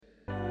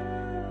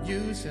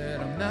you said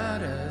I'm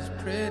not as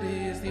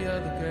pretty as the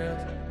other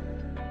girls.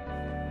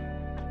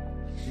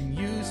 And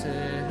you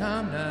said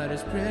I'm not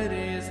as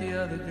pretty as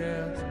the other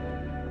girls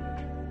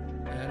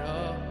at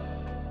all.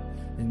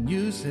 And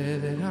you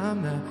said that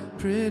I'm not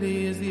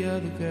pretty as the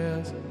other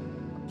girls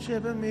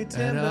Shiver me at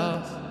timbers.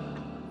 all.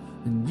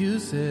 And you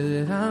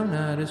said that I'm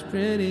not as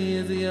pretty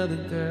as the other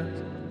girls.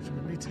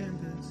 Shiver me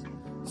timbers.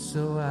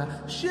 So I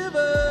shiver,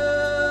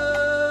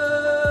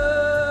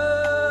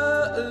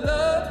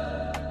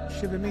 love,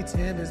 Shiver me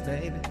timbers,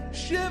 baby.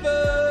 shiver,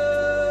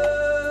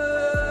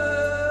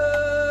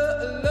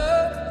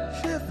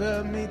 love,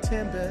 Shiver me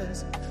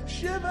timbers.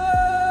 shiver,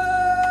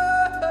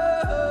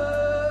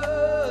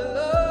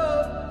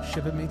 love,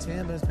 Shiver me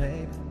timbers,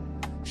 baby.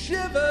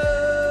 shiver,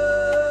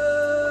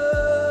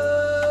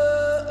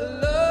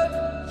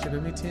 love.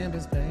 Shiver me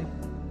timbers, baby.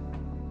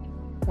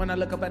 When I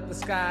look up at the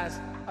skies,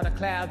 are the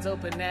clouds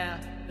open now?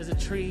 Does a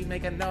tree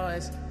make a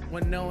noise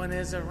when no one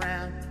is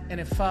around? And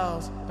it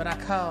falls, but I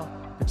call,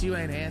 but you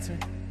ain't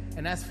answering.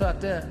 And that's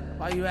fucked up.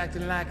 Why you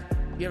acting like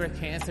you're a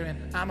Cancer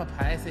and I'm a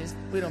Pisces?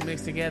 We don't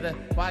mix together.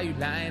 Why you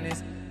lying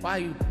this? Why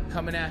you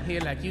coming out here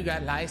like you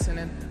got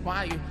licensing?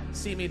 Why you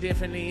see me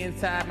differently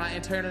inside? My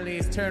internally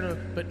is eternal,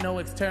 but no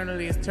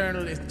externally is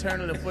eternal. It's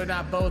eternal if we're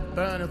not both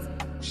burners.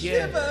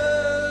 Yeah.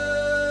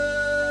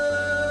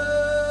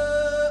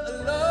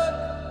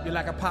 Love, You're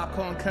like a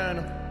popcorn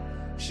kernel.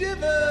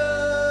 shiver,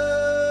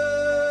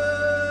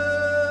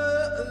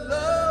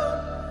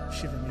 love,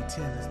 Shiver me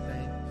timbers,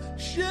 baby.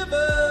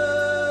 shiver,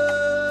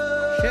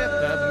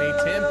 Shiver me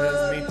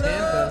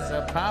timbers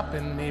are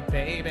popping me,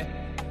 baby.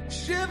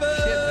 shiver,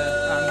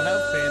 Shiver, I'm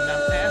hoping,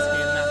 I'm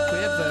asking, I'm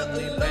quiver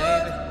me,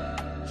 baby.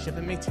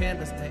 Shiver me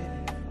timbers, baby.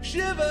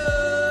 shiver,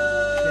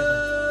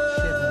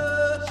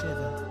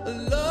 Shiver.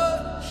 love.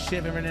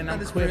 Shivering and I'm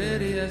Not as quivering.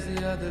 pretty as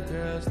the other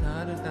girls,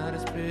 not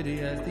as pretty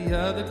as the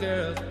other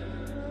girls.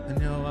 I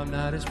know I'm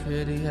not as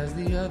pretty as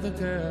the other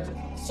girls.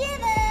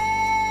 Shiver,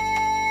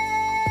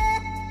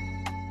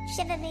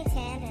 shiver me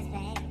timbers,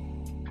 baby.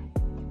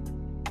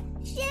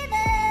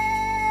 Shiver,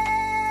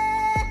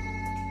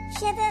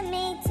 shiver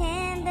me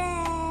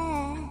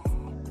timbers.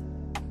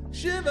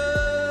 Shiver,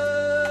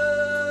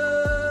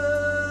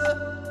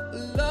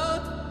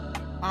 love,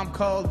 I'm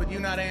cold, but you're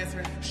not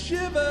answering.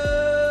 shiver,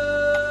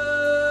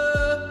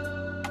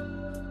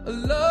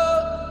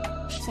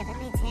 love. Shiver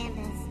me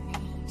timbers,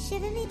 baby.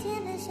 Shiver me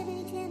timbers, shiver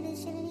me timbers,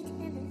 shiver me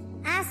timbers.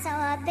 I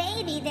saw a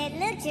baby that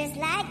looked just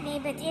like me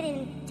but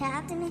didn't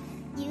talk to me.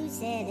 You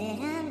said that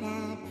I'm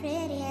not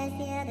pretty as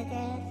the other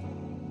girls.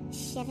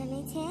 Shiver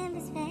me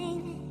timbers,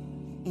 baby.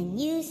 And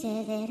you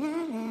said that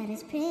I'm not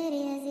as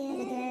pretty as the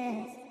other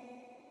girls.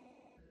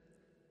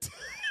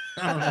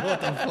 I don't know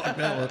what the fuck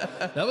that was.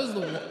 That was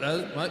the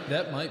one,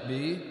 that might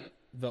be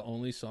the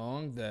only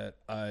song that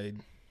I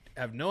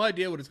have no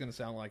idea what it's going to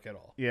sound like at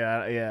all.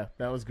 Yeah,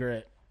 that was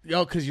great.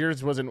 Oh, because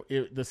yours wasn't,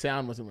 the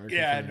sound wasn't working.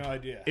 Yeah, I for had me. no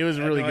idea. It was I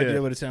had really no good.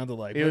 idea what it sounded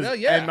like. It But, was,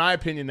 yeah. in my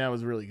opinion, that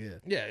was really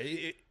good. Yeah,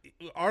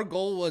 our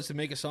goal was to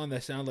make a song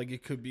that sounded like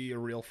it could be a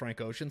real Frank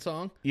Ocean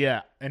song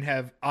Yeah. and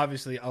have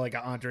obviously like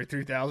an Andre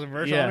 3000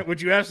 verse Yeah. on it,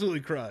 which you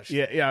absolutely crushed.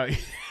 Yeah. I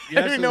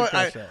didn't know.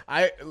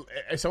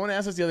 Someone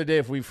asked us the other day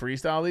if we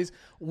freestyle these.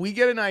 We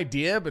get an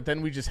idea, but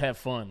then we just have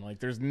fun. Like,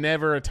 there's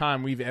never a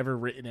time we've ever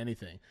written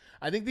anything.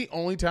 I think the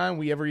only time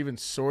we ever even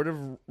sort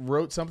of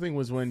wrote something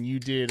was when you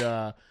did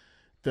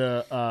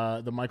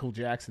the Michael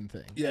Jackson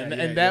thing.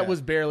 And that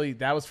was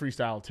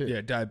freestyle too.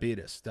 Yeah,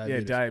 diabetes. Yeah,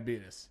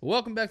 diabetes.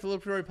 Welcome back to the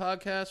Liberatory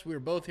Podcast. We are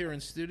both here in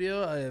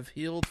studio. I have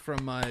healed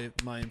from my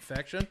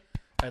infection.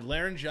 I had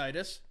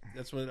laryngitis.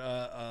 That's what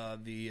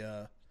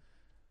the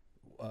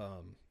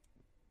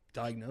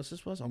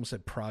diagnosis was. I almost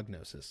said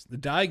prognosis. The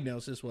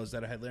diagnosis was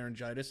that I had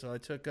laryngitis, so I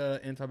took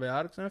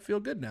antibiotics, and I feel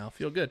good now. I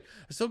feel good.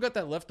 I still got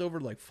that leftover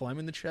like phlegm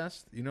in the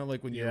chest. You know,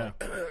 like when you're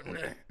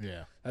like,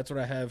 Yeah. that's what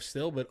I have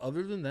still. But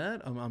other than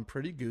that, I'm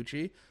pretty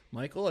Gucci.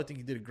 Michael, I think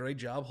you did a great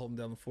job holding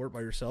down the fort by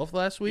yourself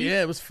last week.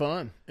 Yeah, it was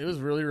fun. It was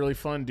really, really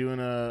fun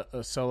doing a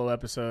solo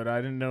episode.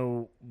 I didn't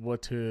know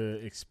what to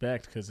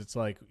expect because it's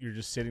like you're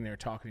just sitting there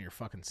talking to your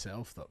fucking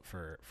self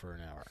for an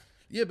hour.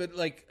 Yeah, but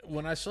like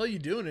when I saw you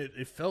doing it,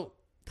 it felt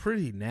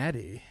pretty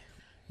natty.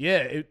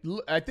 Yeah,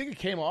 I think it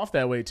came off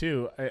that way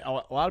too. A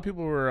lot of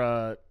people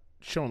were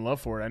showing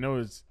love for it. I know it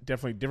was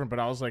definitely different, but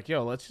I was like,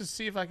 yo, let's just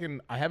see if I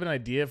have an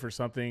idea for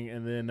something.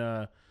 And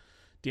then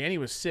Danny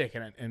was sick,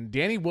 and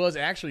Danny was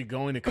actually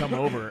going to come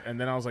over, and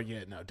then I was like,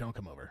 yeah, no, don't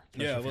come over.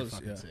 Yeah, it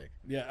was.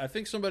 Yeah, I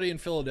think somebody in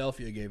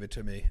Philadelphia gave it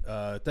to me.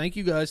 Thank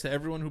you guys to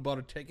everyone who bought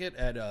a ticket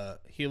at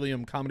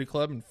Helium Comedy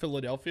Club in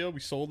Philadelphia. We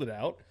sold it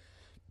out.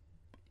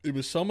 It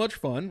was so much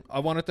fun. I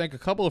want to thank a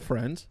couple of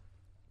friends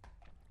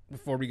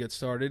before we get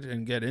started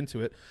and get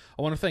into it.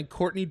 I want to thank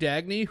Courtney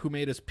Dagny, who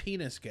made us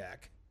penis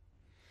gack.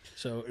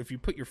 So if you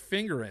put your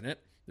finger in it,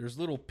 there's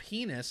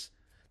penises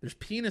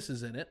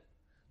in it,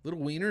 little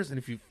wieners, and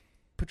if you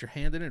put your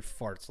hand in it, it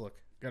farts. Look.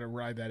 Got to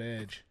ride that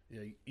edge.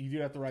 Yeah, you do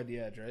have to ride the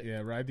edge, right? Yeah,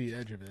 ride the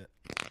edge of it.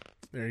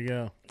 There you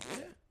go.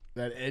 Yeah.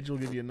 That edge will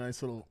give you a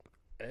nice little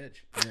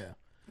Edge. yeah.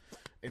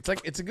 It's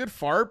like it's a good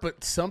fart,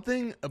 but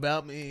something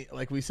about me,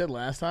 like we said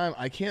last time,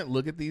 I can't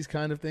look at these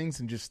kind of things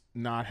and just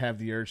not have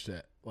the urge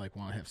to like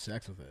want to have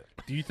sex with it.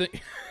 Do you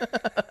think?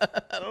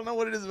 I don't know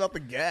what it is about the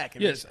gack.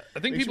 Yes, I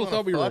think makes you people wanna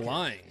thought we were fuck it.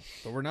 lying,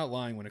 but we're not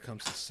lying when it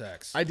comes to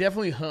sex. I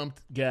definitely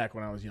humped gack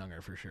when I was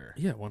younger, for sure.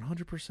 Yeah,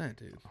 100%,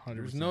 dude.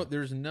 100%.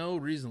 There's no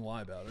reason to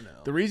lie about it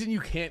now. The reason you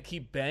can't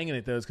keep banging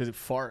it though is because it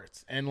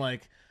farts, and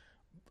like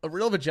a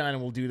real vagina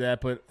will do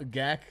that, but a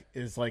gack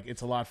is like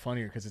it's a lot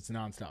funnier because it's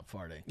nonstop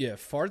farting. Yeah,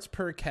 farts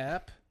per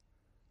cap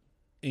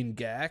in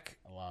GAC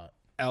A lot.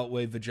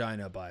 outweigh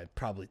vagina by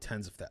probably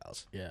tens of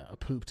thousands. Yeah, a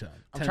poop ton.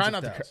 I'm Tens trying of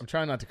not to. thousands. I'm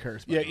trying not to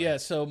curse. by Yeah, the way. yeah.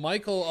 So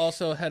Michael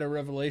also had a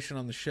revelation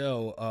on the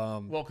show.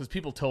 Well, because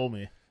people told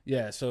me.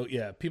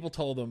 People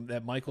told him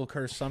that Michael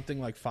cursed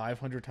something like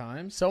 500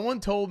 times. Someone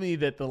told me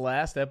that the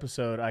last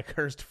episode I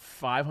cursed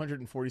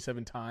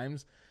 547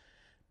 times,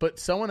 but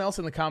someone else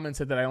in the comments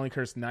said that I only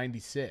cursed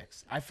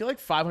 96. I feel like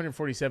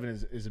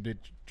 547 is a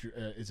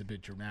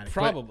bit dramatic.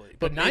 Probably.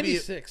 But maybe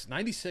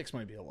 96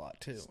 might be a lot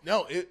too.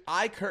 No,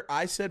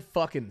 I said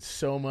fucking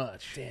so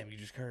much. Damn, you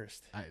just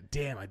cursed. I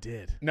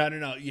did. No.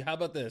 How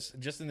about this?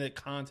 Just in the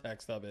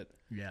context of it,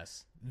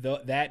 Yes.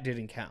 that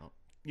didn't count.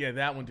 Yeah,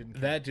 that one didn't.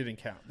 That didn't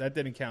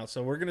count.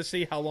 So we're gonna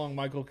see how long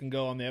Michael can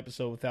go on the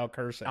episode without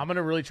cursing. I'm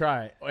gonna really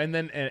try, and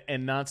then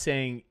and not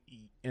saying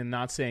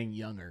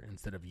younger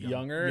instead of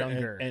younger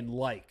and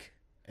like.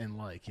 and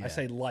like. Yeah. I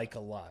say like a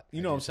lot.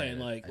 You know what I'm saying?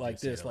 that. Like I do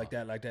say this, it a like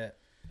that, like that,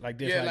 like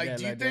this. Yeah, like like that,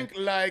 do you like think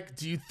that.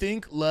 do you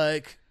think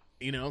like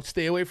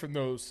stay away from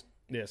those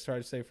Yeah, try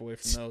to stay away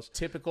from those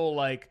typical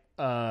like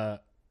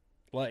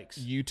likes.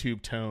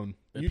 YouTube tone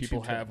that YouTube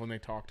people tone. have when they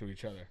talk to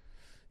each other.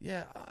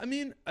 Yeah, I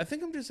mean, I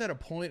think I'm just at a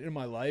point in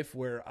my life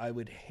where I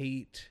would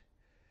hate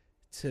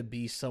to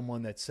be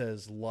someone that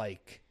says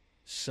like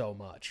so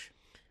much.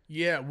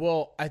 Yeah,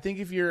 well, I think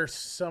if you're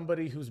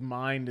somebody whose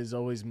mind is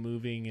always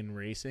moving and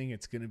racing,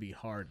 it's going to be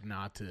hard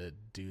not to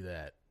do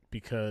that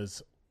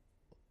because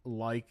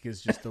like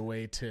is just a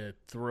way to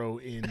throw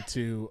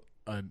into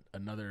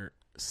another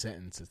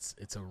sentence.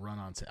 It's a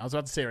run-on sentence. I was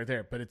about to say it right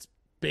there, but it's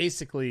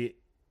basically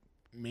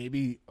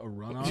maybe a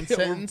run-on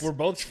sentence. We're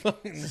both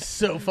fucking.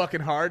 So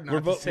fucking hard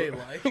not to say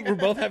like. We're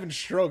both having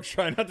strokes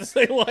trying not to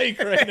say like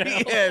right now.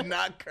 Yeah,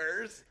 not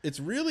curse. It's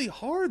really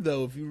hard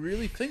though if you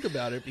really think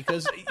about it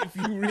because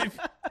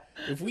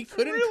if we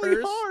couldn't Really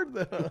curse, hard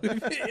though.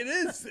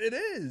 it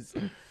is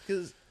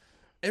because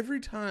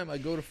every time I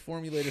go to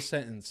formulate a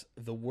sentence,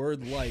 the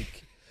word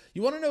like.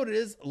 You want to know what it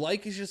is?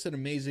 Like is just an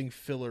amazing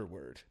filler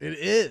word. It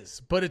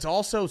is, but it's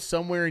also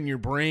somewhere in your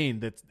brain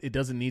that it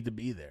doesn't need to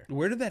be there.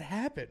 Where did that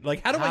happen?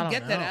 Like, how do I I don't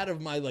get that know. out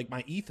of my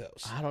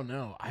ethos? I don't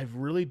know. I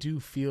really do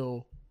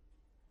feel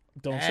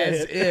Don't as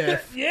say it.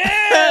 if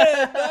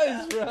Yeah,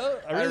 nice, bro.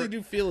 I really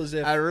do feel as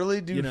if I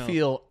really do you know.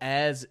 feel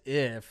as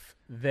if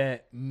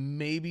that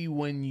maybe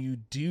when you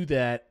do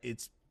that,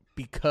 it's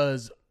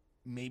because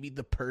maybe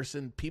the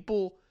person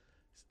people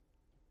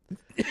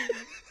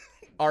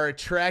are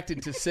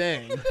attracted to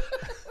saying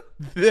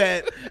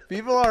that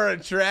people are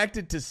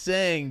attracted to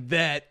saying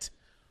that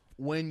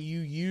when you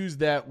use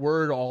that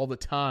word all the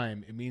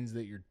time, it means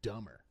that you're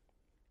dumber.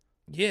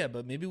 Yeah,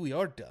 but maybe we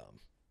are dumb.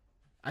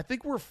 I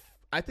think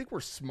we're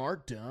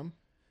smart dumb.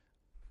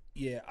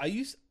 Yeah, I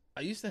used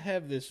to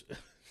have this.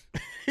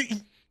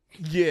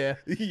 Yeah.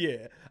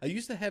 Yeah, I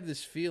used to have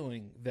this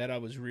feeling that I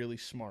was really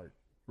smart.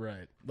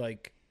 Right.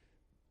 Like,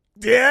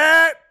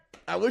 Yeah.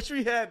 I wish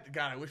we had.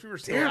 God, I wish we were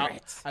still. Damn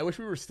it. I wish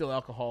we were still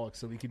alcoholics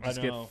so we could just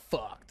I get know.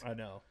 fucked. I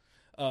know.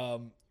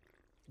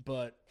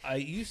 But I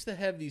used to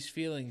have these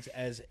feelings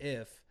as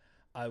if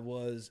I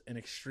was an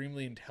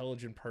extremely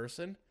intelligent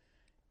person,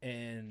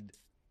 and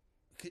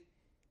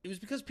it was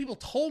because people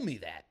told me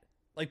that.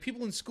 Like,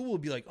 people in school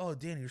would be like, "Oh,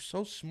 Dan, you're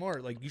so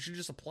smart. Like, you should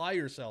just apply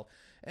yourself."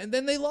 And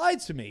then they lied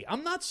to me.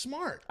 I'm not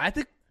smart. I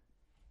think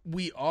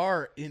we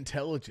are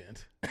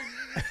intelligent.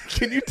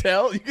 Can you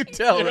tell? You can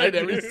tell, right?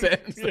 Every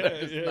sentence that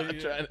I'm just not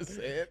trying to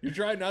say it. You're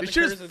trying not It's to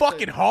curse. just and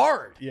fucking say-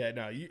 hard. Yeah,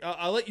 no.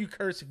 I'll let you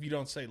curse if you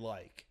don't say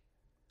like.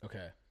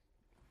 Okay.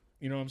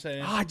 You know what I'm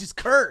saying? I just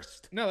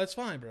cursed. No, that's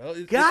fine, bro.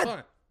 It's God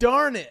fine.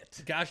 darn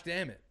it. Gosh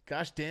damn it.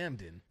 Gosh damn,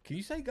 dude. Can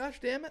you say gosh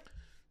damn it?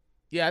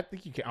 Yeah, I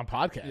think you can. On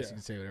podcasts, Yeah. you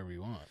can say whatever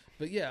you want.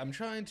 But yeah, I'm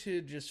trying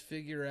to just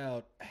figure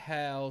out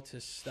how to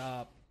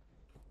stop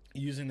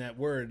using that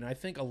word. And I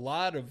think a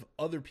lot of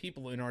other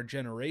people in our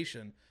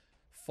generation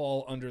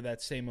fall under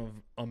that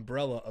same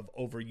umbrella of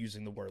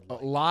overusing the word A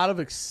like. lot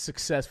of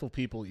successful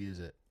people use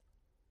it.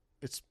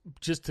 It's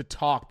just to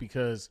talk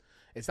because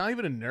it's not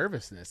even a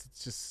nervousness.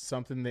 It's just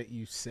something that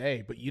you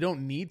say, but you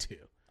don't need to.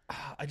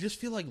 I just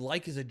feel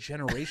like is a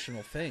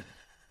generational thing.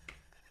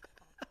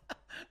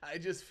 I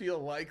just feel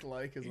like is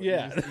what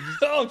Yeah. you just,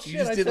 Oh, you shit,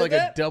 just I did said like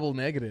that? a double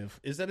negative.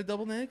 Is that a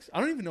double negs? I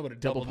don't even know what a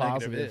Double double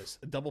negative positive. is.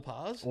 A double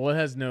pause? Well,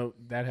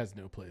 that has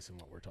no place in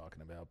what we're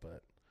talking about,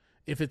 but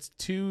if it's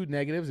two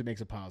negatives, it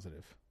makes a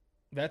positive.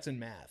 That's in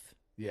math.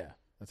 Yeah,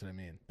 that's what I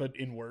mean. But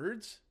in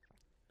words?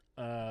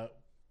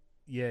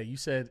 Yeah, you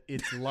said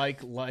it's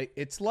like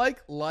it's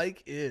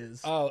like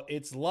is. Oh,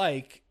 it's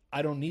like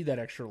I don't need that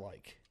extra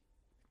like.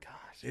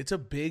 Gosh. It's a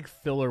big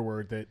filler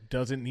word that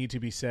doesn't need to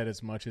be said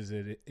as much as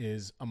it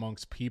is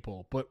amongst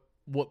people. But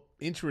what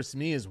interests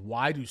me is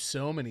why do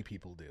so many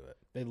people do it?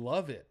 They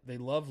love it. They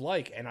love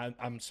like, and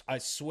I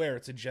swear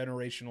it's a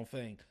generational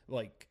thing.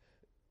 Like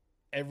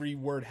every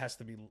word has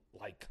to be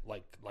like.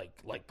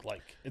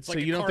 It's So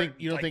like you don't think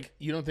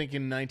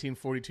in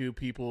 1942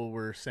 people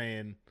were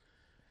saying,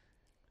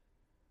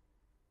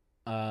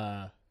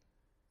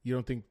 you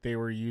don't think they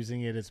were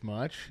using it as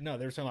much? No,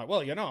 they were saying like,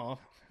 well, you know,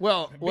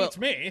 Well, it beats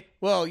me.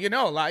 Well, you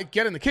know, like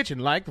get in the kitchen,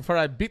 like before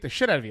I beat the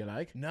shit out of you,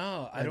 like.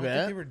 No, I Like don't that?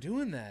 think they were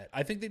doing that.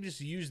 I think they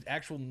just used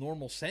actual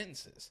normal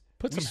sentences.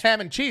 Put some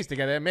ham and cheese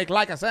together and make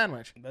like a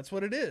sandwich. That's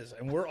what it is,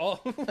 and we're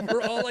all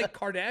like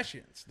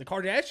Kardashians. The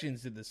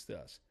Kardashians did this to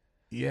us.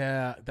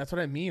 Yeah, that's what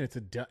I mean.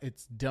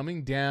 It's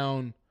dumbing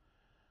down.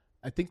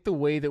 I think the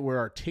way that we're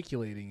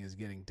articulating is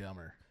getting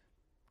dumber.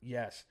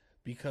 Yes,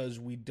 because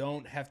we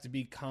don't have to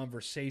be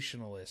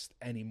conversationalist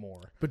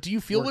anymore. But do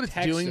you feel We're what it's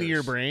doing to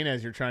your texters. brain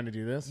as you're trying to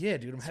do this? Yeah,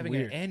 dude, I'm having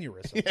weird. an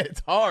aneurysm. Yeah,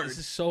 it's hard. This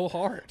is so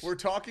hard. We're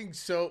talking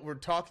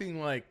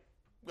like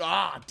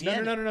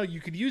No. You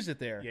could use it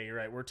there. Yeah, you're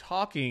right. We're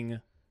talking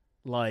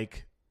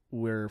like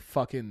we're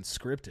fucking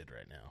scripted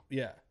right now.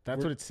 Yeah, That's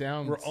We're- what it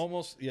sounds We're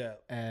almost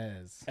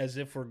as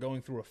if we're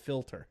going through a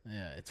filter.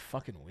 yeah, it's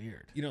fucking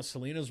weird. You know,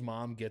 Selena's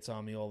mom gets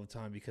on me all the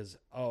time because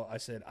I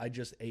said I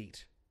just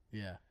ate.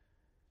 Yeah.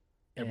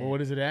 And well,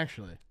 what is it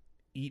actually?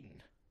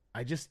 Eaten.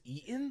 I just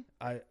eaten?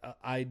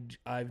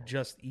 I've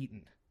just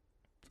eaten.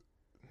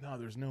 No,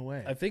 there's no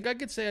way. I think I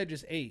could say I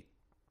just ate.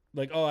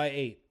 Like, I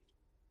ate.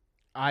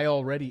 I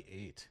already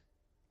ate.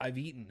 I've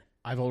eaten.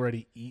 I've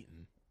already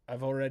eaten.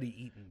 I've already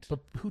eaten. But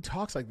who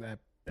talks like that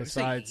Did I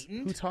say besides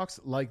eaten? who talks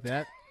like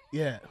that?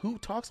 Yeah, who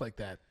talks like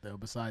that though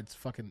besides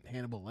fucking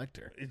Hannibal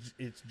Lecter?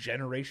 It's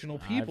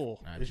generational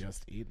people. I've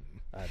just eaten.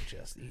 I've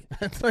just eaten.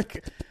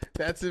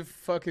 That's if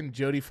fucking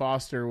Jodie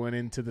Foster went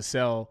into the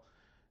cell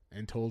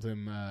and told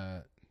him,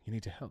 "You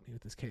need to help me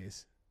with this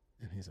case."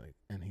 And he's like,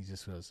 and he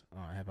just goes, "Oh,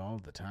 I have all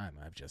the time.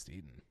 I've just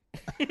eaten."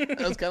 That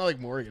was kind of like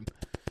Morgan.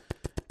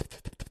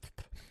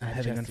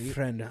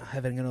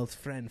 Having an old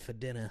friend for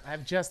dinner.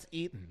 I've just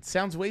eaten.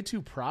 Sounds way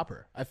too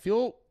proper. I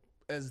feel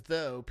as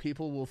though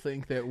people will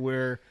think that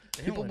we're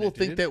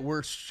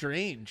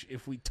strange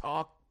if we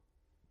talk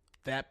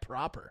that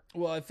proper.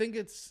 Well, I think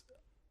it's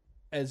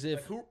as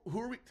if Like who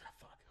are we?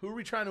 Fuck. Who are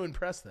we trying to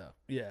impress though?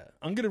 yeah.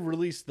 I'm gonna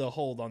release the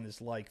hold on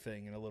this like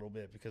thing in a little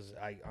bit because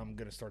I'm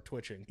gonna start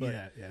twitching. But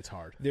yeah, it's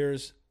hard.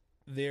 there's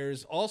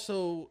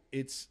also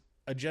it's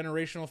a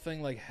generational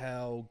thing, like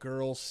how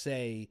girls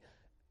say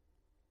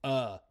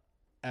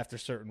after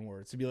certain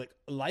words to be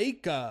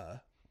like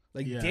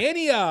Yeah.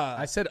 Danny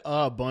I said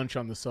a bunch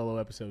on the solo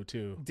episode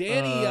too.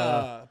 Danny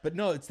but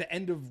no, it's the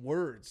end of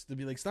words to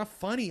be like it's not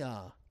funny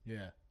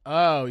Yeah.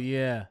 Oh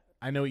yeah,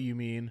 I know what you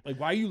mean. like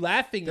why are you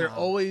laughing They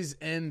always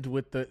end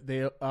with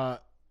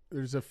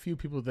there's a few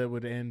people that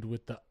would end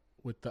with the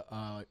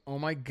like, oh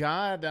my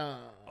god.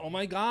 oh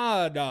my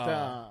god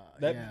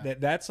yeah.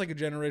 that's like a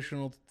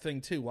generational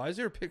thing too. Why is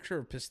there a picture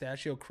of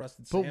pistachio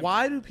crusted But salmon?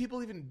 why do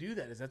people even do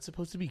that? Is that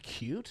supposed to be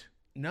cute?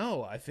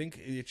 No, I think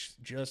it's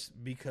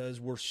just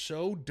because we're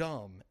so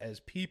dumb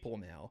as people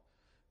now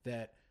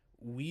that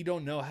we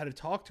don't know how to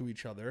talk to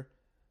each other,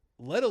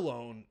 let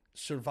alone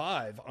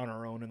survive on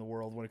our own in the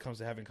world when it comes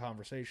to having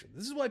conversations.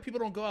 This is why people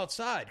don't go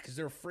outside, because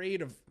they're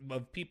afraid of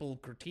people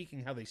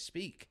critiquing how they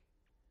speak.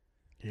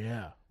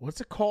 Yeah.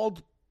 What's it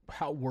called?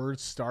 How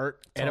words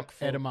start?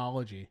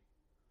 Etymology.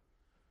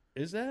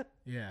 Is that?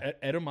 Yeah.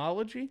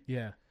 Etymology?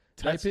 Yeah.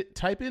 That's-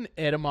 Type in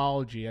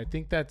etymology. I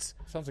think that's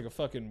Sounds like a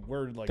fucking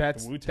word like that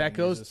the Wu-Tang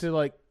goes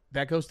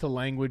uses. to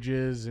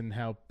languages and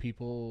how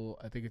people.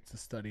 I think it's the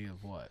study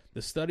of what.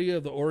 The study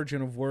of the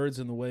origin of words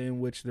and the way in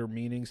which their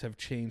meanings have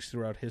changed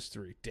throughout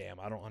history. Damn,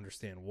 I don't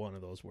understand one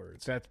of those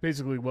words. That's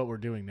basically what we're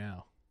doing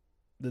now.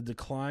 The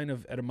decline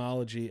of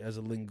etymology as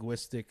a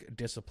linguistic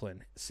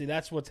discipline. See,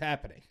 that's what's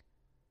happening.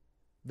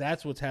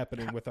 That's what's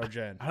happening with our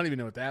gen. I don't even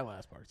know what that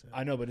last part said.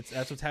 I know, but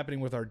that's what's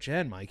happening with our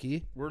gen,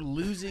 Mikey. We're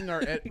losing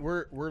our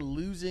we're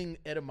losing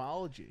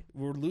etymology.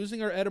 We're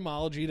losing our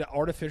etymology to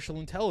artificial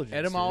intelligence.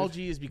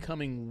 Etymology is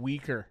becoming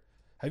weaker.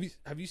 dude.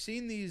 Have you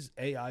seen these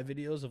AI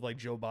videos of like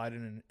Joe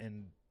Biden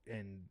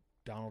and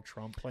Donald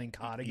Trump playing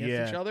COD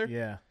against each other?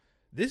 Yeah.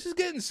 This is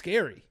getting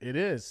scary. It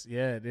is.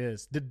 Yeah, it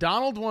is. The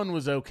Donald one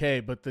was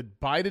okay, but the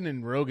Biden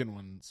and Rogan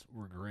ones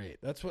were great.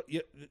 That's what.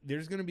 Yeah,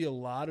 there's going to be a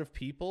lot of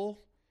people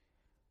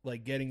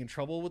like getting in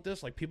trouble with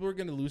this. Like people are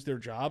going to lose their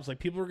jobs. Like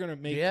people are going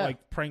to make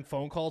like prank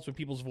phone calls with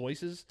people's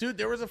voices. Dude,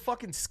 there was a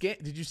fucking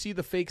scam. Did you see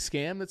the fake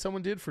scam that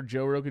someone did for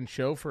Joe Rogan's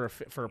show for a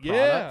product?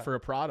 Yeah. For a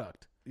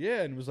product.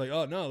 Yeah, and it was like,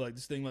 oh no, like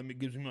this thing like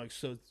gives me like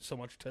so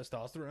much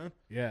testosterone.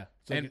 Yeah.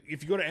 So like,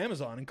 if you go to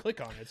Amazon and click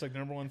on it, it's like the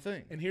number one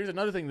thing. And here's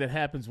another thing that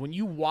happens when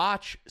you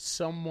watch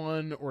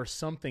someone or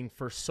something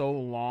for so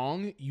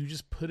long, you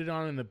just put it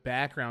on in the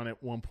background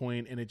at one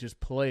point and it just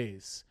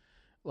plays.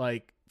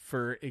 Like,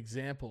 for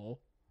example,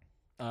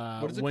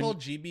 What is it called?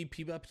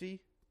 GBPUBT?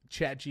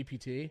 Chat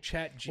GPT.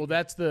 Chat GPT. Well,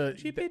 that's the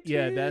GPT.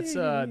 yeah, that's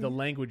the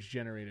language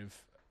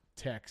generative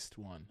text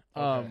one.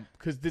 Okay.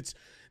 Because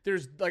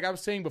there's like I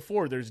was saying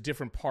before, there's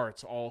different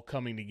parts all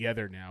coming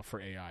together now for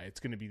AI. It's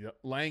going to be the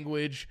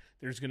language,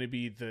 there's going to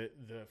be the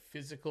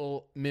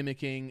physical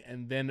mimicking,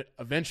 and then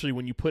eventually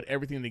when you put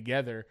everything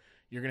together,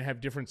 you're going to have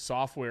different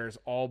softwares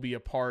all be a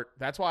part.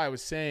 That's why I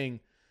was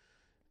saying,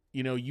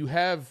 you know, you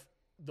have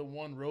the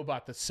one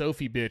robot, the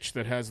Sophie bitch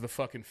that has the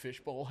fucking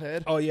fishbowl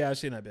head. Oh yeah, I've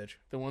seen that bitch.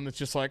 The one that's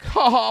just like,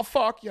 haha,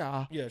 fuck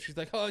yeah. Yeah, she's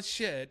like, oh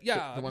shit,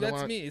 yeah, The one that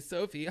that's me,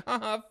 Sophie.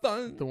 Haha,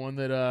 fun. The one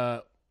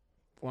that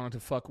wanted to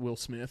fuck Will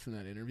Smith in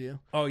that interview.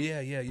 Oh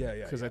yeah.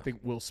 Because I think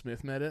Will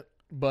Smith met it.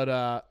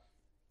 But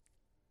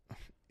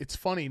it's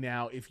funny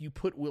now, if you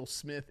put Will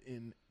Smith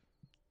in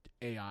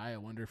AI, I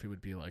wonder if it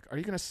would be like, are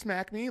you going to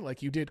smack me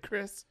like you did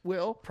Chris,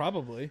 Will?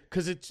 probably.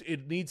 Because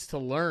it needs to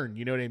learn,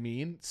 you know what I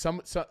mean?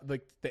 Some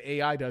like the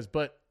AI does,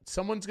 but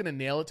someone's going to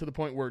nail it to the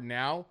point where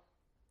now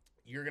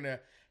you're going to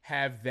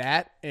have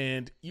that,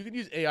 and you can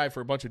use AI for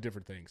a bunch of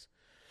different things.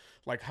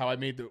 Like how I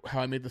made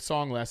the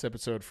song last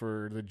episode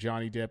for the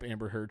Johnny Depp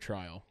Amber Heard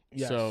trial.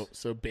 Yes.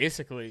 So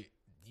basically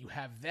you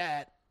have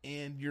that,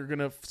 and you're going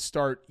to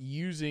start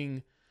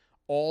using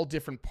all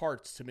different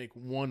parts to make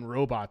one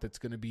robot that's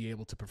going to be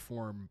able to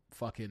perform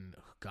fucking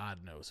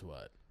God knows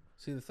what.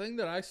 See, the thing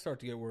that I start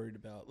to get worried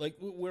about, like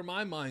where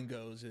my mind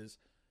goes, is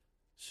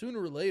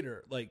sooner or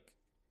later, like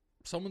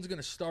someone's going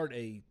to start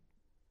a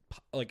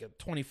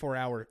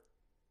 24-hour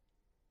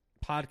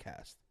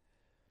podcast.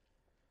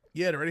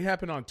 Yeah, it already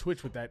happened on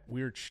Twitch with that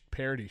weird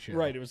parody shit.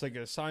 Right, it was like a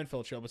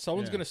Seinfeld show, but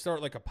someone's Yeah. going to start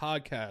like a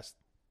podcast,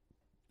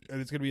 and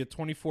it's going to be a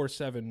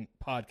 24/7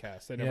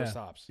 podcast that never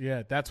stops.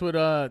 Yeah, that's what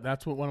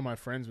one of my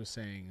friends was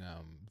saying.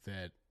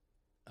 That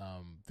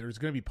there's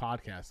going to be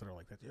podcasts that are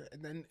like that,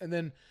 and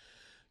then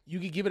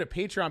you could give it a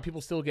Patreon. People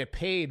still get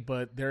paid,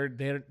 but they're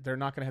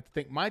not going to have to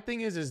think. My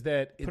thing is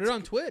that Put it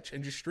on Twitch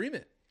and just stream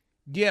it.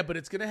 Yeah, but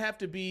it's going to have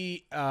to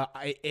be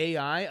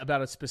AI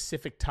about a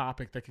specific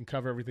topic that can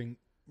cover everything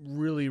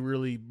really,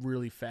 really,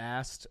 really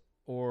fast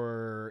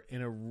or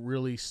in a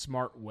really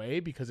smart way,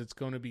 because it's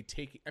going to be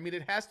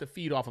it has to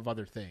feed off of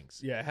other things.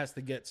 Yeah, it has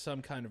to get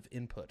some kind of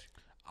input.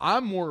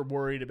 I'm more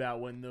worried about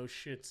when those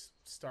shits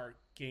start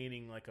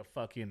gaining like a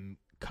fucking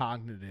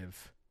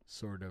cognitive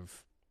sort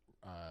of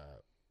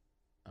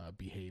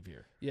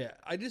behavior. Yeah,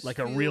 I just Like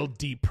a feel real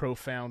deep,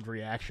 profound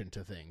reaction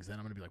to things. Then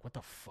I'm going to be like, what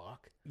the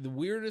fuck? the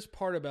weirdest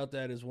part about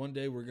that is one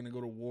day we're going to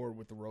go to war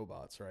with the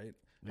robots, right? And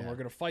Yeah. we're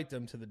going to fight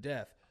them to the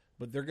death.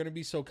 But they're going to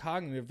be so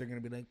cognitive, they're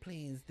going to be like,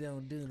 please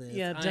don't do this.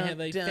 Yeah, I don't- have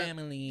a don't-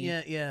 family.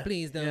 yeah.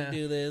 Please don't Yeah.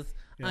 do this.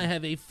 I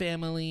have a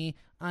family.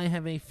 I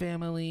have a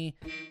family.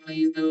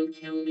 Please don't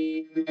kill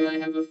me. I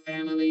have a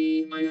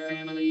family. My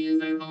family is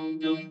at home.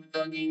 Don't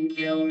fucking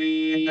kill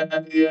me. Yeah.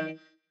 And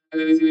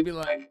then it's gonna be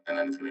like,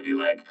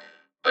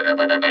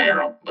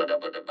 ba-da-ba-da-bow,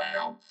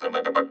 ba-da-ba-da-bow,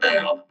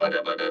 ba-da-ba-da-bow,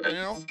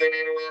 ba-da-ba-da-bow.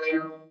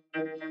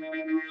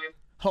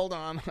 Hold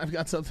on, I've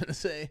got something to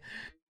say.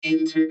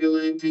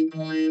 Intergalactic,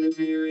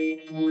 planetary,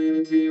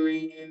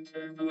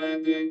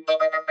 intergalactic.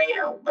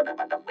 Ba-da-ba-da-bow,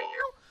 ba-da-ba-da-bow.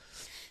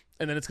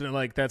 And then it's gonna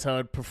like that's how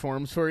it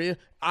performs for you.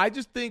 I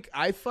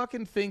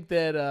fucking think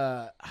that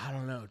I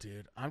don't know,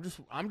 dude. I'm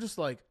just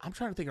like I'm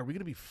trying to think. Are we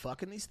gonna be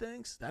fucking these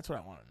things? That's what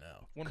I want to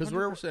know. Because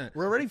we're 100%.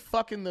 already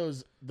fucking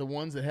the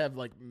ones that have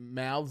like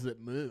mouths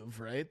that move,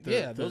 right?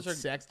 Yeah, those are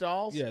sex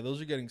dolls. Yeah,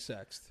 those are getting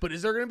sexed. But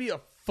is there gonna be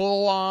a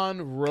full on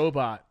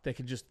robot that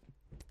can just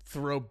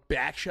throw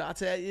back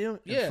shots at you? And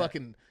Yeah.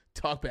 fucking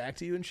talk back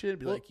to you and shit.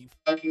 Be like you.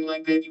 Fucking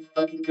like that, you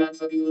fucking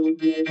cocksucking little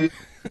bitch.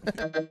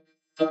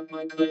 Suck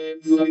my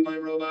clit, suck my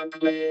robot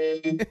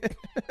clit.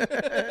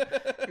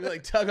 You're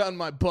like tug on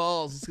my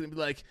balls. It's gonna be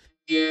like.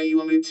 Yeah, you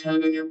want me to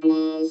tug on your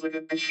balls like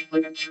a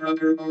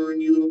trucker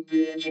horn, you little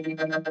bitch.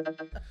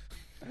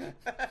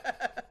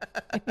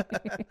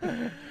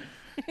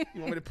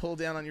 You want me to pull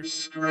down on your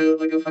Screwed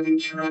like a fucking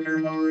trucker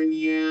horn,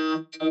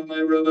 yeah. Tug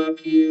my robot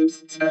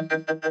pubes.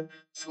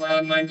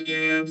 Slap my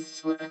pubes.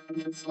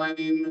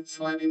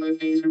 Slapping my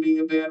face for being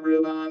a bad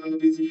robot. I'm a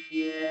piece of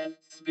shit.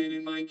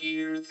 Spinning my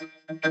gears.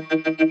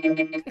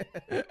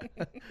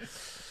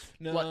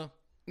 No, What?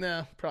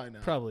 No, probably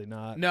not. probably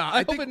not. No, I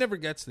hope think- it never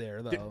gets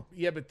there, though.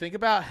 Yeah, but think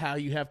about how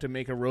you have to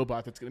make a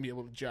robot that's going to be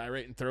able to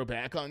gyrate and throw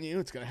back on you.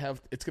 It's going to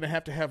have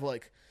to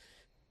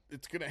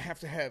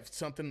have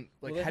something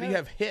like, Well, how they do you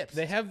have hips?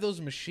 They have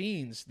those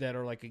machines that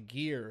are like a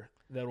gear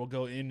that will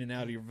go in and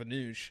out of your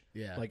Vanoosh,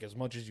 Yeah. like as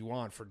much as you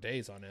want for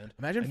days on end.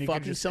 Imagine And you can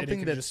fucking just- and it something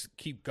can that's- just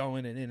keep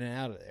going and in and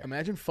out of there.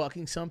 Imagine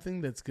fucking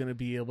something that's going to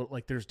be able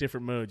like there's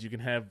different modes. You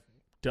can have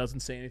doesn't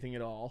say anything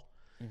at all.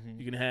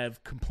 You can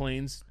have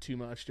complains too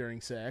much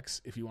during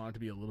sex if you want it to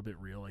be a little bit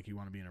real, like you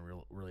want to be in a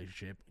real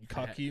relationship. You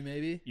can Cuck you,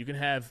 maybe. You can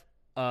have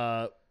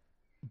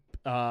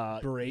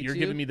Berate you're you?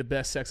 giving me the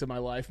best sex of my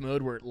life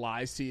mode where it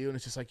lies to you and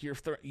it's just like you're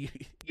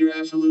You're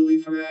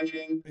absolutely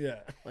thrashing. Yeah.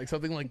 like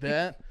something like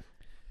that.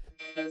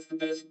 That's the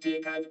best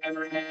dick I've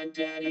ever had,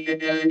 Daddy. Yeah.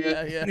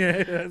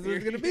 That's what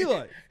it's gonna be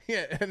like.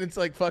 Yeah, and it's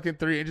like fucking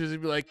 3 inches.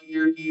 You'd be like,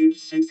 Your huge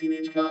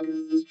 16-inch cock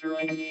is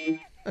destroying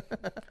me.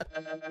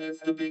 That's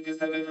the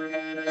biggest I've ever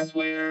had, I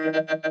swear.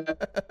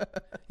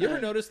 You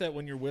ever notice that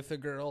when you're with a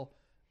girl,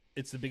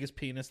 it's the biggest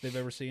penis they've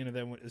ever seen, and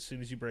then as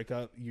soon as you break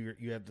up,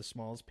 you have the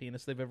smallest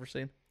penis they've ever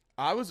seen?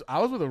 I was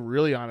with a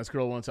really honest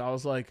girl once. I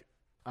was like,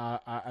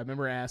 I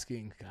remember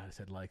asking. God, I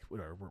said like,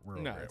 whatever. We're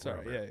No, over it. it's We're all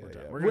right. over Yeah, it. yeah, We're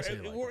done. yeah. We're gonna say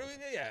like.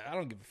 Yeah, I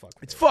don't give a fuck.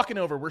 It's fucking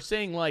over. We're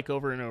saying like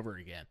over and over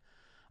again.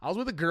 I was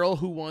with a girl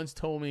who once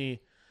told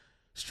me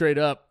straight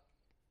up,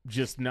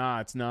 just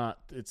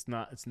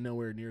it's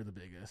nowhere near the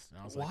biggest. And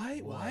I was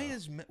Why?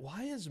 like,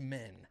 Why as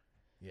men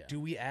Yeah. do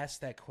we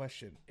ask that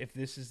question? If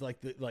this is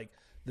like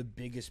the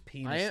biggest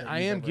penis,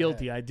 I am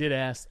guilty. I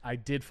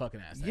did fucking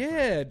ask that.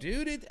 Yeah,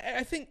 dude.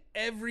 I think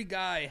every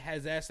guy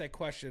has asked that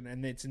question,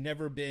 and it's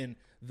never been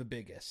the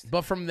biggest.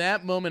 But from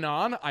that moment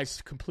on, I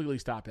completely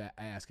stopped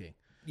asking.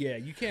 Yeah,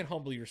 you can't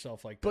humble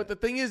yourself like But that.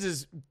 the thing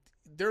is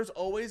there's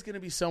always going to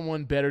be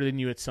someone better than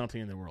you at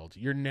something in the world.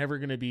 You're never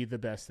going to be the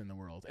best in the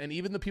world. And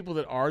even the people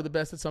that are the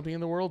best at something in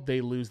the world, they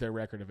lose their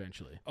record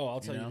eventually. Oh, I'll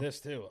tell you know? this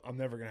too. I'm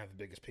never gonna have the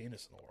biggest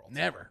penis in the world.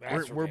 Never.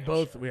 That's for We're damn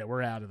both sure. yeah,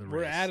 we're out of the race.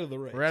 We're out of the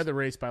race. We're out of the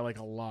race by like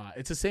a lot.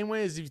 It's the same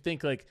way as if you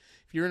think like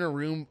if you're in a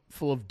room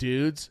full of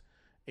dudes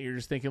and you're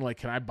just thinking like,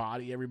 can I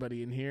body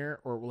everybody in here?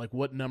 Or like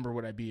what number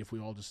would I be if we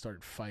all just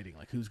started fighting?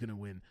 Like who's gonna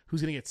win?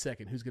 Who's gonna get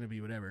second? Who's gonna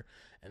be whatever?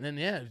 And then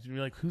you're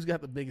like, who's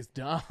got the biggest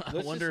dong?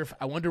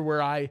 I wonder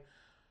where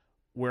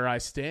I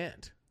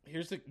stand.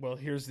 Here's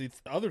the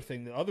other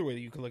thing. The other way that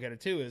you can look at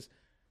it too is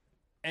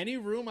any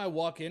room I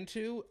walk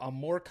into, I'm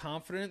more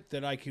confident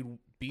that I could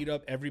beat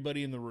up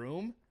everybody in the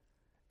room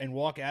and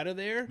walk out of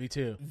there. Me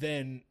too.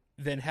 Than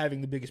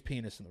having the biggest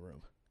penis in the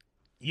room.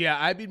 Yeah,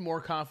 I'd be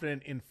more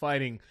confident in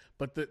fighting,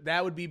 but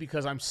that would be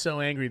because I'm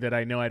so angry that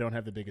I know I don't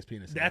have the biggest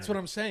penis. That's what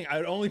I'm saying. I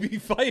would only be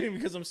fighting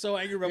because I'm so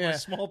angry about my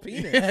small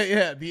penis.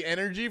 Yeah. The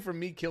energy from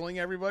me killing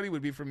everybody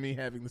would be from me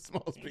having the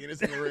smallest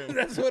penis in the room.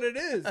 That's what it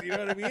is. You know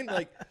what I mean?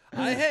 Like,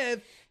 I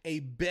have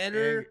a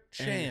better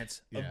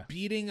chance of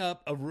beating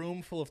up a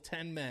room full of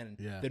 10 men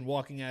Yeah.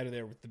 walking out of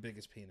there with the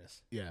biggest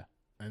penis. Yeah,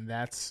 and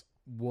that's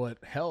what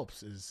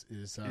helps is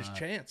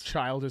chance.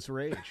 childish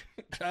rage,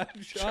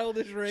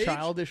 Childish rage.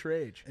 childish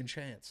rage. And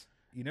chance.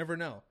 You never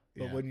know.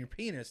 But Yeah. when you're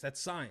penis, that's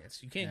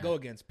science. You can't go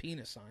against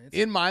penis science.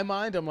 In my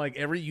mind, I'm like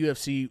every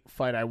UFC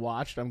fight I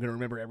watched, I'm gonna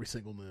remember every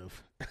single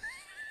move.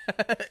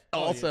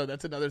 Also,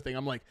 that's another thing.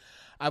 I'm like,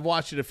 I've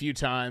watched it a few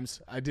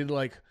times. I did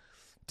like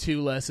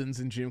 2 lessons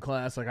in gym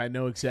class. Like I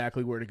know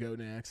exactly where to go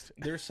next.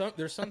 There's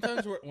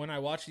sometimes where, when I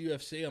watch the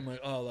UFC, I'm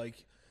like, oh,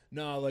 like,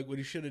 no, like what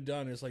he should have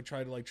done is like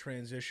try to like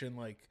transition,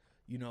 like,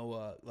 you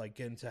know, like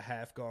get into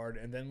half guard,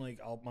 and then like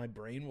my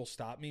brain will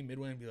stop me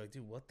midway and be like,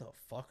 dude, what the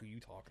fuck are you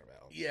talking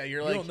about? Yeah, you're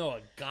You like, don't know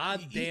a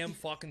goddamn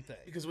fucking thing.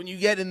 because when you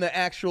get in the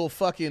actual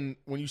fucking,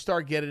 when you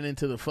start getting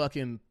into the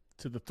fucking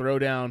to the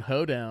throwdown,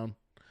 hoedown,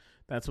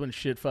 that's when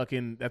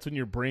that's when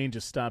your brain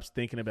just stops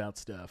thinking about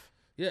stuff.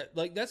 Yeah,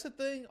 like that's the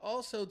thing.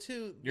 Also,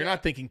 too, You're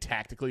not thinking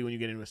tactically when you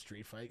get into a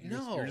street fight.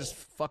 You're just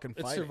fucking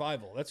it's fighting.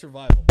 survival. That's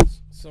survival.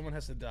 Someone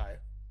has to die.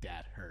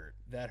 That hurt.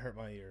 That hurt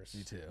my ears.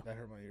 Me too. That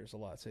hurt my ears a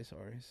lot. Say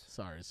sorries.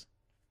 Sorries.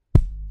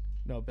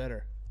 No,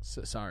 better.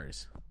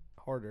 Sorries.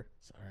 Harder.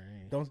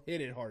 Sorry. Don't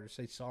hit it harder.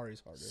 Say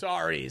sorries harder.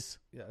 Sorries.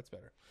 Yeah, that's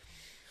better.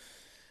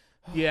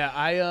 Yeah,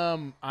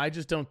 I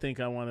just don't think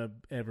I want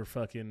to ever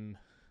fucking.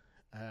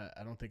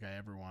 I don't think I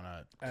ever want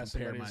to Ask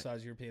compare somebody my. the size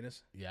of your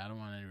penis. Yeah, I don't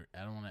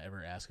want to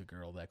ever ask a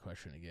girl that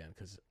question again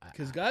because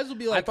Guys will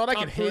be like, thought I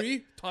top could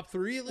three, top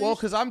 3 at least. Well,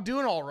 because I'm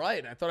doing all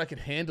right. I thought I could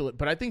handle it,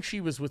 but I think she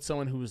was with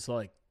someone who was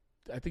like,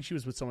 I think she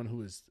was with someone who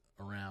was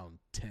around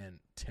 10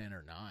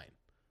 or 9.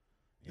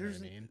 You know what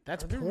I mean?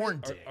 That's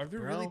porn dick, Are there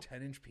bro. really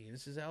 10-inch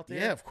penises out there?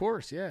 Yeah, of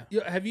course, yeah.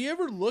 Yo, have you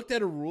ever looked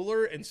at a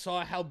ruler and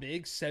saw how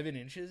big 7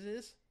 inches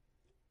is?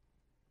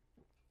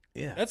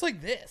 Yeah. That's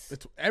like this.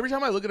 Every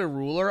time I look at a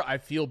ruler, I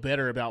feel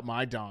better about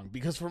my dong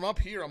because from up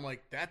here, I'm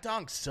like, that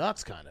dong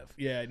sucks, kind of.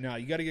 Yeah, no,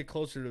 you got to get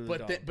closer to the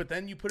dong. But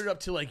then you put it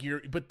up to like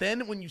your. But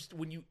then when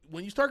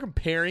you start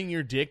comparing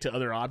your dick to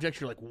other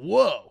objects, you're like,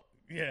 whoa,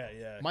 Yeah,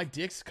 yeah. my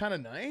dick's kind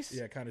of nice.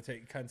 Yeah, kind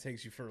of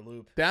takes you for a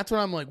loop. That's when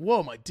I'm like,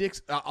 whoa, my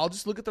dick's. I'll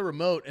just look at the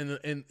remote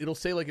and it'll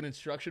say like an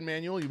instruction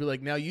manual. You'll be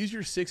like, now use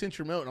your 6-inch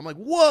remote. And I'm like,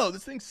 whoa,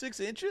 this thing's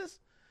 6 inches.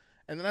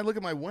 And then I look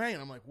at my wang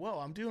and I'm like, whoa,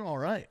 I'm doing all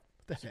right.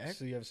 What the heck?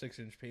 So you have a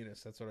 6-inch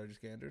penis. That's what I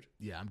just gandered.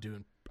 Yeah,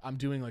 I'm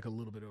doing like a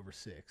little bit over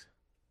 6.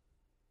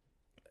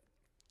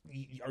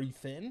 Are you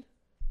thin?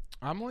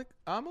 I'm on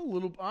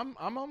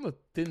the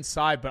thin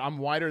side, but I'm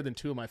wider than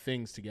 2 of my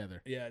things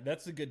together. Yeah,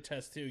 that's a good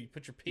test too. You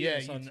put your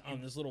penis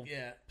on this little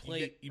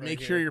plate. You right make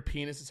here. sure your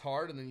penis is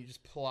hard, and then you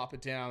just plop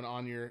it down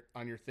on your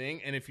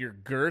thing. And if your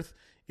girth,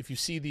 if you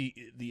see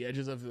the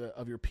edges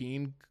of your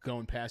peen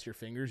going past your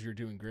fingers, you're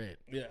doing great.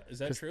 Yeah, is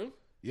that true?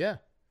 Yeah.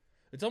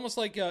 It's almost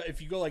like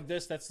if you go like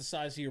this, that's the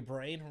size of your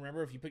brain.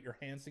 Remember, if you put your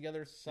hands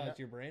together, it's the size of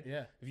your brain.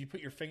 Yeah. If you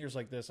put your fingers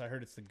like this, I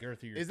heard it's the girth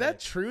of your. Is dick. that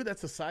true?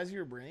 That's the size of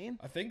your brain?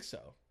 I think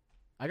so.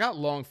 I got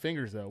long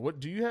fingers though. What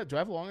do you have? Do I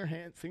have longer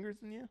fingers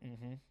than you?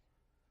 Mm-hmm.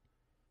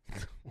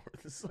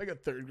 This is like a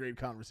 3rd grade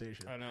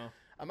conversation. I know.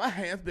 Are my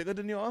hands bigger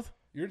than yours?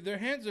 Their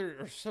hands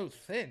are so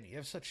thin. You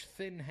have such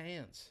thin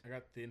hands. I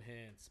got thin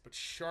hands, but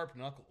sharp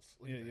knuckles.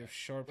 Look Yeah, at you that. have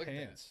sharp Look at that.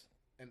 hands.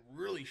 And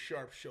really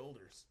sharp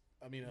shoulders.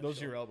 I mean,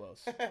 Those are your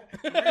elbows.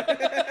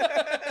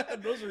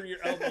 Those are your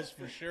elbows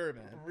for sure,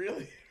 man.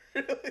 Really?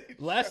 Really?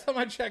 Last time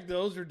I checked,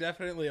 those are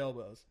definitely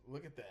elbows.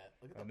 Look at that.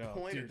 Look I at the know,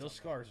 pointers. dude. Those on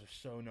scars are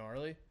so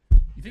gnarly.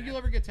 You think you'll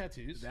ever get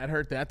tattoos? that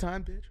hurt that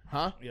time, bitch?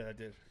 Huh? Yeah, that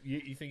did.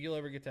 You think you'll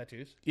ever get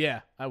tattoos?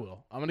 Yeah, I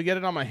will. I'm gonna get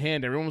it on my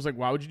hand. Everyone was like,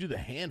 "Why would you do the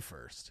hand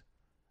first?"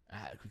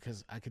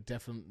 Because I could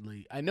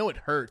definitely. I know it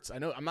hurts. I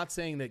know. I'm not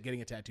saying that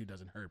getting a tattoo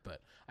doesn't hurt,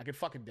 but I could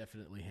fucking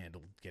definitely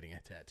handle getting a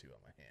tattoo on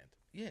my hand.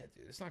 Yeah,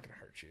 dude. It's not gonna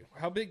hurt you.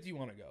 How big do you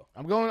want to go?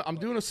 I'm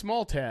doing a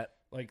small tat.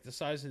 Like the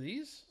size of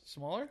these?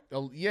 Smaller?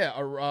 Yeah,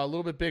 a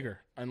little bit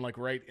bigger, and like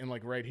right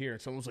here.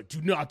 And someone was like,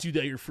 "Do not do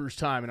that your first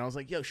time." And I was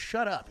like, "Yo,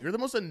 shut up! You're the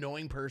most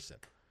annoying person.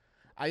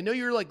 I know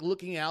you're like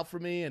looking out for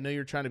me. I know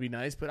you're trying to be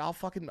nice, but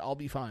I'll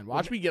be fine.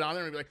 Watch me get on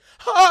there and be like,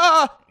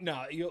 ha!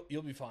 No,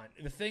 you'll be fine.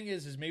 The thing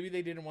is maybe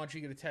they didn't want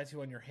you to get a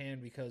tattoo on your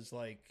hand because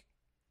like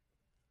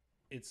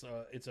it's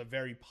a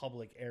very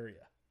public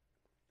area.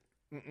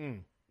 Mm-mm.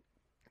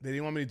 They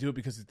didn't want me to do it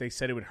because they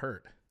said it would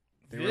hurt.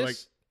 They were like,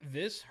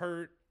 this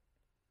hurt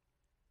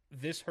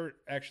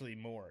actually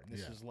more. And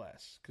this is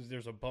less because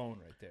there's a bone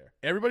right there.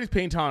 Everybody's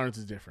pain tolerance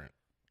is different.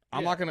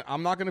 I'm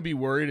not gonna be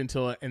worried and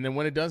then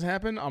when it does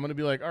happen, I'm gonna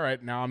be like, all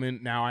right, now I'm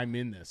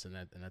in this, and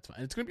that's fine.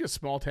 And it's gonna be a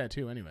small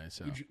tattoo anyway.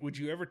 So would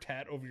you ever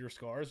tat over your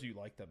scars? Or you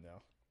like them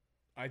now?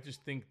 I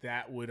just think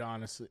that would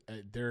honestly,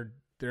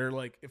 they're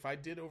like, if I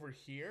did over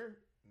here,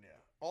 yeah.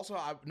 Also,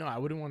 I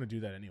wouldn't want to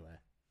do that anyway.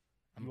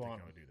 I don't think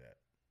I would do that.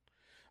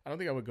 I don't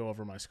think I would go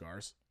over my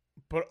scars.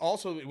 But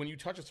also, when you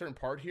touch a certain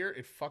part here,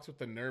 it fucks with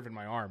the nerve in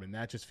my arm, and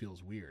that just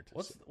feels weird.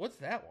 What's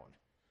that one?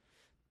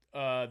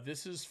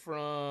 This is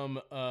from.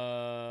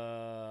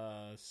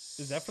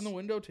 Is that from the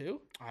window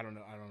too? I don't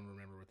know. I don't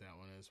remember what that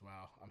one is.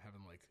 Wow, I'm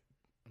having.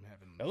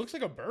 That looks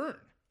like a burn.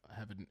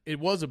 It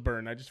was a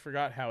burn. I just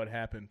forgot how it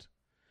happened.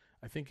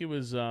 I think it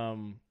was. I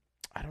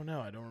don't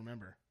know. I don't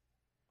remember.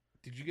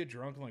 Did you get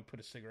drunk and like put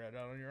a cigarette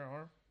out on your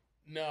arm?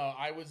 No,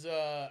 I was.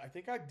 I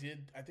think I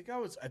did. I think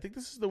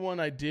this is the one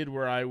I did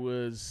where I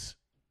was.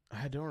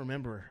 I don't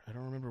remember. I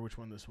don't remember which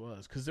one this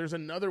was because there's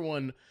another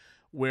one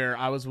where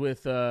I was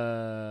with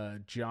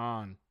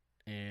John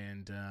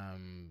and.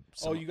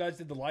 You guys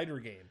did the lighter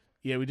game.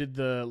 Yeah, we did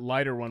the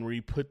lighter one where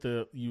you put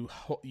you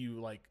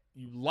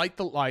light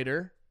the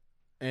lighter,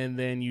 and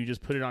then you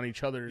just put it on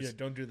each other's. Yeah,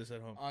 don't do this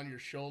at home. On your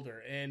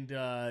shoulder, and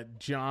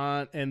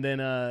John, and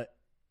then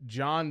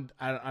John,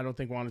 I don't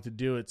think wanted to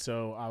do it,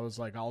 so I was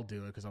like, I'll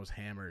do it because I was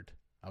hammered.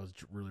 I was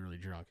really, really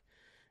drunk,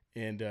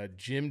 and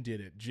Jim did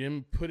it.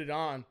 Jim put it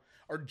on,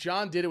 or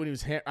John did it when he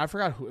was. I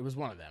forgot who it was.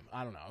 One of them.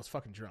 I don't know. I was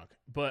fucking drunk,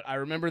 but I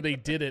remember they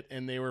did it,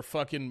 and they were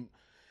fucking.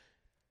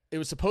 It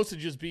was supposed to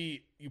just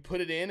be you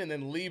put it in and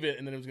then leave it,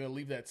 and then it was going to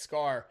leave that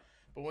scar.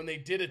 But when they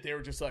did it, they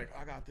were just like,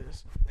 "I got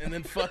this," and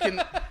then fucking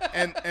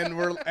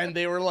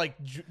they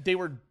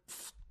were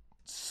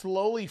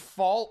slowly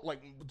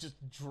just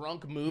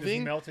drunk moving,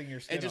 just melting your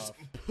skin and just off.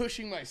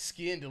 pushing my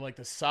skin to like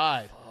the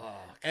side.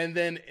 Fuck. And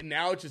then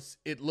now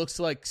it looks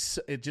like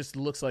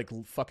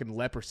fucking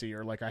leprosy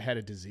or like I had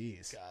a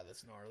disease. God,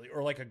 that's gnarly.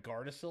 Or like a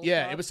Gardasil.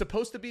 Yeah, shot? it was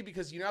supposed to be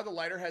because you know how the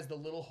lighter has the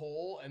little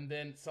hole, and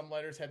then some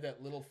lighters have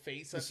that little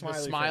face, the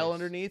smiley smile face.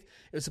 underneath.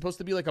 It was supposed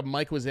to be like a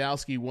Mike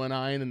Wazowski one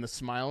eye and then the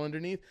smile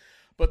underneath.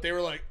 But they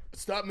were like,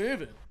 "Stop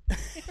moving,"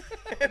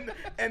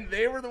 and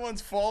they were the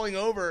ones falling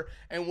over.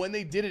 And when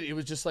they did it, it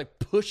was just like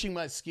pushing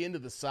my skin to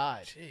the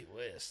side. Gee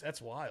whiz,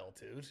 that's wild,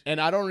 dude. And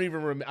I don't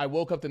even remember. I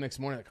woke up the next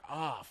morning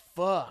like,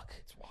 fuck.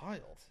 It's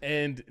wild.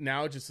 And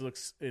now it just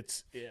looks.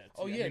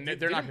 Oh yeah, I mean,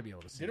 they're not gonna be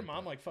able to see. Did a it,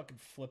 mom but- like fucking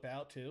flip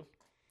out too?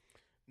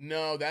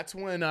 No, that's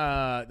when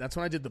I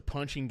did the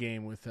punching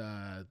game with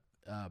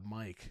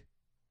Mike.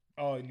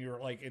 Oh, and your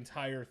like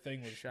entire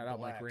thing was Shout out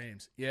black. Mike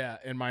Rames. Yeah,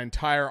 and my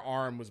entire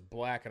arm was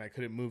black and I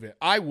couldn't move it.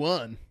 I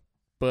won,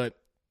 but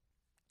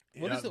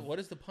What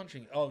is the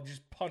punching? Oh,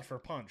 just punch for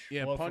punch.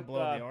 yeah, blow for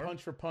blow in the arm?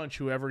 punch for punch.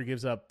 Whoever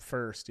gives up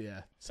first.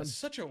 Yeah, That's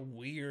such a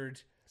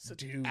weird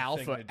dude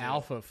alpha thing to do.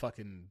 alpha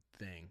fucking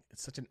thing.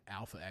 It's such an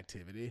alpha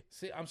activity.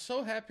 See, I'm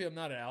so happy I'm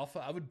not an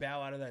alpha. I would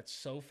bow out of that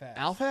so fast.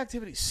 Alpha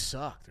activities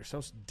suck. They're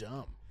so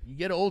dumb. You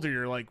get older,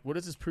 you're like, what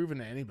is this proving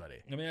to anybody?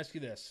 Let me ask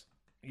you this: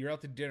 you're out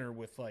to dinner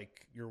with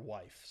like your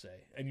wife,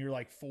 say, and you're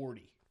like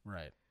 40,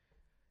 Right.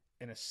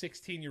 and a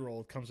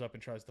 16-year-old comes up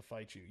and tries to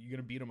fight you. You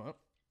gonna beat him up?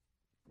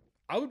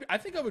 I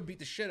think I would beat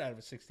the shit out of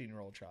a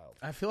 16-year-old child.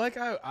 I feel like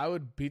I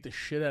would beat the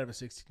shit out of a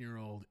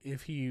 16-year-old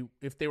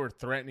if they were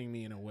threatening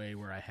me in a way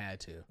where I had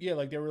to. Yeah,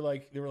 like they were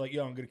like,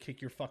 yo, I'm gonna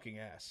kick your fucking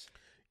ass.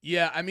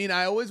 Yeah, I mean,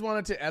 I always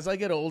wanted to. As I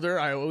get older,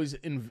 I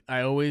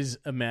always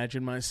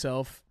imagine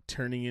myself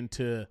turning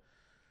into,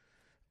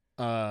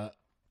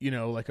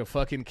 like a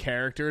fucking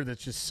character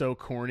that's just so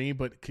corny,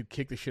 but could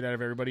kick the shit out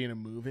of everybody in a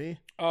movie.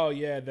 Oh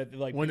yeah, that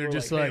like When they're people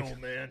are just "Hey, like,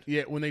 old man."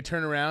 yeah, when they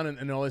turn around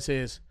and all they say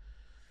is,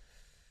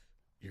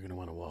 "You're gonna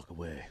want to walk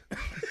away."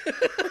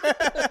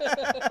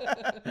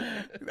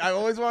 I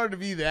always wanted to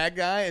be that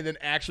guy, and then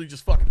actually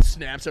just fucking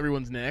snaps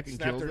everyone's neck and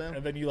kills them.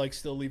 And then you like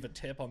still leave a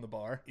tip on the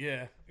bar.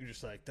 Yeah. You're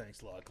just like,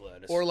 thanks a lot,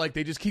 Gladys. Or like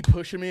they just keep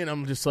pushing me, and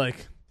I'm just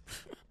like,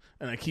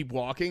 and I keep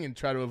walking and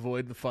try to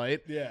avoid the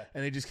fight. Yeah.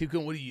 And they just keep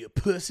going, what are you, a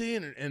pussy?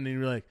 And then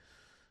you're like,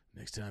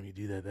 next time you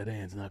do that, that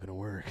hand's not going to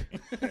work.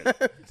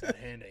 That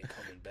hand ain't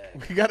coming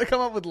back. We got to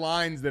come up with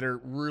lines that are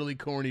really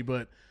corny,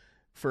 but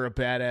for a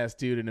badass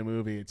dude in a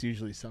movie, it's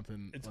usually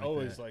something. It's like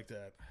always that. like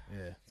that.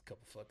 Yeah. A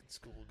couple fucking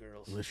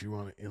schoolgirls. Unless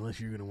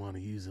you're gonna want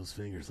to use those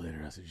fingers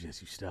later, I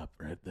suggest you stop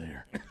right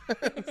there.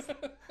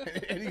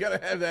 And you gotta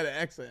have that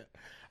accent.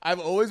 I've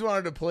always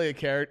wanted to play a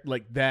character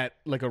like that,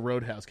 like a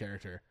Roadhouse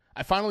character.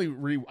 I finally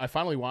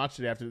watched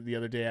it the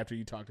other day after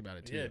you talked about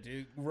it too. Yeah,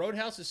 dude.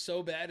 Roadhouse is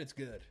so bad, it's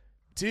good.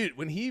 Dude,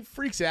 when he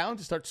freaks out and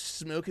just starts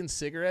smoking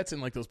cigarettes in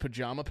like those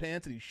pajama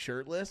pants and he's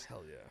shirtless.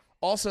 Hell yeah.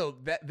 Also,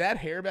 that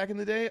hair back in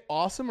the day,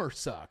 awesome or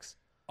sucks?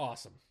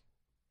 Awesome.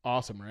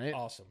 Awesome, right?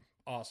 Awesome.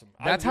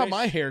 That's how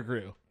my hair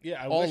grew.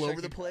 Yeah, all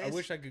over the place. I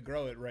wish I could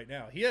grow it right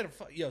now. He had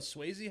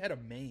Swayze had a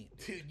mane.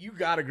 Dude, you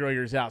gotta grow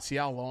yours out. See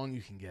how long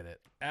you can get it.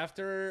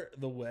 After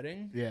the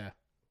wedding, Yeah.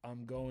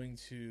 I'm going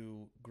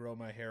to grow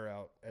my hair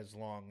out as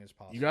long as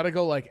possible. You gotta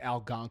go like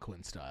Algonquin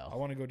I style.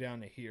 want to go down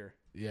to here.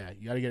 Yeah,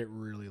 you gotta get it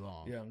really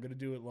long. Yeah, I'm gonna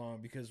do it long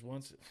because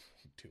once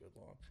do it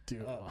long. Do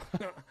it long.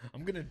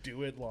 I'm gonna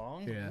do it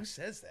long. Yeah. Who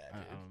says that? I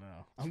Dude? don't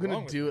know. I'm wrong gonna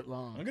with do me? it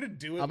long. I'm gonna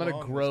do it. I'm gonna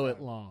long grow this it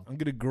time. long. I'm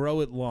gonna grow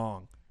it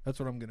long. That's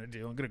what I'm gonna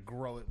do. I'm gonna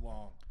grow it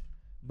long.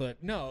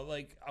 But no,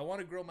 like I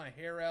want to grow my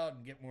hair out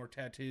and get more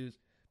tattoos.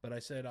 But I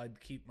said I'd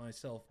keep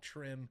myself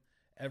trim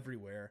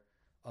everywhere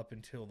up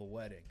until the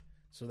wedding.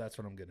 So that's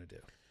what I'm gonna do.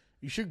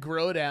 You should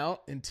grow it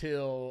out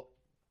until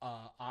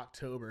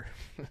October.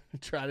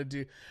 Try to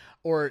do,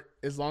 or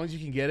as long as you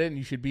can get it, and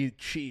you should be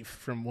Chief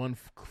from One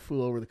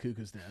Flew Over the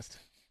Cuckoo's Nest,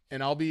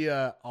 and I'll be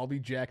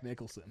Jack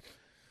Nicholson.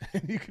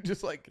 And you can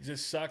just like. It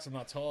just sucks. I'm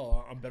not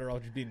tall. I'm better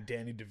off just being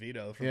Danny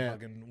DeVito from Yeah.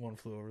 fucking One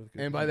Flew Over the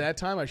Cuckoo's And by Nest. that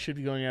time, I should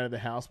be going out of the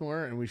house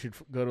more, and we should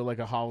go to like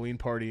a Halloween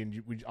party, and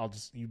you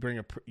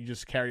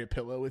just carry a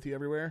pillow with you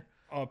everywhere.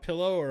 A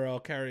pillow, or I'll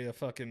carry a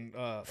fucking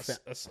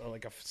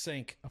like a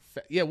sink.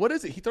 Yeah, what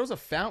is it? He throws a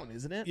fountain,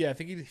 isn't it? Yeah, I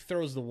think he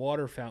throws the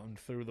water fountain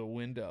through the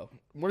window.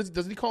 What is it?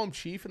 Doesn't he call him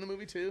Chief in the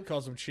movie too?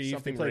 Calls him Chief.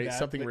 Something They play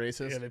something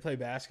racist. Yeah, they play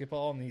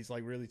basketball, and he's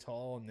like really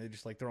tall, and they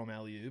just like throw him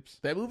alley oops.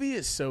 That movie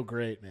is so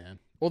great, man.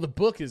 Well, the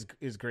book is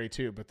great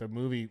too, but the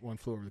movie One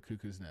Flew Over the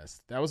Cuckoo's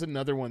Nest, that was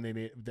another one they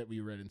made that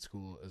we read in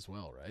school as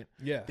well, right?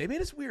 Yeah, They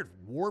made us weird,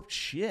 warped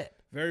shit.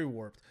 very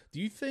warped. Do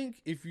you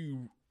think if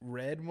you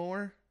read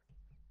more,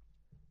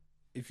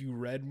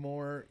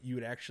 you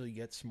would actually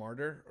get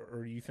smarter,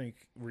 or do you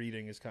think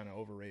reading is kind of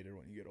overrated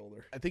when you get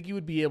older? I think you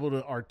would be able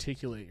to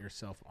articulate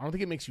yourself. I don't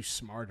think it makes you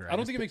smarter. I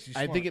don't think it makes you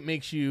smart. I think it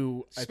makes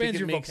you Expands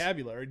your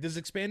vocabulary. Does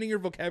expanding your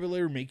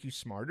vocabulary make you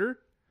smarter?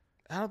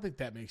 I don't think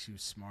that makes you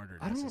smarter.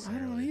 I don't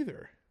Necessarily.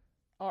 either.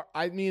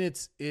 I mean,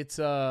 it's It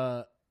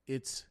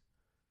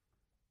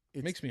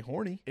makes me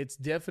horny. It's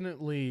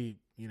definitely,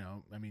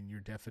 I mean,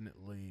 you're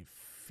definitely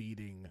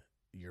feeding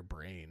your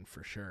brain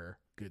for sure.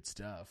 Good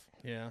stuff.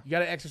 Yeah, You got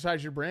to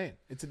exercise your brain.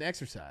 It's an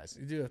exercise.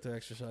 you do have to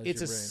exercise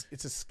It's your a brain.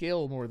 it's a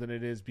skill more than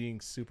it is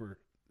being super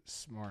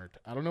smart.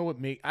 I don't know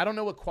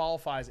what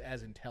qualifies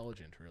as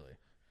intelligent really.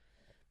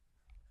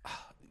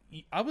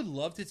 I would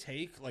love to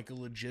take like a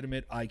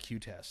legitimate IQ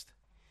test.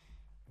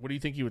 What do you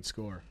think you would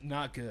score?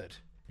 Not good.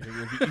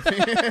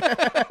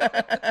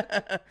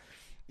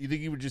 You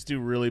think you would just do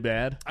really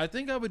bad? I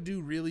think I would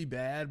do really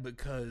bad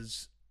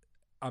because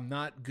I'm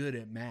not good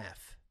at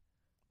math.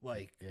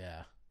 Like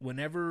Yeah.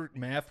 whenever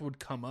math would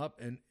come up,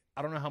 and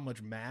I don't know how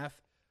much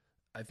math.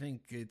 I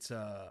think it's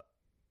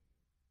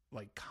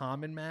like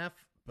common math,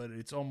 but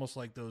it's almost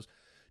like those.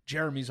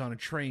 Jeremy's on a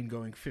train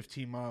going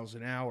 15 miles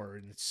an hour,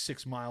 and it's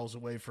 6 miles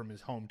away from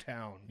his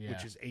hometown, Yeah.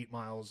 which is 8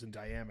 miles in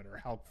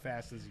diameter. How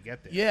fast does he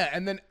get there? Yeah,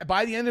 and then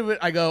by the end of it,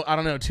 I go, I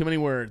don't know, too many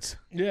words.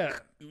 Yeah.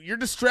 You're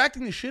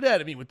distracting the shit out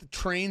of me with the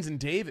trains and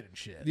David and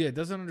shit. Yeah, it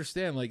doesn't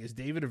understand. Like, is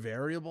David a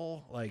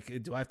variable?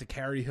 Like, do I have to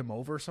carry him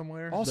over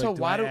somewhere? Also,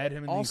 like, I add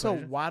him in the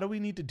equation? why do we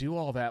need to do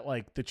all that?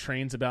 Like the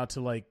train's about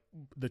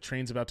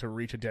to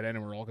reach a dead end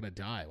and we're all gonna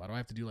die. Why do I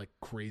have to do like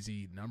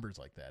crazy numbers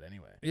like that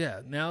anyway?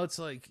 Yeah, now it's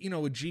like,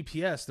 with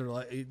GPS, they're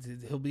like,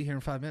 he'll be here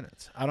in 5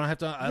 minutes. I don't have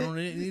to. I don't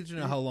need to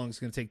know how long it's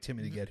going to take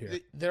Timmy to get here.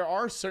 There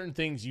are certain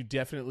things you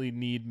definitely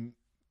need.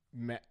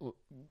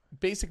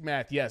 Basic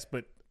math, yes,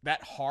 but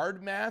that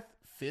hard math,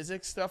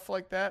 physics stuff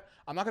like that,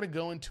 I'm not gonna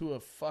go into a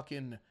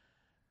fucking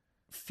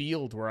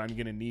field where I'm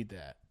gonna need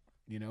that.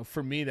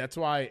 For me, that's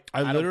why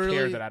I don't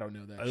care that I don't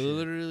know that. I shit.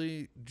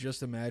 literally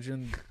just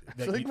imagined I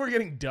that feel like we're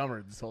getting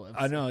dumber this whole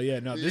episode. I know, yeah,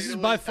 no. This is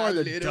by far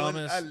the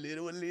dumbest. I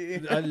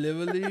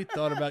literally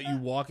thought about you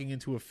walking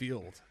into a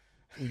field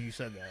when you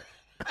said that.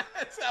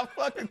 That's how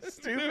fucking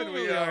stupid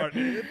we are,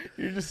 dude.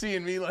 You're just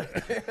seeing me like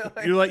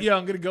You're like, yeah,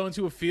 I'm gonna go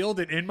into a field,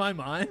 and in my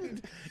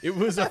mind, it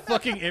was a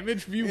fucking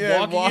image of you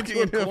walking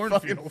into a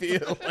cornfield.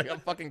 field like a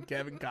fucking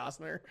Kevin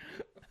Costner.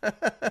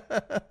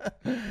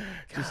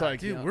 Just like,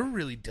 dude, we're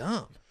really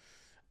dumb.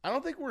 I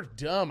don't think we're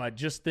dumb. I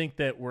just think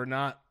that we're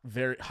not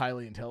very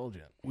highly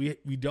intelligent. We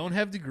don't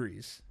have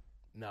degrees.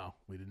 No,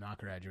 we did not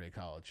graduate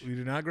college. We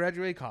did not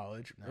graduate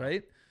college,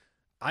 right?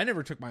 I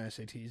never took my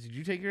SATs. Did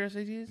you take your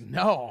SATs?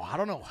 No, I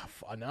don't know.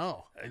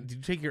 No. Did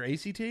you take your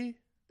ACT?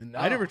 No.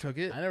 I never took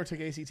it. I never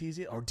took ACTs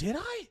yet. Or did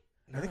I?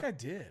 I think I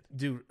did.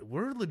 Dude,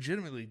 we're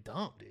legitimately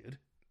dumb, dude.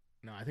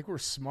 No, I think we're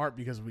smart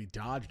because we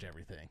dodged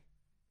everything.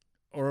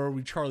 Or are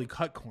we Charlie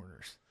Cut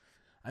Corners?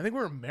 I think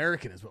we're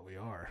American is what we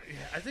are. Yeah,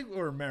 I think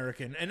we're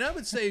American. And I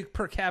would say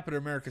per capita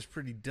America's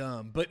pretty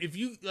dumb. But if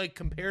you like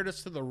compared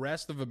us to the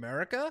rest of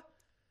America,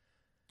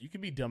 You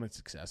can be dumb and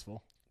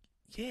successful.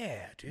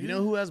 yeah, dude. You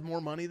know who has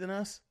more money than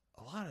us?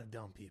 a lot of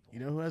dumb people. You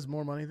know who has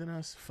more money than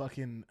us?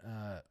 Fucking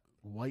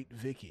White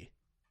Vicky.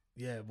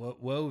 Yeah,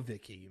 whoa,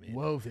 Vicky, you mean?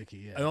 Whoa, Vicky,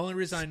 yeah. The only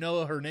reason I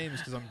know her name is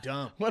because I'm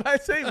dumb. When I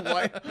say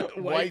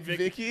white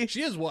Vicky,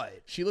 She is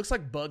white. she looks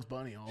like Bugs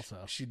Bunny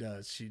also. She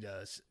does. She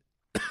does.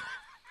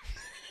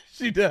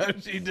 She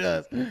does. She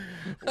does.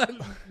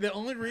 The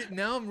only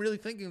now I'm really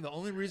thinking the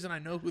only reason I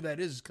know who that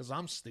is because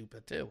I'm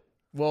stupid too.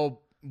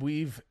 Well,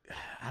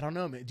 I don't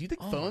know, man. Do you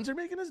think phones are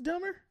making us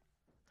dumber?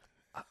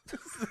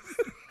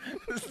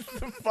 This is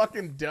so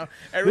fucking dumb.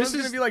 Everyone's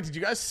going to be like, did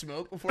you guys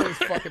smoke before this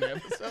fucking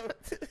episode?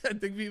 I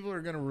think people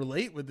are going to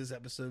relate with this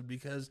episode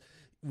because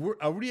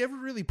are we ever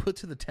really put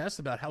to the test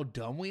about how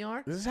dumb we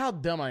are? This is how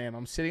dumb I am.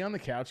 I'm sitting on the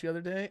couch the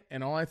other day,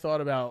 and all I thought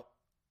about,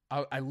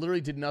 I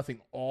literally did nothing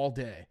all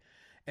day.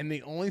 And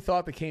the only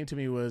thought that came to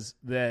me was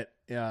that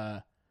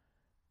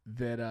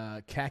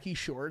khaki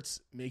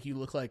shorts make you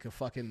look like a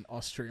fucking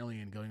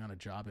Australian going on a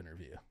job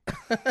interview.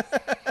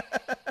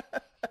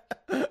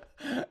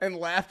 And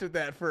laughed at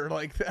that for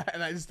like that,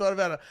 and I just thought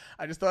about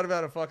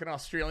a fucking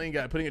Australian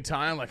guy putting a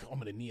tie on, like, oh, I'm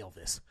gonna nail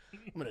this.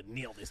 I'm gonna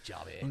nail this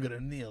job. I'm going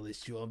to nail this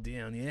job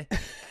down, yeah.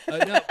 Down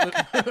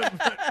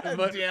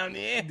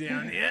here.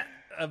 Down, yeah.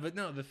 But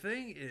no, the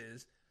thing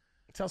is,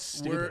 That's how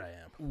stupid I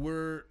am.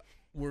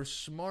 we're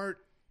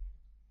smart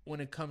when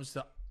it comes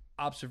to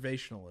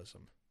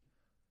observationalism,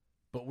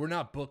 but we're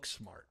not book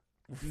smart.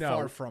 We're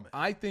far from it.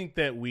 I think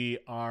that we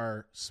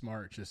are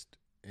smart, just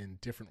in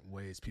different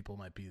ways. People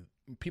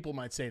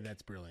might say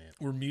that's brilliant.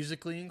 We're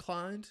musically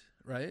inclined,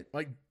 right?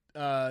 Like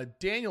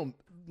Daniel,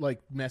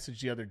 like,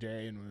 messaged the other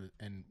day and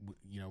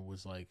you know,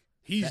 was like,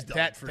 He's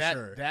done for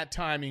sure. That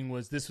timing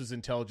was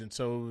intelligent.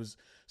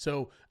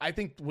 So I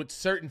think with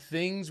certain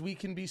things we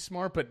can be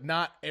smart, but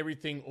not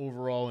everything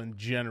overall in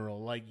general.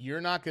 Like,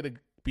 you're not going to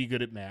be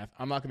good at math.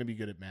 I'm not going to be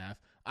good at math.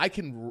 I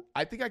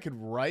think I could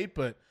write,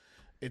 but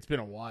it's been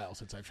a while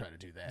since I've tried to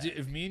do that.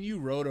 If me and you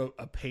wrote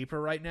a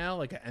paper right now,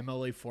 like an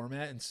MLA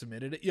format, and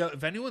submitted it,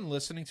 if anyone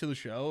listening to the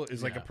show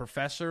is like a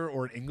professor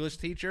or an English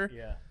teacher,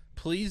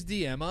 please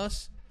DM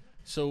us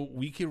so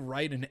we can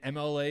write an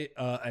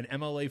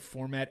MLA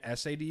format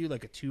essay to you,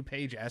 like a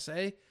 2-page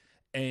essay,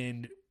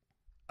 and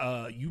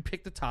you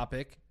pick the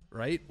topic,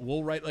 right?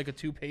 We'll write like a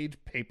 2-page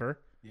paper,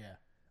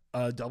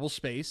 double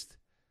spaced,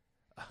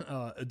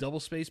 a double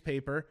spaced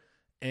paper.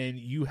 And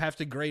you have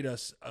to grade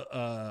us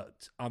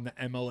on the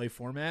MLA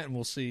format, and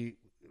we'll see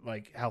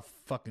like how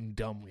fucking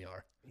dumb we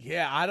are.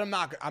 Yeah, I'm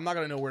not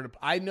gonna know where to.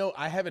 I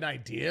have an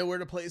idea where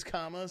to place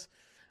commas.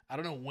 I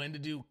don't know when to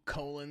do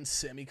colons,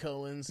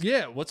 semicolons.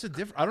 Yeah, what's the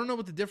difference? I don't know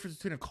what the difference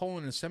between a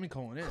colon and a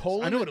semicolon is.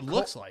 I know what it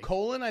looks like.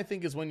 Colon, I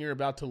think, is when you're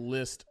about to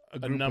list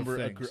a number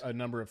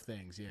of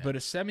things. Yeah, but a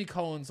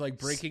semicolon's like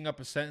breaking up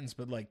a sentence,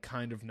 but like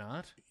kind of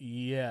not.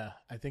 Yeah,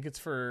 I think it's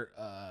for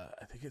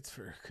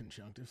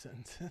conjunctive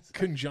sentences.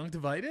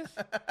 Conjunctivitis?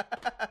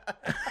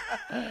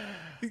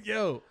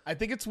 Yo, I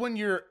think it's when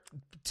you're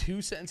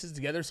 2 sentences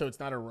together, so it's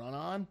not a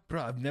run-on.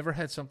 Bro, I've never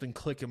had something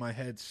click in my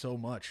head so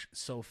much,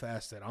 so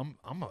fast that I'm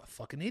a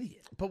fucking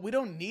idiot. But we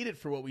don't need it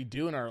for what we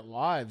do in our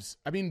lives.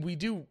 I mean, we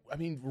do. I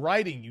mean,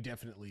 writing you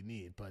definitely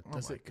need, but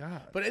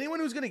God. But anyone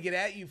who's gonna get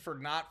at you for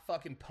not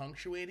fucking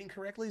punctuating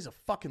correctly is a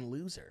fucking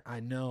loser. I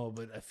know,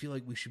 but I feel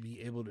like we should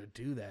be able to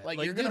do that. Like,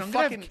 you're you're gonna gonna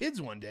fucking fucking- have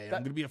kids one day.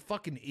 I'm gonna be a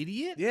fucking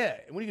idiot. Yeah,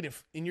 and what are you gonna?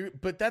 And you're,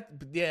 but that,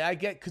 yeah, I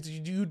get, because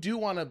you do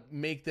want to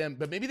make them,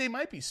 but maybe they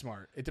might be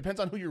smart. It depends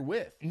on who you're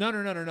with. No.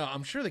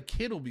 I'm sure the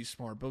kid will be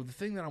smart, but the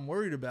thing that I'm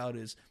worried about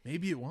is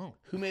maybe it won't.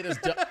 Who made us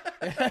dumb?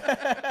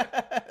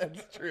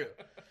 That's true.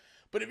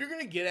 But if you're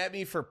gonna get at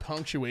me for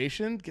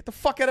punctuation, get the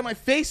fuck out of my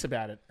face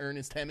about it,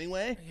 Ernest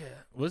Hemingway. Yeah,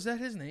 was that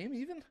his name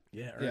even?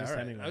 Yeah, Yeah, Ernest all right.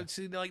 Hemingway. I would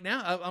see, like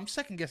now I'm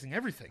second guessing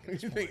everything. At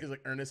this You point. think it's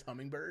like Ernest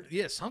Hummingbird?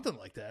 Yeah, something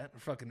like that. Or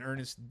fucking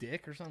Ernest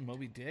Dick or something.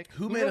 Moby Dick.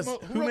 Who made us- Who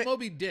who wrote ma-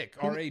 Moby Dick?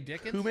 R.A.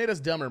 Dickens. Who made us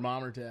dumber,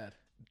 mom or dad?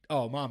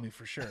 Oh, mommy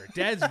for sure.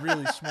 Dad's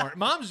really smart.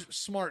 Mom's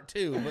smart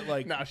too, but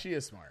like, No, she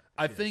is smart.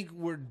 I think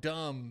we're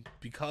dumb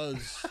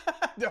because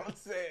Don't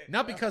say it.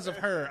 not because of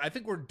her. I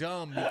think we're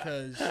dumb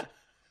because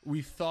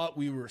we thought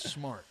we were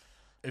smart.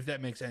 If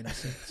that makes any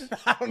sense.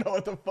 I don't know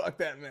what the fuck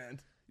that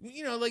meant.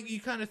 You know, like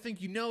you kind of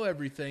think you know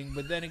everything,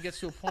 but then it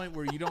gets to a point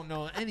where you don't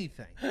know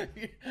anything.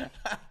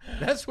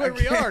 That's where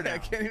we are now. I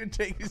can't even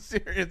take you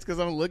serious because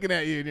I'm looking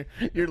at you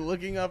and you're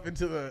looking up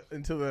into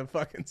the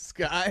fucking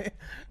sky,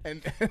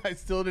 and I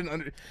still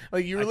didn't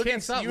like you were I looking.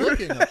 can't stop you were-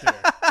 looking up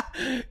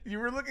there. You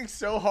were looking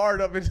so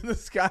hard up into the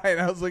sky, and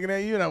I was looking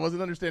at you, and I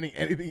wasn't understanding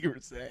anything you were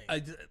saying.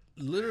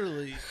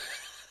 Literally,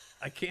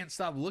 I can't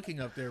stop looking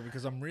up there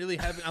because I'm really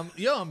having.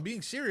 I'm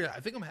being serious. I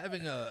think I'm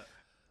having a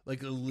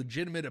like a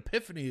legitimate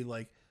epiphany.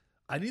 Like,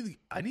 I need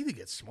to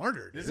get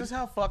smarter. Dude. This is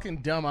how fucking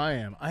dumb I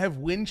am. I have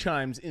wind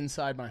chimes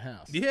inside my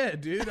house. Yeah,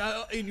 dude.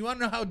 And you want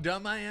to know how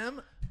dumb I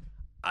am?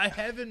 I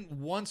haven't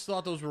once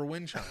thought those were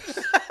wind chimes.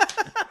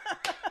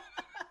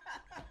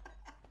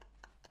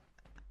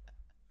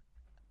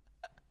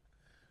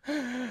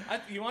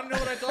 You want to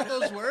know what I thought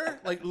those were?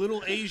 Like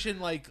little Asian,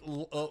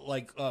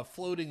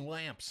 floating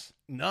lamps.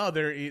 No,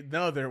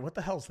 they're. What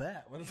the hell's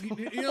that? What is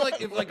You know,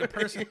 like if like a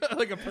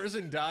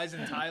person dies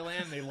in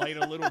Thailand, they light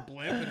a little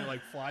blimp and it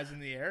like flies in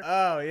the air.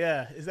 Oh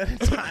yeah, is that in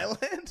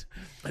Thailand?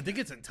 I think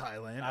it's in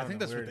Thailand. I think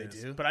that's what they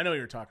do. But I know what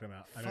you're talking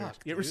about. Fuck,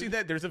 you ever dude. see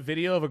that? There's a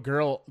video of a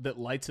girl that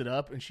lights it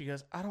up, and she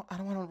goes, "I don't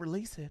want to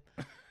release it,"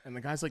 and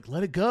the guy's like,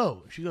 "Let it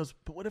go." She goes,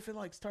 "But what if it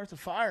like starts a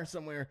fire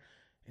somewhere?"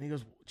 And he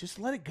goes, "Just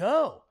let it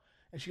go."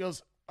 And she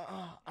goes,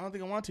 "I don't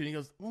think I want to." And he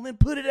goes, "Well, then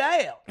put it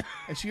out."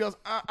 And she goes,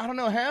 "I don't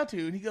know how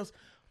to." And he goes,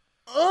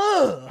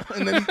 "Ugh!"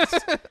 And then he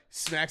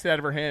smacks it out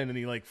of her hand, and then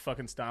he like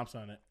fucking stomps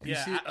on it.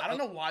 Yeah, see, I don't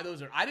know why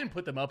those are. I didn't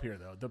put them up here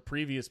though. The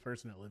previous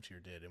person that lived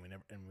here did,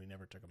 and we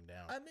never took them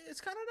down. I mean,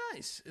 it's kind of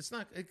nice. It's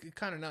not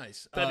kind of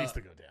nice. That needs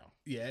to go down.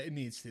 Yeah, it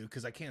needs to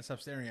because I can't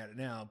stop staring at it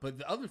now. But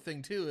the other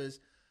thing too is,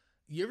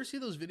 you ever see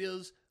those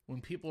videos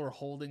when people are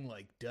holding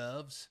like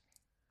doves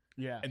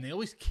Yeah, and they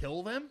always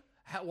kill them?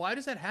 Why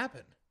does that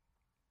happen?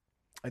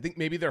 I think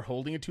maybe they're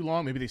holding it too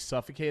long. Maybe they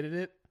suffocated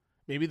it.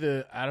 Maybe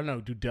I don't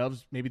know.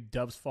 Maybe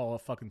doves fall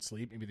fucking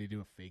asleep. Maybe they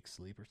do a fake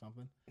sleep or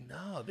something.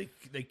 No,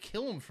 they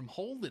kill them from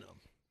holding them.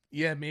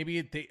 Yeah,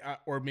 maybe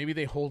or maybe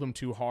they hold them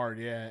too hard.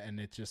 Yeah, and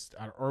it just,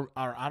 or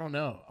I don't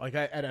know. Like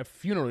at a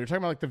funeral, you're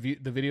talking about like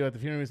the video at the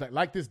funeral. He's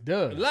like this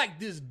dove, Like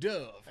this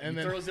dove, And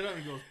he then- throws it up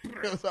and goes,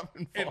 goes up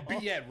and and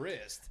falls. be at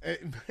rest.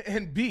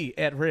 And be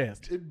at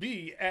rest.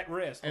 Be at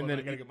rest. And And then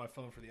then I gotta get my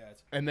phone for the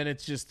ads. And then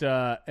it's just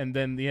and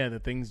then the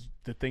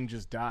thing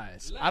just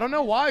dies. I don't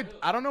know why.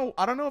 I don't know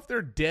if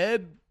they're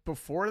dead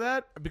before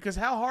that, because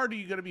how hard are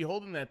you going to be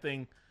holding that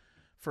thing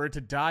for it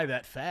to die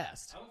that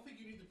fast? I don't think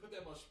you need to put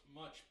that much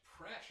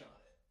pressure on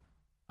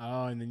it.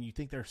 Oh, and then you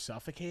think they're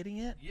suffocating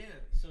it? Yeah,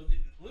 so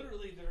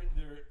literally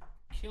they're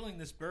killing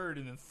this bird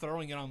and then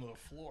throwing it onto the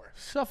floor.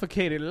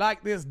 Suffocated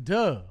like this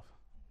dove.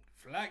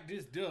 Like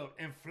this dove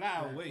and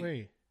fly away.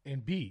 Wait,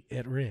 and be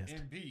at rest.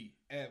 And be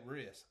at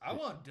rest. I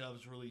want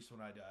doves released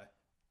when I die.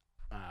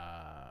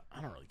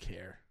 I don't really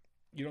care.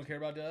 You don't care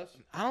about doves?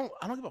 I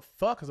don't give a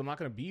fuck because I'm not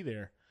going to be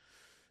there.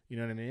 You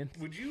know what I mean?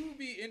 Would you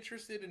be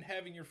interested in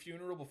having your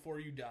funeral before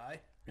you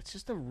die? It's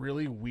just a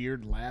really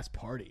weird last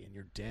party and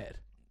you're dead.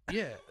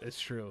 Yeah, it's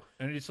true.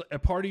 And it's a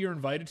party you're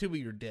invited to, but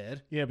you're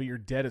dead. Yeah, but you're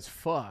dead as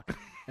fuck.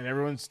 And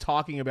everyone's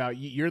talking about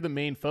you're the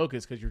main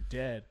focus because you're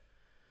dead.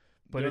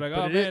 But they're like,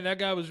 oh man, that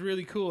guy was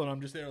really cool. And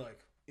I'm just there like,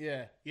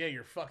 yeah,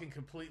 you're fucking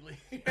completely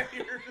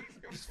you're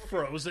just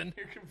frozen.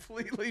 You're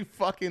completely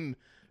fucking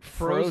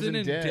Frozen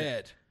and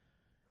dead.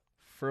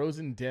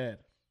 Frozen dead.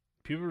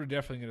 People are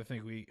definitely going to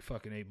think we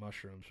fucking ate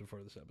mushrooms before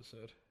this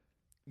episode.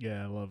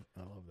 Yeah, I love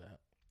that.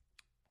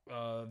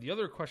 The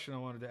other question I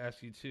wanted to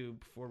ask you too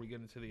before we get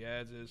into the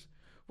ads is,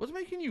 what's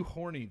making you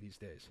horny these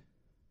days?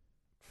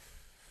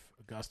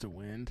 A gust of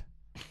wind.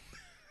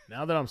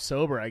 Now that I'm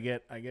sober, I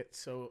get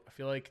so I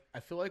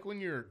feel like when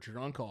you're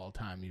drunk all the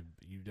time,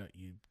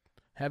 you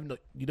have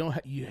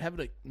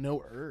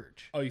no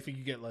urge. Oh, you think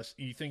you get less?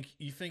 You think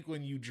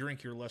when you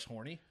drink you're less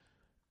horny?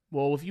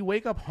 Well, if you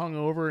wake up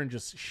hungover and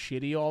just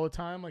shitty all the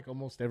time, like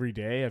almost every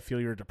day, I feel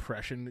your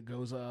depression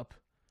goes up.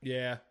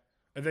 Yeah,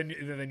 and then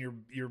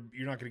you're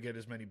not going to get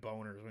as many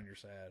boners when you're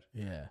sad.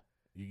 Yeah,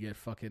 you get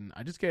fucking.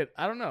 I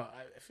don't know.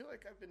 I feel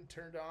like I've been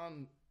turned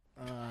on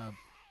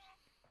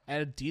at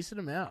a decent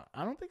amount.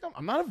 I don't think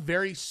I'm not a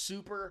very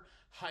super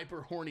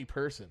hyper horny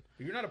person.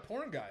 But you're not a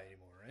porn guy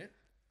anymore,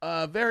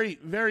 right? Very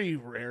very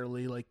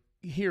rarely, like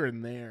here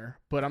and there.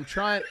 But I'm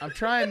trying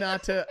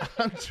not to.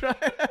 I'm trying.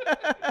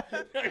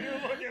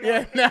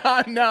 Yeah, now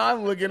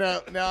I'm looking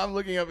up. Now I'm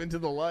looking up into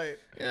the light.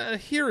 Yeah,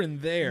 here and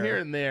there. Here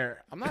and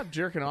there. I'm not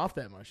jerking off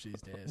that much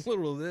these days. A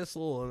little of this, a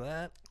little of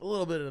that, A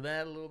little bit of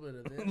that, a little bit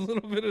of a this.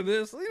 little bit of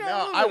this. You know, No,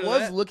 a little I bit of was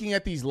that. looking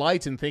at these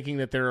lights and thinking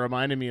that they're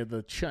reminding me of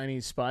the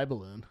Chinese spy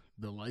balloon,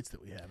 the lights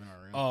that we have in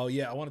our room. Oh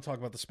yeah, I want to talk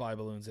about the spy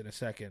balloons in a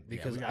second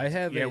because we I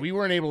have. we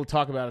weren't able to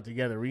talk about it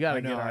together. We got to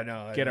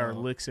I get our know.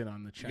 licks in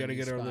on the Chinese. We got to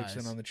get our licks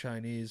in on the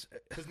Chinese.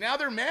 because now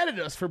they're mad at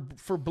us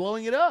for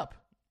blowing it up.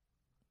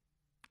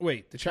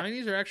 Wait, the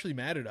Chinese are actually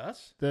mad at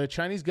us? The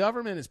Chinese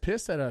government is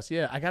pissed at us.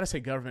 Yeah, I got to say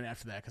government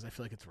after that because I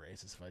feel like it's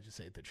racist if I just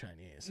say the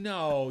Chinese.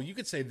 No, you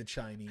could say the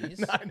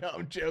Chinese, I know,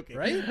 I'm joking.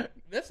 right?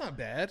 That's not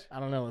bad. I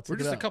don't know. Let's We're look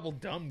it just a up. couple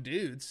dumb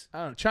dudes. I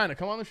don't know. China,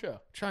 come on the show.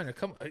 China,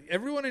 come!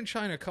 Everyone in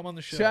China, come on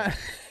the show. China.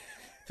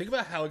 Think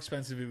about how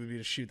expensive it would be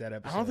to shoot that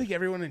episode. I don't think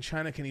everyone in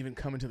China can even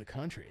come into the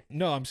country.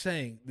 No, I'm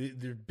saying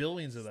there are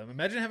billions of them.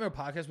 Imagine having a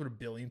podcast with 1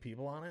 billion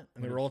people on it,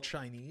 and they're all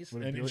Chinese,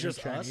 Would it and be it's with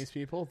just Chinese us.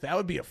 people? That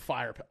would be a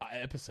fire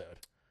episode.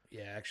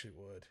 Yeah, actually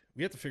would.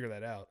 We have to figure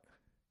that out.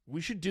 We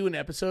should do an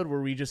episode where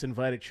we just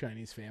invite a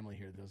Chinese family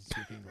here that doesn't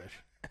speak English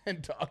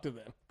and talk to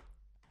them.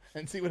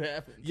 and see what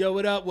happens. Yo,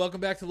 what up?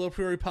 Welcome back to Low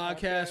Priority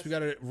Podcast. We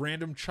got a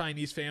random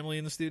Chinese family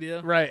in the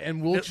studio. Right,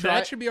 and we'll try.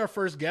 That should be our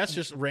first guest,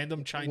 just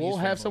random Chinese We'll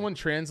have family. someone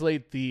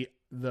translate the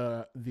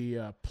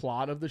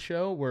plot of the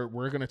show where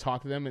we're going to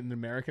talk to them in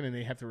American and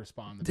they have to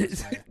respond the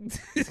best way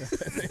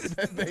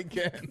that they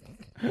can.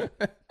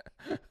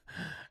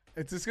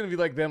 It's just going to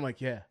be like them, like,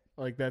 yeah,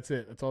 like that's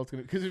it. That's all it's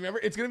going to be. Because remember,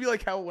 it's going to be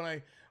like how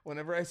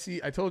whenever I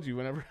see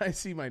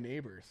my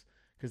neighbors,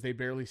 because they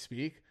barely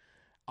speak,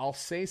 I'll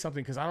say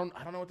something because I don't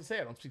know what to say.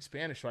 I don't speak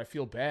Spanish, so I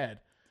feel bad.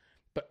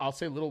 But I'll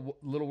say little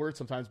words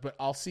sometimes. But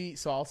I'll see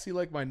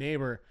like my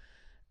neighbor,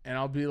 and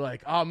I'll be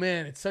like, "Oh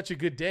man, it's such a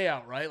good day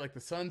out, right? Like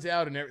the sun's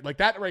out and like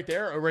that right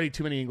there. Already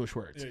too many English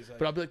words. Yeah,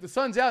 but I'll be like, the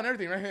sun's out and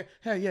everything, right?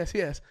 Hey, yes.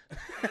 and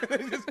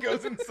then he just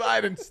goes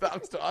inside and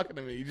stops talking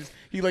to me.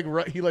 He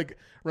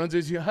runs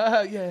his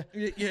yeah. yeah,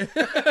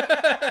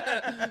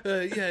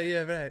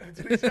 right.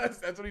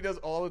 That's what he does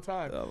all the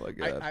time. Oh my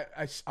god.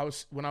 I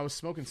was when I was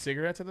smoking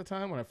cigarettes at the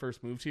time when I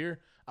first moved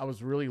here. I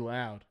was really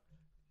loud.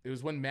 It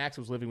was when Max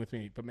was living with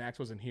me, but Max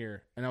wasn't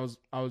here, and I was.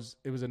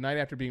 It was a night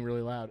after being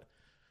really loud,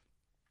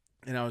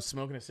 and I was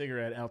smoking a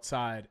cigarette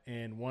outside,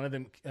 and one of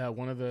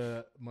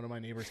my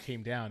neighbors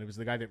came down. It was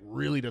the guy that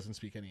really doesn't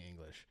speak any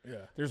English.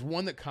 Yeah. There's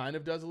one that kind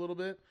of does a little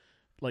bit,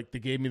 like they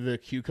gave me the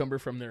cucumber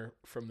from their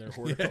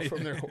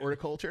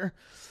horticulture,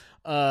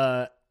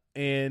 and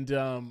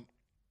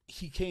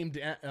he came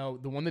down.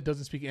 The one that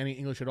doesn't speak any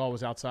English at all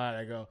was outside.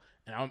 I go,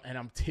 and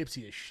I'm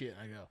tipsy as shit.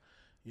 I go,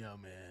 yo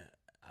man,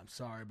 I'm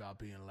sorry about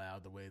being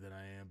loud the way that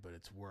I am, but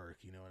it's work.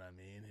 You know what I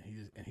mean?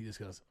 And he just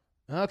goes,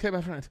 okay,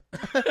 my friend.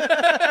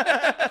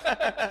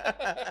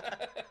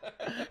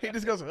 He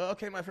just goes,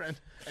 okay, my friend.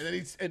 And then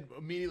he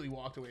immediately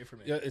walked away from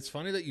me. Yeah, it's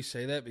funny that you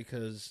say that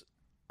because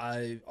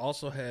I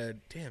also had,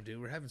 damn, dude,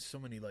 we're having so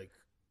many like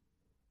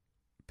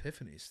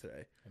epiphanies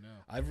today. I know.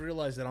 I've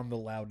realized that I'm the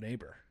loud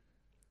neighbor.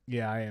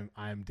 Yeah, I am.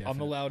 I'm definitely. I'm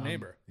the loud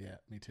neighbor. Yeah,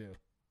 me too.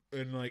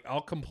 And like,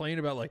 I'll complain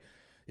about like,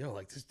 yo,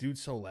 like this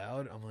dude's so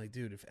loud. I'm like,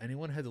 dude, if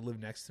anyone had to live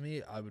next to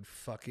me, I would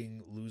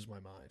fucking lose my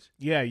mind.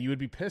 Yeah, you would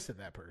be pissed at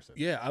that person.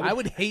 Yeah, I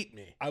would hate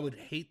me. I would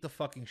hate the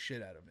fucking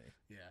shit out of me.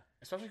 Yeah,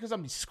 especially because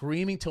I'm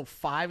screaming till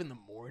 5 a.m.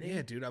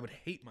 Yeah, dude, I would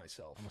hate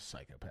myself. I'm a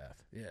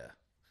psychopath. Yeah,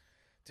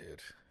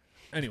 dude.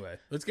 Anyway,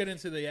 let's get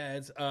into the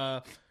ads.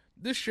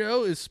 This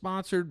show is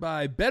sponsored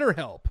by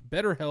BetterHelp.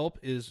 BetterHelp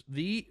is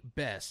the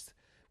best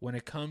when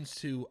it comes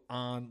to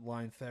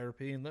online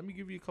therapy, and let me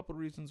give you a couple of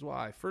reasons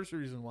why. First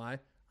reason why,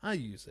 I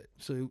use it.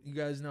 So you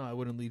guys know I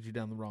wouldn't lead you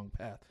down the wrong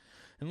path.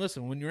 And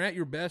listen, when you're at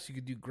your best, you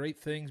can do great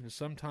things, but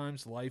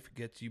sometimes life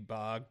gets you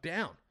bogged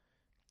down.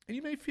 And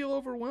you may feel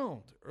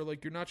overwhelmed or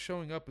like you're not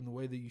showing up in the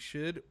way that you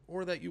should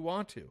or that you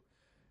want to.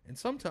 And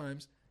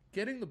sometimes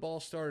getting the ball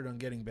started on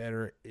getting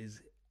better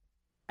is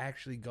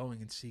actually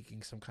going and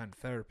seeking some kind of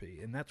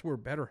therapy. And that's where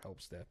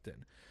BetterHelp stepped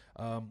in.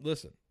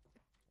 Listen,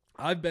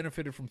 I've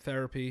benefited from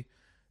therapy.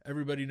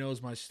 Everybody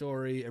knows my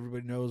story.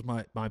 Everybody knows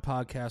my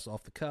podcast,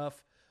 Off the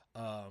Cuff.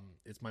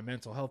 It's my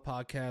mental health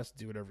podcast.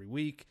 Do it every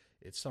week.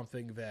 It's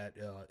something that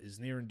is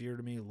near and dear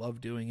to me. Love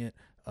doing it.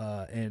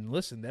 And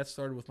listen, that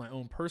started with my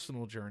own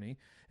personal journey,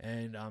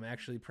 and I'm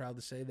actually proud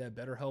to say that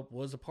BetterHelp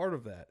was a part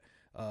of that.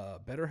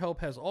 BetterHelp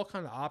has all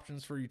kind of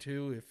options for you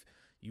too. If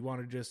you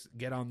want to just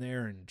get on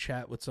there and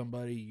chat with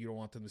somebody, you don't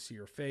want them to see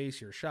your face,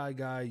 you're a shy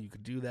guy, you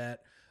could do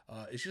that.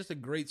 It's just a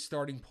great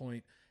starting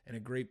point and a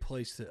great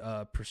place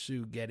to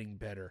pursue getting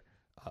better.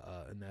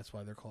 And that's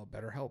why they're called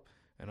BetterHelp.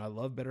 And I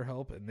love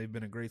BetterHelp, and they've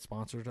been a great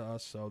sponsor to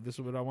us. So this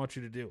is what I want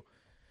you to do.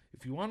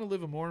 If you want to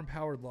live a more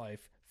empowered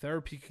life,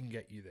 therapy can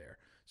get you there.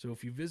 So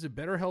if you visit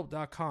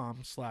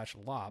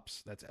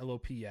BetterHelp.com/LOPS, that's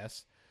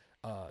LOPS,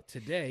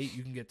 today,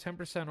 you can get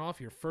 10% off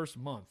your first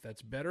month.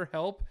 That's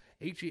BetterHelp,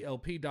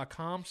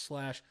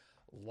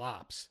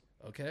 HELP.com/LOPS.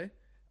 Okay?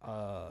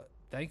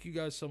 Thank you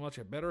guys so much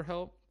at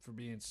BetterHelp for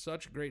being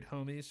such great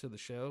homies to the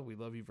show. We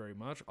love you very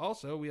much.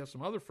 Also, we have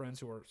some other friends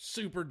who are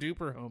super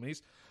duper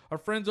homies. Our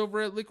friends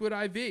over at Liquid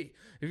IV. If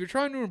you're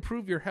trying to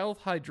improve your health,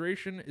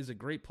 hydration is a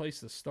great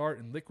place to start,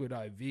 and Liquid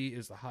IV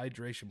is the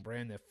hydration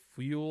brand that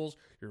fuels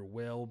your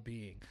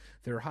well-being.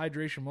 Their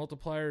hydration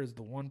multiplier is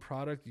the one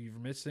product you've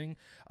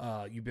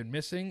been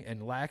missing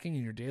and lacking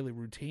in your daily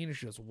routine. It's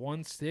just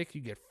one stick.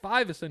 You get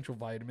 5 essential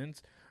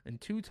vitamins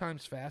and 2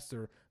 times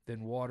faster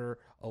than water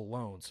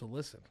alone. So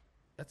listen,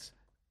 that's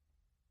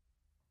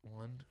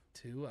 1,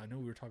 2. I know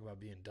we were talking about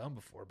being dumb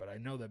before, but I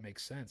know that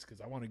makes sense because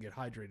I want to get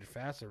hydrated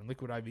faster, and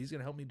Liquid IV is going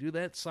to help me do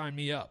that. Sign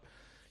me up.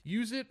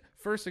 Use it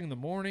first thing in the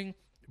morning,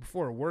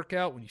 before a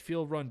workout, when you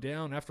feel run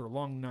down, after a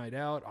long night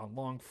out, on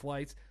long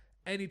flights.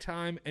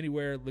 Anytime,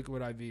 anywhere,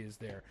 Liquid IV is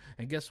there.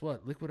 And guess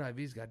what? Liquid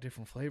IV's got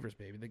different flavors,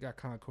 baby. They got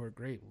Concord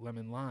grape,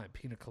 lemon lime,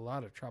 pina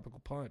colada,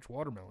 tropical punch,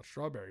 watermelon,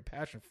 strawberry,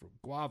 passion fruit,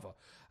 guava,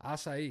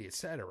 acai,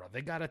 etc.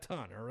 They got a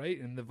ton, all right?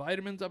 And the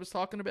vitamins I was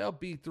talking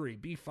about, B3,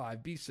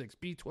 B5, B6,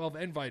 B12,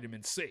 and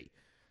vitamin C.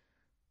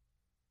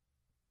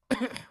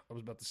 I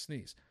was about to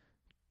sneeze.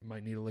 You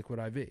might need a Liquid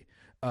IV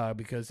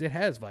because it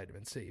has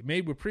vitamin C.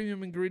 Made with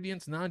premium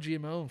ingredients,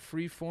 non-GMO, and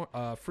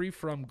free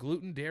from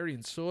gluten, dairy,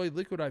 and soy,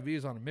 Liquid IV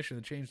is on a mission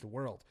to change the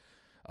world.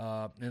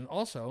 And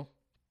also,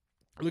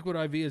 Liquid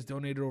IV has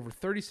donated over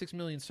 36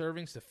 million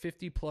servings to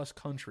 50-plus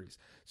countries.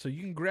 So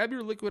you can grab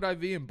your Liquid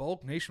IV in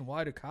bulk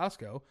nationwide at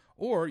Costco,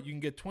 or you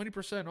can get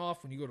 20%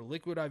 off when you go to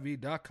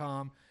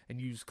liquidiv.com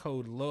and use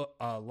code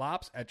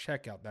LOPS at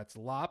checkout. That's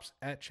LOPS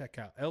at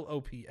checkout,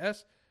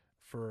 LOPS,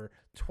 for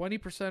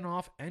 20%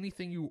 off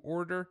anything you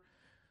order.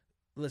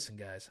 Listen,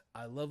 guys,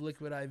 I love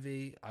Liquid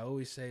IV. I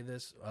always say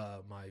this.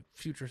 My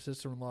future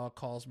sister-in-law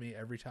calls me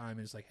every time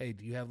and is like, hey,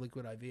 do you have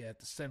Liquid IV? I have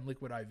to send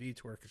Liquid IV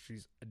to her because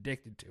she's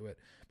addicted to it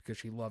because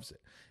she loves it.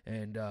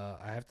 And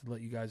I have to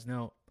let you guys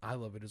know I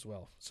love it as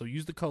well. So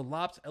use the code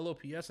LOPS,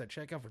 LOPS, at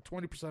checkout for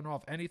 20%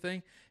 off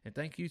anything. And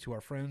thank you to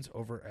our friends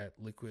over at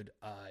Liquid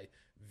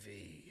IV.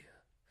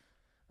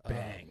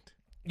 Banged.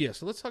 Yeah,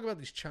 so let's talk about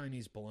these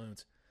Chinese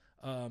balloons.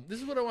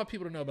 This is what I want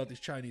people to know about these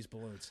Chinese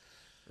balloons,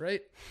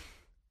 right?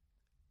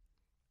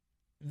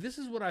 This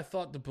is what I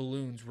thought the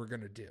balloons were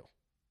going to do.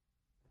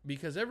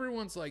 Because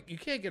everyone's like, you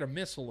can't get a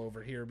missile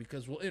over here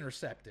because we'll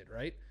intercept it,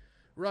 right?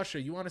 Russia,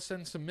 you want to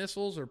send some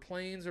missiles or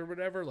planes or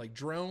whatever, like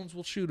drones,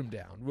 we'll shoot them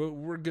down.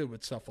 We're good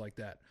with stuff like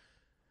that.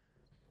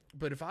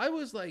 But if I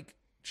was like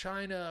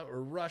China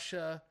or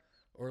Russia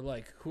or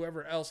like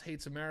whoever else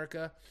hates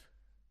America,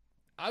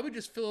 I would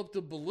just fill up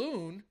the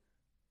balloon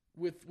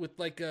with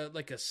like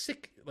a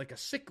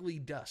sickly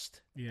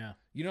dust. Yeah.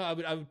 You know, I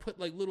would put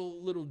like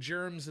little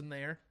germs in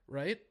there,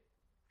 right?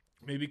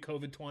 Maybe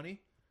COVID-20.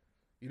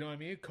 You know what I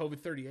mean?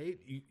 COVID-38.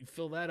 You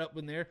fill that up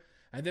in there.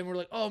 And then we're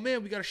like, oh,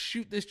 man, we got to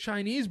shoot this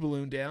Chinese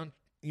balloon down.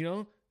 You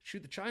know,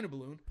 shoot the China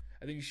balloon.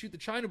 And then you shoot the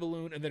China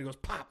balloon, and then it goes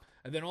pop.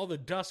 And then all the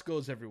dust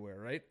goes everywhere,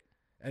 right?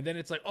 And then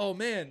it's like, oh,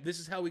 man, this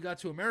is how we got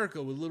to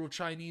America with little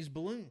Chinese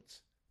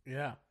balloons.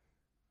 Yeah.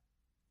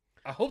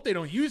 I hope they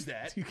don't use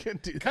that. You can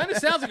do that. Kind of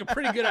sounds like a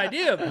pretty good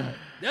idea, though.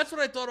 That's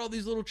what I thought all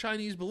these little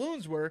Chinese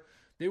balloons were.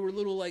 They were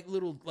little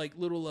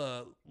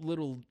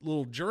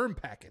germ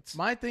packets.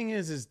 My thing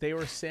is they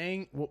were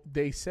saying, well,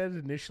 they said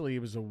initially it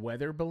was a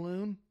weather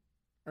balloon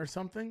or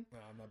something. No,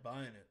 I'm not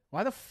buying it.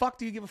 Why the fuck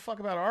do you give a fuck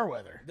about our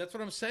weather? That's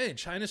what I'm saying.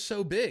 China's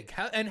so big.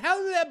 How did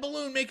that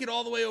balloon make it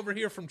all the way over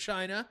here from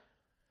China?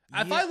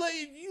 If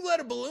you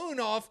let a balloon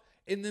off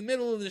in the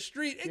middle of the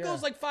street, it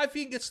goes like 5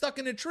 feet and gets stuck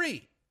in a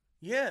tree.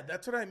 Yeah,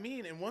 that's what I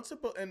mean. And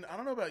and I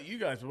don't know about you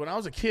guys, but when I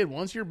was a kid,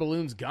 once your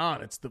balloon's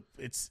gone,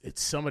 it's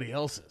somebody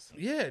else's.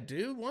 Yeah,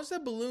 dude. Once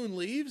that balloon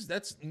leaves,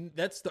 that's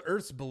the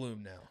Earth's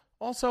balloon now.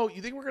 Also,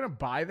 you think we're gonna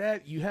buy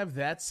that? You have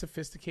that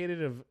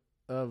sophisticated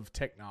of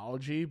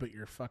technology, but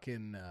you're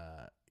fucking,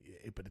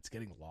 but it's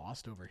getting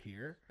lost over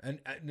here. And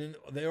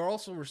they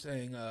also were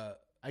saying,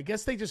 I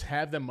guess they just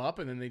have them up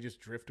and then they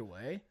just drift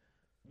away.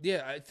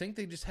 Yeah, I think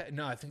they just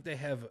I think they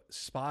have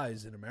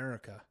spies in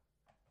America.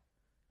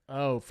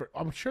 Oh,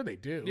 I'm sure they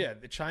do. Yeah,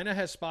 China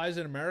has spies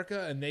in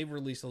America, and they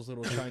release those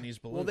little Chinese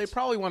balloons. Well, they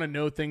probably want to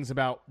know things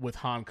with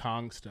Hong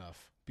Kong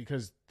stuff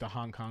because the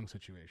Hong Kong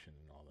situation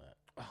and all that.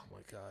 Oh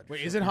my God!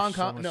 Wait, is it Hong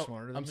Kong? So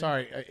No, I'm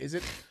sorry. Is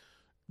it?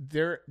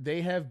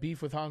 They have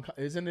beef with Hong Kong.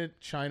 Isn't it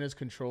China's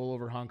control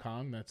over Hong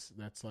Kong? That's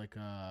like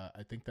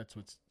I think that's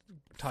what's.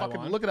 Taiwan?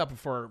 Fucking look it up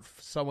before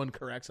someone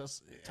corrects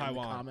us. Taiwan.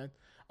 In the comment.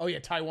 Oh yeah,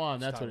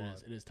 Taiwan. That's Taiwan. what it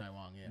is. It is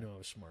Taiwan. Yeah.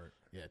 No, smart.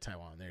 Yeah,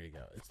 Taiwan. There you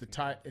go. It's the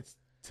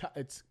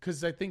It's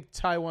because I think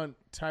Taiwan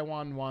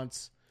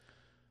wants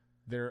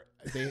they're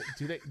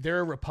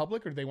a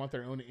republic, or do they want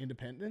their own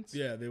independence?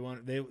 Yeah, they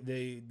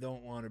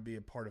don't want to be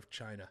a part of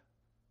China.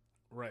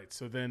 Right.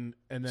 So then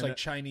It's like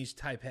Chinese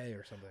Taipei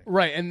or something.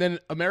 right, and then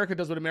America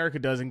does what America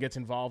does and gets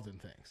involved in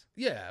things.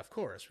 Yeah, of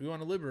course. We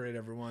want to liberate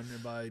everyone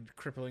by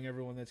crippling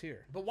everyone that's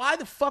here. But why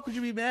the fuck would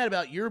you be mad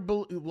about your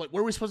like? What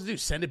are we supposed to do?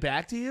 Send it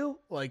back to you?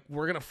 Like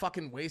we're gonna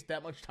fucking waste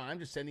that much time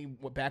just sending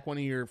back one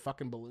of your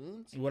fucking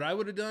balloons? What I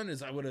would have done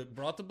is I would have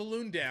brought the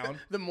balloon down.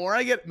 The more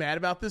I get mad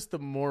about this, the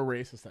more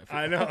racist I feel.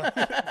 I know.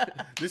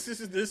 This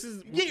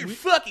is Get your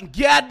fucking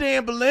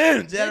goddamn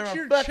balloons out of Get my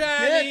your fucking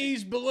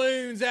Chinese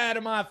balloons out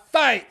of my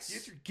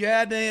face. Get your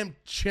goddamn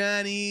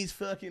Chinese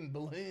fucking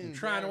balloons. I'm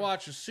trying to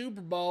watch the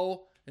Super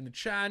Bowl, and the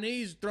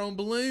Chinese throwing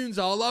balloons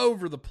all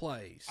over the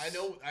place. I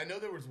know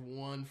there was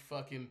one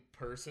fucking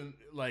person,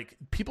 like,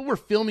 people were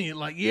filming it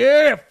like,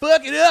 yeah,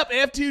 fuck it up,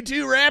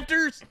 F-22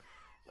 Raptors.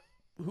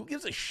 Who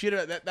gives a shit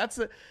about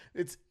that?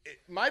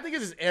 My thing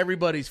is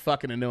everybody's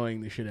fucking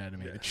annoying the shit out of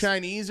me. Yes. The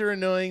Chinese are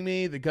annoying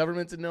me. The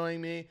government's annoying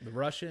me. The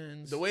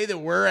Russians. The way that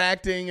we're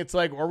acting, it's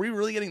like, are we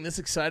really getting this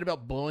excited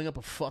about blowing up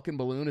a fucking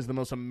balloon is the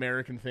most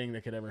American thing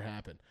that could ever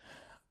happen.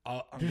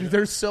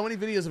 There's so many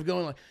videos of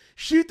going like,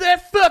 shoot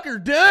that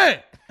fucker down.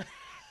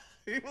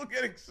 People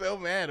getting so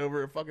mad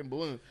over a fucking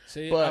balloon.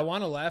 See, but I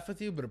want to laugh with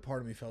you, but a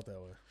part of me felt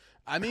that way.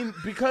 I mean,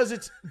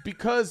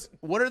 because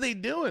what are they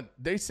doing?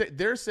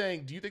 They're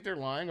saying, do you think they're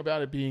lying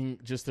about it being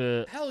just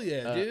a hell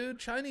yeah, dude?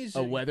 Chinese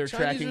weather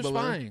tracking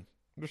balloon. Spying.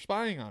 They're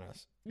spying on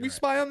us. We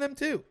spy on them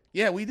too.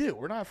 Yeah, we do.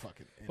 We're not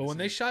fucking innocent. But when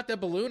they shot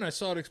that balloon, I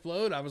saw it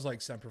explode. I was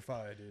like, Semper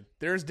Fi, dude.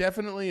 There's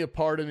definitely a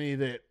part of me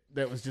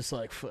that was just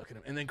like, fucking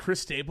him. And then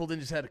Chris Stapleton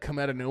just had to come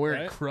out of nowhere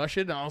and crush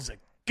it. And I was like,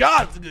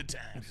 God, it's a good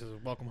time. He says,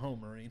 welcome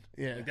home, Marine.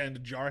 Yeah. Like that into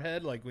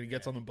Jarhead, like when he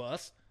gets on the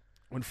bus.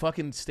 When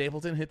fucking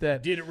Stapleton hit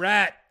that Did it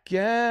right.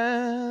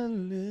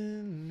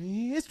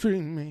 Galilee is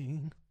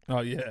dreaming.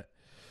 Oh yeah.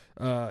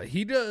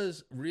 He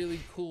does really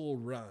cool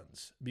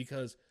runs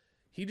because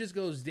he just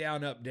goes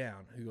down, up,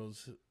 down. He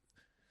goes,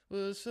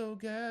 "Was so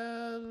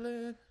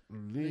gallant."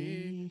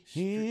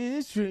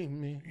 He's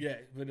dreaming. Yeah,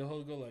 but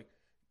he'll go like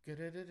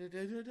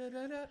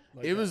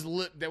It was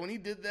lit. That when he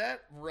did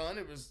that run,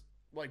 it was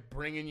like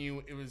bringing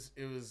you. It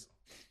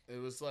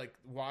was like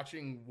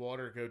watching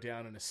water go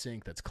down in a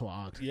sink that's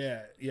clogged.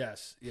 Yeah.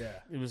 Yes. Yeah.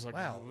 It was like,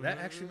 Wow, that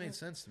actually made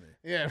sense to me.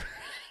 Yeah,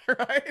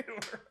 right.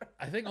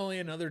 I think only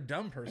another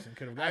dumb person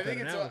could have got I think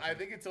that it's. analogy. I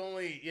think it's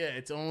only. Yeah,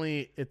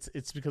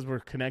 it's because we're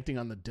connecting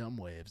on the dumb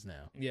waves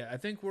now. Yeah, I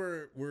think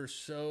we're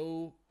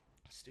so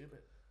Stupid.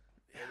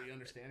 Yeah, we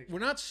understand. we're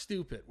not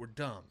stupid. We're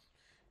dumb.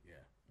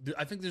 Yeah.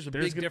 I think there's a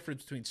There's big gonna-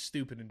 difference between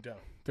stupid and dumb.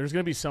 There's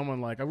gonna be someone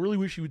like, I really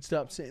wish you would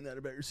stop saying that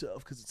about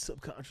yourself because it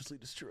subconsciously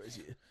destroys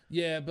you.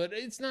 Yeah, but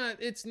it's not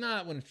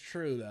when it's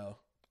true though.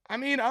 I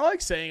mean, I like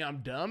saying I'm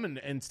dumb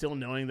and still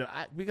knowing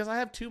that because I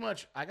got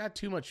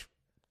too much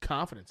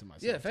confidence in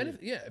myself. Yeah, too.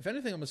 if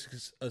anything, I'm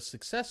a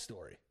success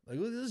story. Like,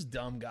 look at this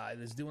dumb guy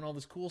that's doing all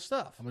this cool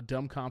stuff. I'm a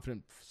dumb,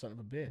 confident son of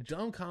a bitch.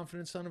 Dumb,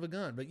 confident son of a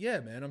gun. But yeah,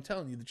 man, I'm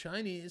telling you, the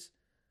Chinese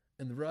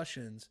and the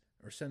Russians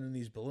are sending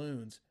these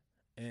balloons,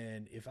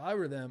 and if I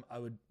were them, I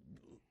would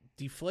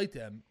deflate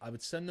them. I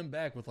would send them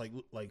back with like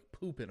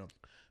poop in them.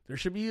 There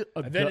should be a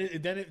And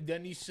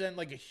then you send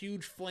like a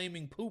huge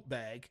flaming poop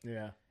bag,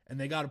 yeah. and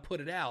they got to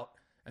put it out.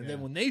 And then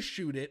Yeah. when they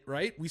shoot it,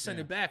 right, we send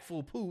Yeah. it back full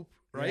of poop,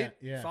 right?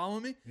 yeah. Follow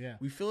me? Yeah.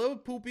 We fill it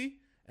with poopy,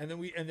 and then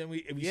we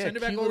Yeah, send it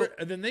back cute over, little-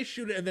 and then they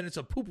shoot it, and then it's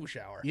a poo-poo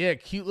shower. Yeah,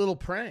 cute little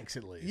pranks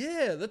at least.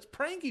 Yeah, let's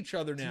prank each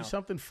other Do now.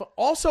 something fun.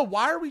 Also,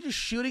 why are we just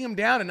shooting them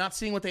down and not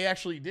seeing what they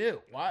actually do?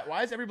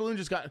 Why is every balloon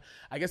just got?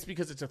 I guess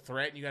because it's a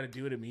threat and you got to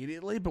do it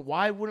immediately. But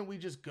why wouldn't we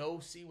just go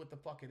see what the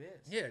fuck it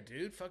is? Yeah,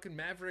 dude, fucking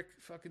Maverick,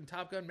 fucking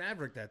Top Gun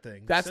Maverick, that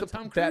thing. That's Send the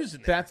Tom Cruise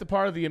in there. that's the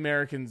part of the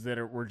Americans that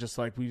we're just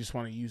like we just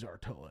want to use our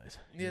toys.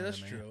 You Yeah, know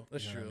that's what I mean? true.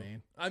 That's You know true. what I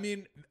mean? I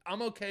mean,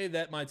 I'm okay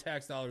that my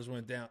tax dollars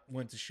went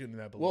to shooting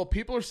that balloon. Well,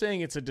 people are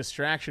saying it's a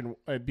distraction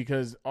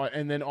because,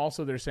 and then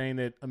also they're saying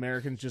that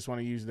Americans just want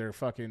to use their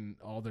fucking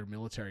all their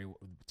military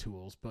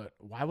tools. But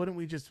why wouldn't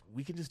we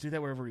can just do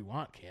that wherever we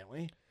want, can't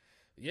we?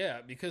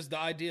 yeah, because the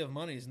idea of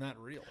money is not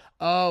real.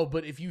 Oh,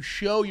 but if you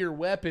show your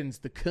weapons,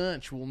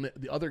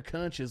 the other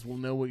conches will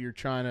know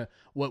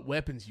what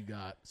weapons you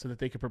got, so that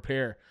they can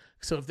prepare.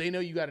 So if they know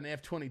you got an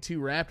F-22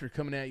 Raptor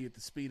coming at you at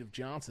the speed of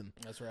Johnson,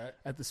 That's right.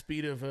 at the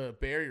speed of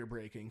barrier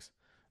breakings,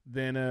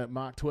 then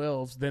Mach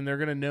 12s, then they're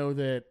gonna know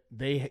that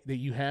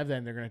you have that,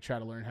 and they're gonna try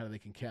to learn how they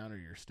can counter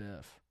your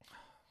stuff.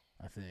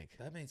 I think.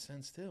 That made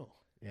sense too.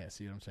 Yeah,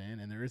 see what I'm saying?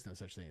 And there is no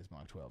such thing as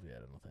Mach 12 yet,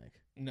 I don't think.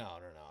 No.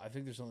 I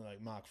think there's only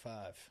like Mach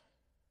 5.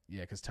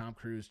 Yeah, because Tom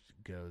Cruise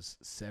goes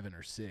 7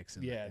 or 6.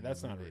 Yeah, in the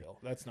that's not movie. real.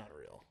 That's not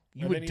real.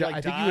 You And would then he, die-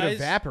 I think you would dies,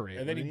 evaporate,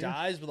 and then he wouldn't you?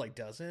 dies, but like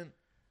doesn't.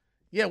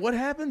 Yeah, what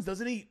happens?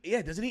 Doesn't he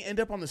end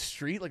up on the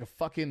street like a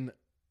fucking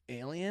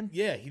alien?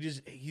 Yeah, he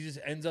just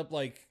ends up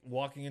like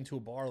walking into a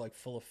bar like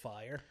full of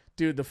fire.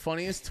 Dude, the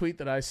funniest tweet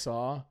that I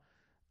saw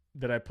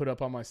that I put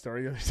up on my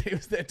story the other day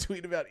was that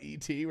tweet about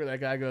E.T. where that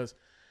guy goes,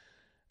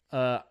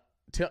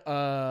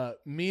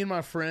 me and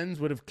my friends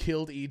would have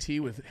killed E.T.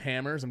 with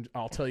hammers.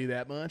 I'll tell you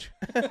that much.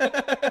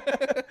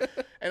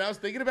 And I was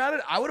thinking about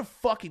it. I would have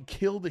fucking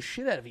killed the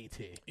shit out of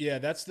E.T. Yeah,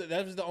 that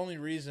was the only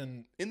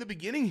reason. In the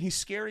beginning, he's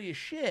scary as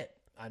shit.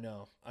 I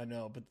know.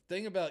 But the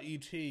thing about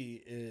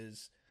E.T.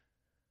 is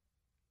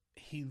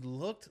he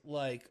looked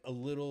like a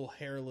little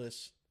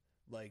hairless,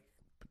 like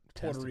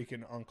Puerto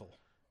Rican uncle.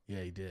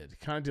 Yeah, he did. He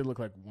kind of did look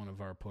like one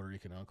of our Puerto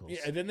Rican uncles. Yeah,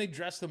 and then they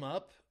dressed him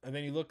up, and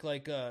then he looked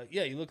like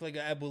he looked like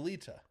an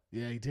abuelita.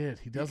 Yeah, he did.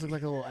 He does look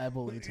like a little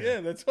abuelita. Yeah,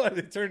 that's why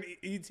they turned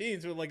E.T.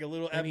 into like a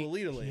little And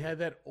abuelita lady. he had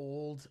that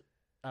old.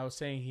 I was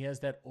saying he has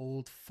that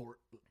old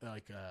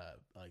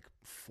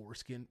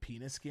foreskin,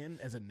 penis skin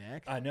as a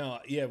neck, I know.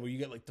 Yeah, where you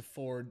get like the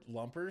forward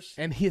lumpers.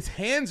 and his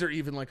hands are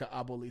even like a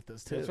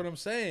abuelita's too. That's what I'm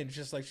saying. It's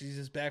just like she's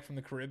just back from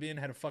the Caribbean,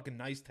 had a fucking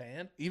nice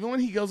tan. Even when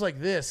he goes like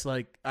this,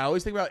 like I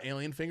always think about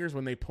alien fingers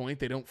when they point,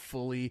 they don't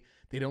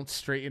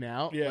straighten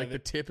out. Yeah, like the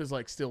tip is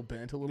like still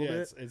bent a little Yeah,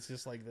 bit. it's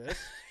just like this.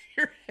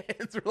 Your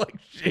hands are like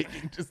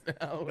shaking just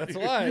now. That's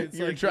why it's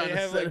You're like trying they to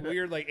have set like it-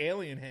 weird like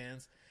alien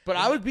hands. But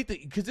I would beat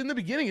because in the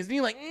beginning, isn't he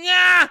like,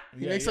 yeah?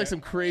 He Yeah, makes yeah. like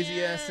some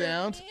crazy ass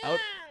sound.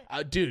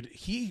 Dude,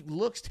 he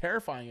looks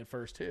terrifying at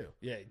first too.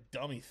 Yeah,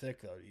 dummy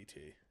thick though. E.T.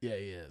 Yeah,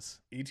 he is.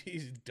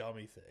 E.T.'s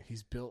dummy thick.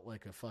 He's built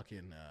like a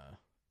fucking,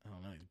 I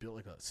don't know. He's built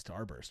like a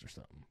starburst or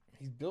something.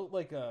 He's built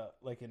like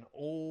an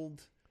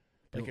old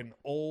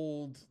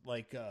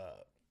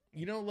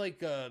you know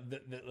like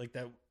like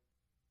that.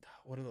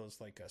 What are those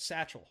like a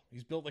satchel?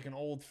 He's built like an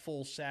old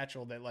full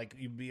satchel that like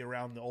you'd be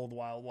around the old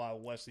Wild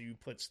West that you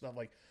put stuff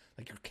like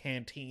your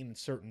canteen and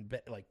certain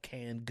like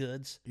canned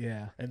goods,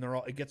 Yeah, and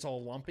it gets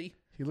all lumpy.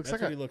 he looks That's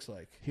like what he looks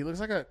like. he looks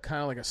like a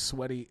kind of like a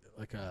sweaty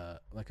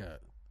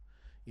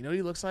you know what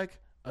he looks like?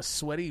 A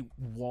sweaty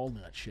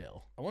walnut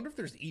shell. I wonder if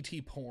there's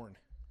E.T. porn.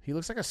 He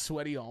looks like a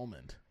sweaty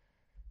almond.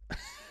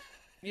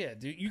 Yeah,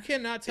 dude, you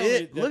cannot tell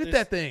me. Look at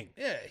that thing.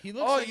 Yeah, he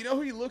looks. Oh, like, you know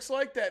who he looks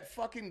like? That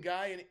fucking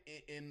guy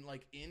in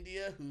like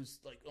India who's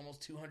like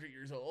almost 200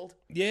 years old.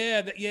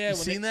 Yeah, yeah. You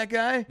seen that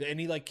guy? And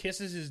he like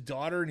kisses his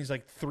daughter, and he's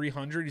like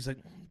 300. He's like,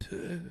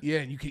 Yeah,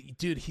 and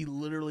dude, he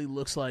literally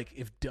looks like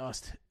if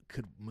dust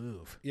could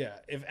move. yeah.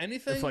 If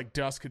anything, If like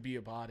dust could be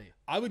a body.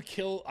 I would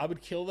kill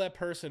that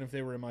person if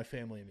they were in my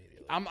family immediately.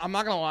 I'm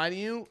not gonna lie to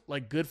you.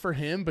 Like, good for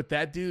him, but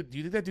that dude. Do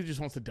you think that dude just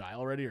wants to die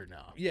already or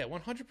no? Yeah,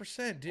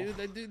 100%, dude.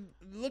 That dude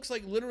looks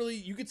like literally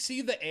you could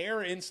see the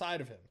air inside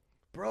of him.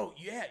 Bro,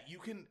 yeah, you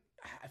can.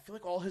 I feel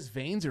like all his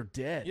veins are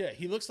dead. Yeah,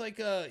 he looks like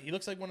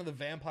one of the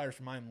vampires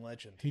from I Am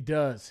Legend. He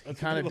does. He That's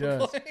kind what of he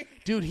does. looks like.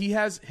 Dude, he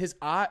has his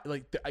eye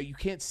like you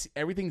can't see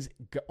everything's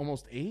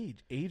almost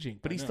aging,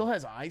 but he know. still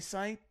has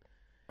eyesight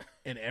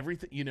and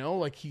everything. You know,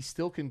 like he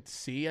still can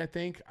see. I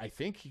think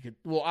he could.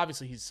 Well,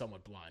 obviously he's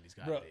somewhat blind. He's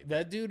got Bro, to be.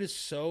 that dude is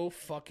so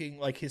fucking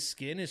like his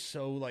skin is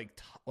so like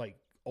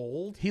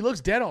old. He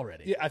looks dead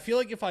already. Yeah, I feel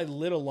like if I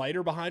lit a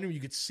lighter behind him, you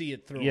could see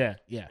it through. Yeah, him.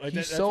 yeah. Like,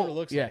 He's that's so what it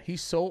looks like.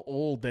 he's so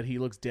old that he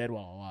looks dead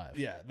while alive.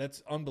 Yeah,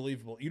 that's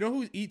unbelievable. You know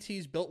who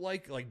E.T.'s built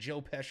like? Like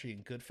Joe Pesci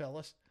in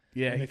Goodfellas.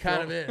 Yeah, When he they throw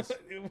kind of him- is.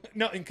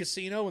 No, in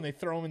Casino when they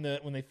throw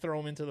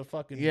him into the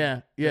fucking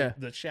Yeah, yeah.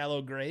 the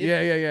shallow grave.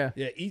 Yeah.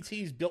 Yeah,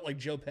 E.T.'s built like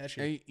Joe Pesci.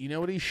 Hey, you know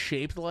what he's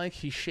shaped like?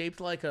 He's shaped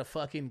like a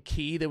fucking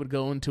key that would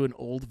go into an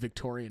old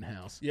Victorian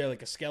house. Yeah,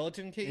 like a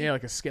skeleton key. Yeah,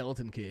 like a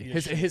skeleton key. Yeah,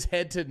 His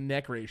head to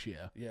neck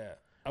ratio. Yeah.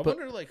 I But-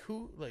 wonder like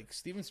who like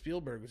Steven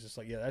Spielberg was just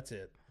like, yeah, that's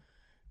it.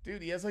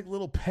 Dude, he has like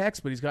little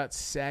pecs, but he's got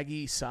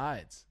saggy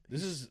sides.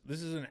 This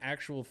is an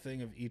actual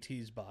thing of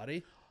E.T.'s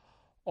body.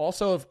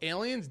 Also, if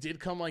aliens did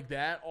come like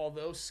that,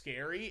 although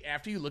scary,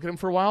 after you look at him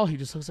for a while, he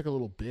just looks like a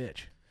little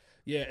bitch.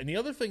 Yeah, and the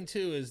other thing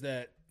too is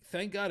that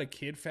thank God a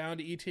kid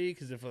found E.T.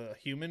 because if a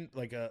human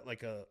like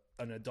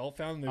an adult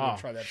found him, they would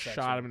try that sex.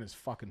 shot him in his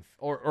fucking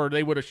or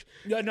they would have.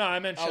 No, I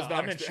meant I was shot.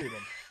 not I meant expect- shoot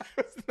him.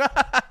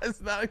 I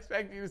was not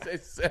expecting you to say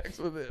sex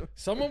with him.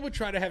 Someone would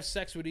try to have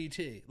sex with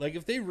E.T. Like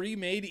if they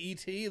remade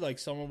E.T., like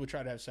someone would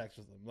try to have sex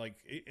with him. Like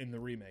in the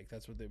remake,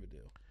 that's what they would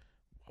do.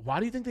 Why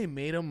do you think they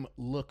made him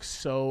look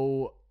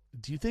so?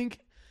 Do you think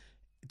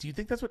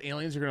that's what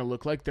aliens are going to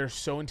look like? They're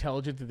so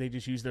intelligent that they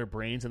just use their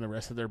brains and the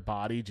rest of their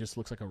body just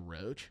looks like a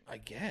roach? I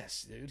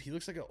guess, dude. He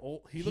looks like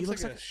he looks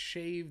looks like like a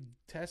shaved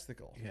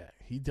testicle. Yeah,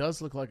 he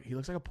does look like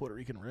a Puerto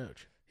Rican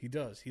roach. He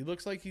does. He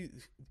looks like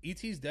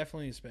E.T.'s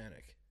definitely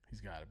Hispanic.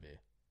 He's got to be.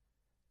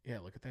 Yeah,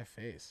 look at that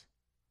face.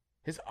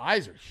 His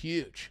eyes are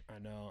huge. I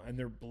know, and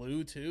they're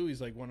blue too.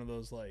 He's like one of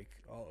those like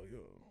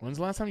When's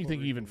the last time you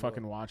think you even Puerto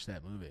Rican fucking watched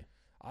that movie?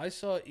 I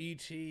saw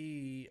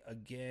E.T.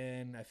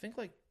 again. I think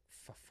like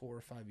 4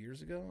 or 5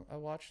 years ago. I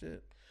watched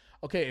it.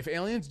 Okay, if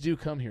aliens do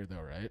come here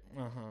though, right?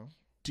 Uh-huh.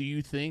 Do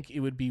you think it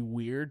would be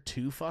weird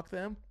to fuck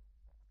them?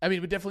 I mean,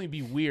 it would definitely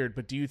be weird,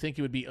 but do you think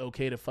it would be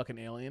okay to fuck an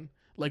alien?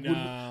 Like,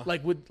 Nah.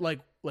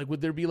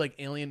 would there be like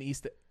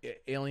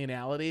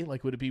alienality?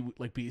 Like, would it be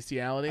like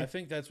bestiality? I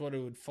think that's what it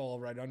would fall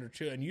right under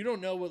too. And you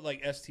don't know what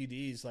like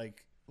STDs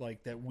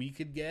like that we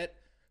could get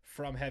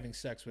from having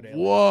sex with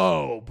aliens.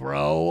 Whoa,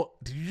 bro!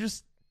 Did you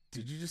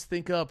just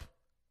think up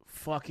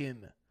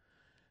fucking?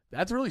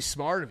 That's really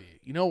smart of you.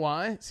 You know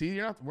why? See,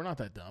 we're not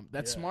that dumb.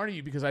 That's Yeah. smart of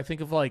you because I think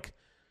of like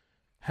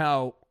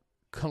how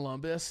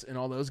Columbus and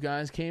all those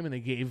guys came and they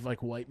gave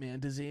like white man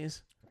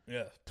disease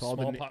Yeah. to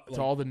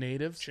all the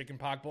natives. chicken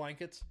pox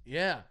blankets.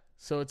 Yeah.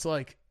 So it's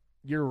like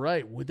you're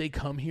right. Would they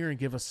come here and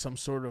give us some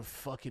sort of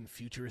fucking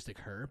futuristic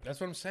herp? That's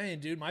what I'm saying,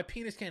 dude. My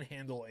penis can't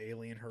handle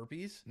alien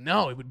herpes.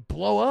 No, it would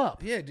blow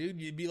up. Yeah, dude.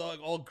 You'd be like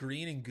all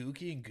green and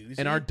gooky and goosey.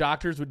 And our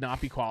doctors would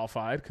not be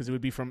qualified because it would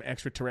be from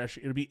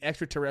extraterrestrial. It would be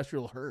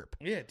extraterrestrial herp.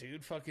 yeah,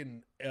 dude.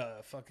 Fucking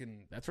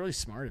That's really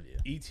smart of you.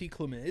 E.T.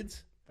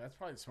 chlamyds. That's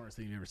probably the smartest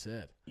thing you've ever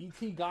said.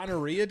 E.T.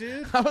 gonorrhea,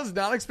 dude. I was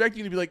not expecting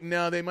you to be like,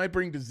 no, they might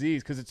bring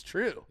disease because it's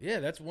true.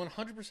 Yeah, that's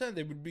 100%.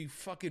 They would be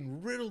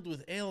fucking riddled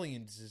with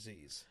alien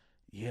disease.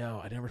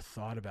 Yo, I never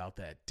thought about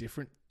that.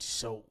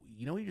 So,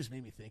 you know what you just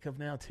made me think of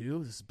now, too?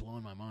 This is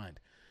blowing my mind.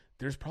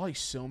 There's probably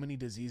so many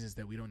diseases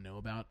that we don't know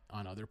about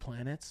on other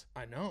planets.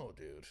 I know,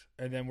 dude.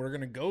 And then we're going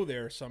to go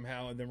there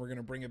somehow, and then we're going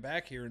to bring it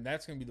back here, and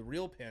that's going to be the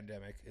real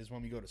pandemic, is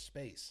when we go to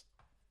space.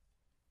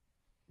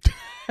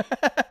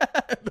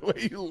 The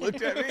way you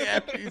looked at me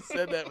after you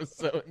said that was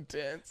so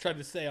intense. Tried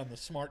to stay on the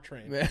smart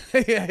train. yeah.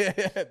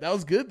 That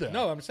was good, though.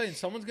 No, I'm saying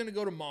someone's going to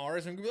go to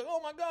Mars and be like, oh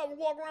my God, we're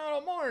walking around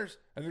on Mars.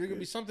 And there's going to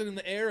be something in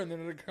the air, and then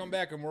they're going to come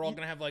back, and we're all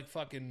going to have like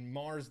fucking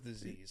Mars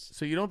disease.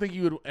 So you don't think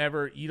you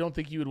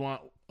would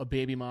want a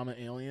baby mama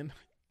alien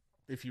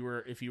if you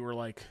were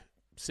like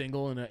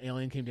single and an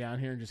alien came down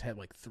here and just had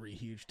like 3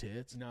 huge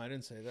tits? No, I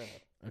didn't say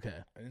that. Okay.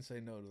 I didn't say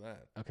no to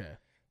that. Okay.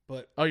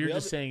 But Oh, you're the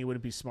just other- saying it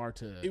wouldn't be smart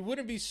to it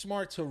wouldn't be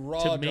smart to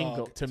raw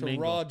mingle- dog to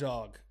mingle. raw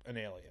dog an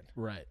alien.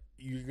 right.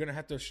 You're gonna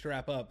have to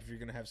strap up if you're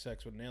gonna have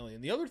sex with an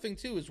alien. The other thing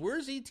too is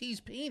where's ET's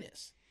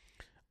penis?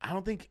 I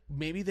don't think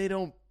maybe they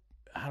don't.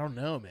 I don't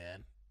know,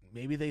 man.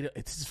 Maybe they.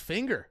 It's his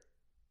finger.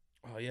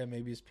 Oh yeah,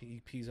 maybe he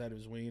pees out of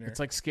his wiener. It's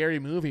like Scary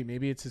Movie.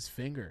 Maybe it's his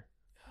finger.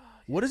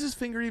 What does his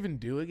finger even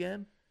do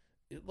again?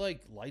 It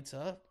like lights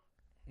up.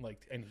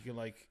 Like, and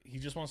he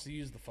just wants to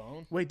use the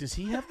phone. Wait, does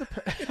he have the?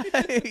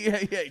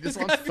 Yeah, he just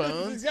wants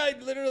phones. This guy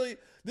literally,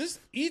 this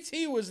ET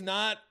was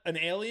not an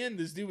alien.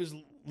 This dude was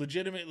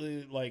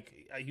legitimately like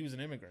he was an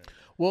immigrant.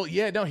 Well,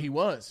 yeah, no, he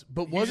was,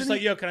 but He was wasn't just he?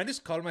 like, yo, can I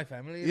just call my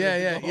family?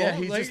 Yeah.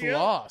 He's Like, just yeah,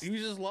 lost. He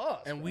was just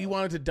lost. And bro. we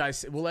wanted to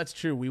dissect. Well, that's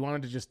true. We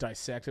wanted to just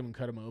dissect him and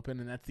cut him open,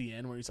 and that's the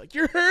end where he's like,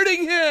 "You're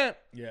hurting him.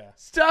 yeah,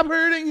 Stop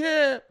hurting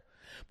him."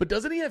 But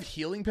doesn't he have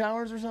healing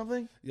powers or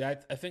something? yeah.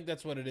 I think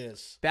that's what it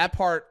is. That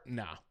part,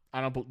 nah. I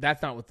don't.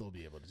 That's not what they'll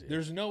be able to do.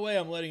 There's no way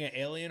I'm letting an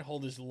alien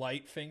hold his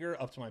light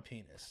finger up to my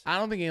penis. I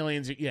don't think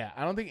aliens. I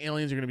don't think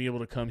aliens are going to be able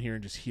to come here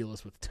and just heal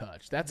us with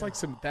touch. That's like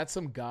that's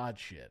some god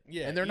shit.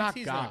 Yeah, and they're not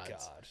ET's gods. not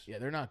God. Yeah,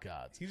 they're not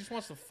gods. He just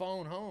wants the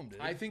phone home, dude.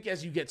 I think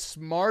as you get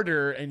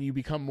smarter and you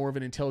become more of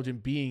an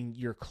intelligent being,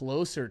 you're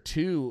closer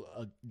to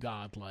a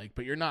god-like,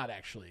 but you're not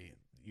actually.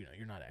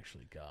 You're not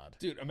actually God.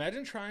 Dude,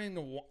 imagine trying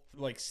to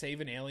like save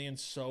an alien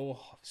so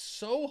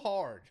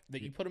hard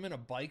that you put him in a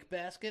bike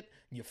basket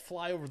and you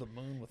fly over the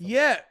moon with him.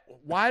 Yeah,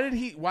 why did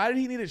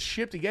he need a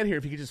ship to get here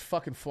if he could just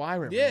fucking fly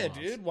wherever he Yeah, wants?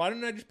 dude. Why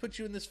didn't I just put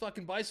you in this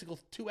fucking bicycle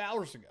 2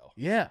 hours ago?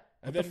 Yeah.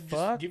 And What then the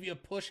just fuck? give you a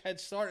push head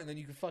start and then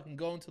you could fucking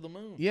go into the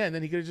moon. Yeah, and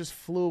then he could have just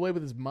flew away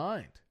with his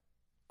mind.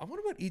 I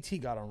wonder what ET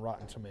got on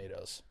Rotten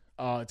Tomatoes.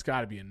 It's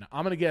got to be I'm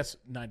going to guess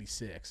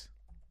 96.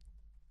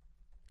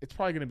 It's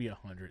probably going to be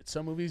 100.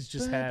 Some movies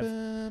just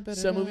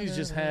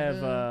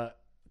have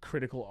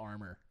critical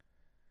armor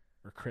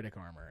or critic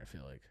armor, I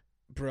feel like.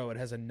 Bro, it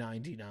has a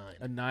 99.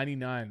 A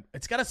 99.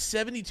 It's got a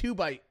 72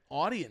 by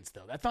audience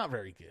though. That's not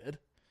very good.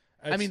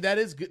 I It's- mean, that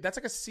is good. That's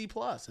like a C+,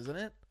 isn't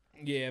it?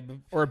 yeah, but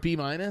Or a B-.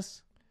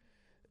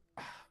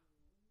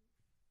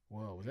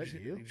 Whoa, was that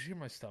did you? you hear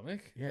my stomach?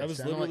 Yeah, that was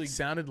sounded literally like,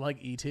 sounded like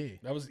E.T.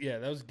 that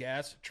was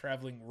gas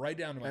traveling right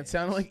down to my That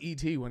sounded anus. like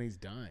E.T. when he's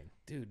dying.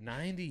 Dude,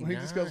 99. When he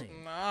just goes,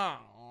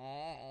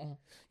 "No."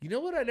 You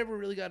know what I never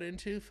really got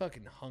into?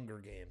 Fucking Hunger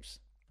Games.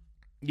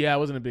 Yeah, I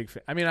wasn't a big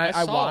fan. I mean, I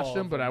saw watched all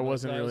them, of but I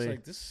wasn't was really.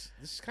 like, this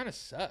kind of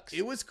sucks.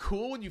 It was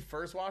cool when you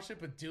first watched it,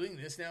 but doing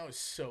this now is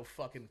so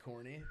fucking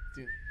corny.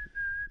 Dude.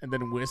 And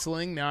then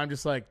whistling, now I'm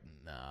just like,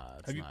 nah,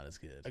 it's not as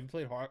good. Have you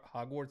played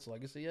Hogwarts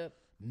Legacy yet?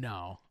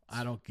 No,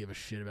 I don't give a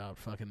shit about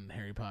fucking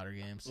Harry Potter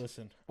games.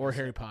 Listen, Or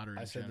Harry Potter in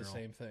I said general. the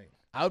same thing.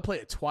 I would play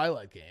a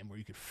Twilight game where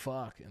you could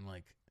fuck and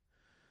like.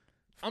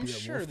 I'm be a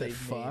sure wolf that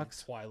they made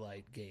fucks.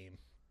 Twilight game.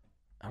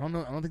 I don't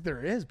know. I don't think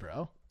there is, bro. I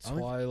don't think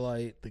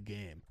Twilight the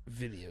game.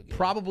 video game.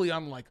 Probably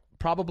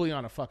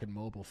on a fucking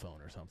mobile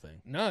phone or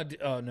something. No,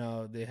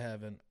 no, they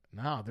haven't.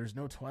 No, there's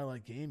no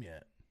Twilight game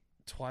yet.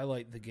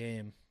 Twilight the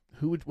game.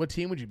 What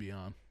team would you be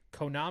on?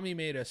 Konami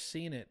made a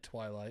scene at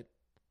Twilight.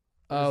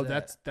 Oh, is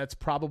that? that's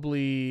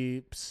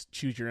probably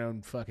choose your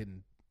own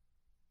fucking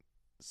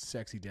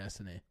sexy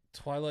destiny.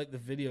 Twilight the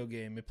video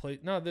game. It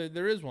played. No,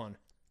 there is one.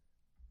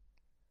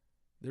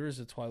 There is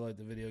a Twilight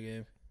the video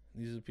game.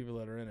 These are the people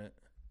that are in it.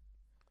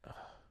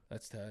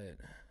 That's tight.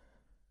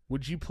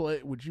 Would you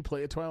play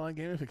a Twilight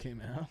game if it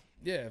came out?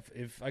 Yeah,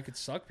 if I could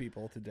suck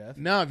people to death.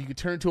 No, if you could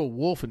turn into a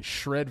wolf and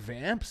shred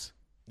vamps.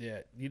 Yeah,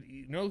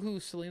 you know who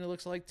Selena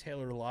looks like?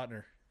 Taylor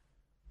Lautner.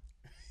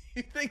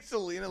 You think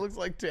Selena looks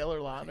like Taylor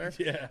Lautner?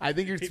 Yeah, I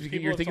think you're People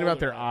thinking have told about her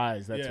their that.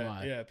 eyes. That's yeah,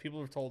 why. Yeah,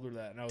 people have told her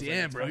that. And I was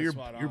Damn, like, bro, it's you're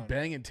spot you're on.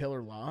 banging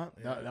Taylor Lautner.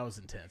 Yeah. That was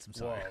intense. I'm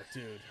Whoa, sorry.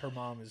 dude, her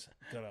mom is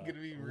gonna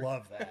be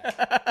love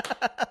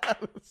that.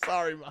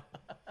 Sorry, Mom.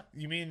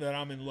 You mean that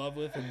I'm in love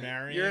with and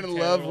marrying? You're in Taylor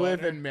love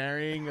with Lautner? and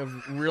marrying a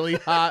really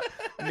hot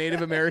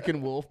Native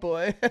American wolf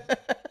boy.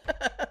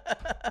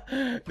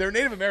 They're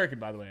Native American,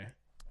 by the way.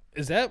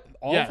 Is that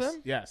all yes, of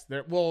them? yes.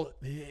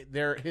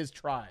 They're his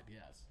tribe.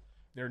 Yes,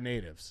 they're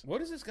natives.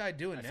 What is this guy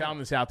doing I now? found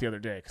this out the other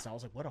day because I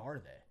was like, "What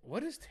are they?"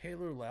 What is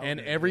Taylor Lautner? And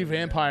every doing now?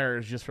 vampire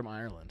is just from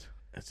Ireland.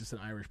 It's just an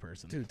Irish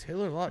person. Dude,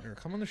 Taylor Lautner,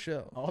 come on the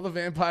show. All the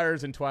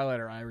vampires in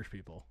Twilight are Irish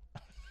people.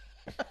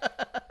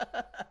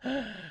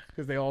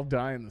 Because they all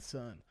die in the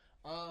sun.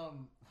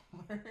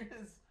 Where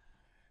is...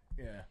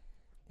 Yeah.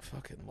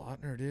 Fucking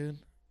Lautner, dude.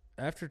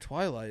 After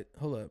Twilight,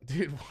 hold up,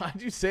 Dude,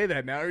 why'd you say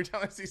that? Now every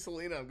time I see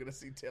Selena, I'm going to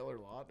see Taylor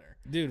Lautner.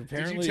 dude.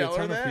 Apparently, tell a her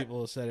ton of that? people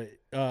have said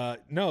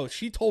it. No,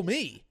 she told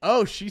me.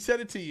 Oh, she said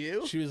it to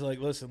you? She was like,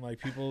 "Listen, like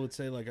people would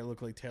say like I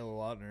look like Taylor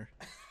Lautner."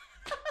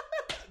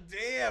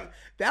 Damn.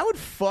 That would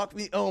fuck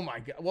me. Oh, my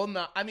God. Well,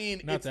 no, I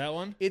mean... Not it's, that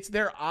one. It's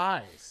their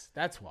eyes.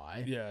 That's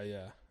why. Yeah,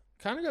 yeah.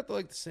 Kind of got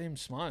the same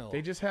smile.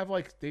 They just have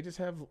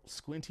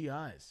squinty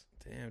eyes.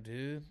 Damn,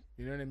 dude.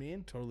 You know what I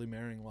mean? Totally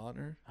marrying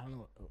Lautner. I don't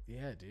know. Oh,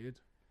 yeah, dude.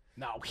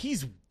 No,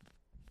 he's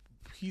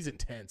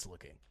intense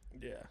looking.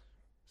 Yeah.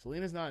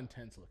 Selena's not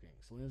intense looking.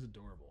 Selena's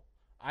adorable.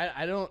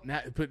 I don't.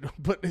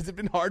 But has it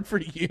been hard for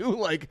you?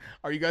 Like,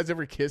 are you guys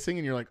ever kissing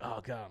and you're like,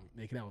 oh god, I'm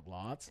making out with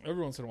lots?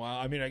 Every once in a while.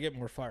 I mean, I get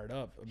more fired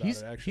up about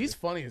He's it. Actually, he's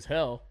funny as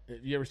hell.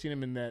 You ever seen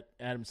him in that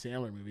Adam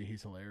Sandler movie?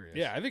 He's hilarious.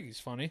 yeah. I think he's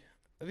funny.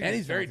 I think and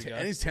he's a very talented guy.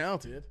 and he's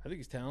talented. I think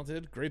he's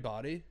talented. Great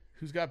body.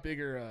 Who's got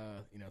bigger,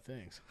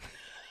 things?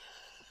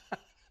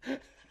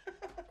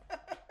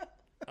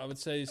 I would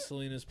say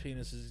Selena's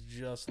penis is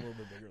just a little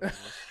bit bigger than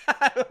this.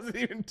 I wasn't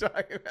even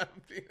talking about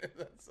penis.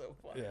 That's so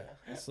funny.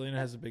 Yeah, Selena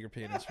has a bigger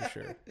penis for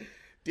sure.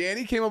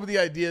 Danny came up with the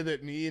idea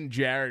that me and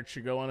Jared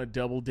should go on a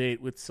double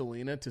date with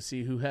Selena to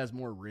see who has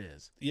more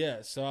Riz.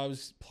 Yeah, so I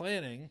was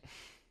planning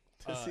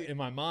see- in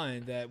my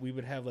mind that we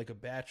would have like a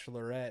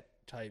bachelorette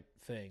type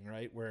thing,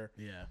 right? Where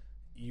Yeah.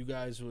 you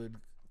guys would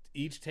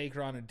each take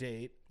her on a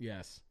date,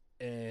 Yes.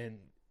 and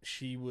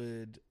she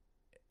would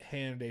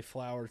hand a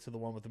flower to the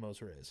one with the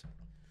most Riz.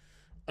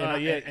 And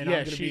I'm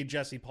going to be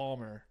Jesse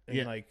Palmer.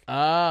 And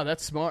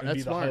that's smart. and That's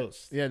be the smart.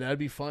 host. Yeah, that'd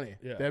be funny.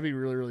 Yeah. That'd be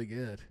really, really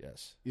good.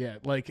 yes. Yeah,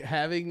 like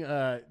having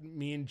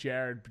me and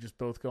Jared just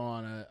both go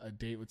on a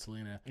date with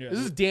Selena. Yeah. This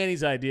is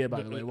Danny's idea,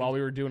 by the way, while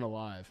we were doing a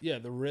live. Yeah,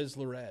 the Riz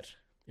Lorette.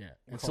 Yeah,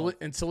 Call it.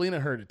 and Selena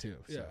heard it too.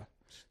 So. Yeah.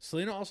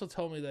 Selena also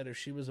told me that if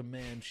she was a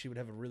man, she would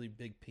have a really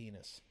big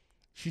penis.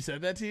 She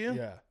said that to you?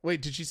 Yeah.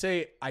 Wait, did she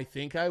say, I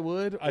think I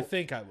would? I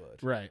think I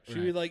would. Right. She'd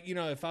be like,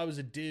 if I was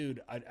a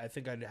dude, I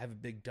think I'd have a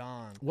big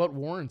dong. What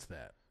warrants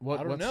that?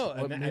 I don't know.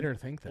 What made her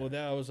think that? Well,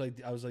 then I was like,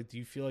 do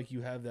you feel like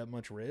you have that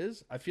much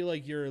Riz? I feel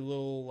like you're a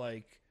little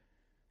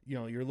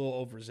you're a little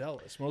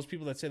overzealous. Most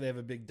people that say they have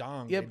a big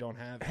dong, Yeah, they don't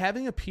have it.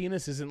 Having a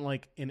penis isn't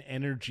like an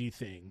energy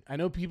thing. I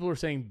know people are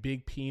saying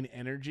big peen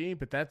energy,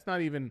 but that's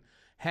not even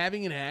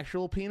having an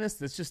actual penis.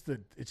 That's just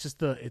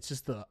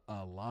the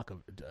luck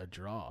of a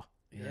draw.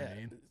 You know what I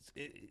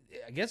mean?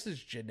 I guess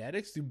it's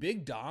genetics. Do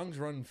big dongs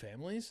run in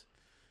families?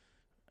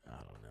 I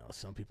don't know.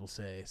 Some people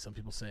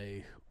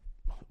say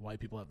white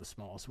people have the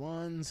smallest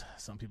ones.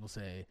 Some people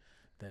say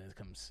then it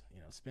comes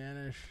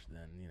Spanish.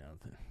 Then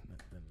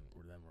then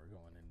we're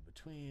going in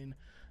between.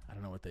 I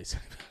don't know what they say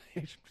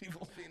about Asian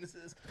people's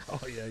penises.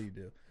 Oh yeah, you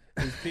do.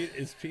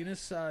 Is penis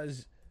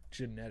size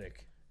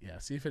genetic? Yeah,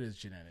 see if it is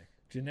genetic.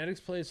 Genetics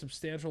play a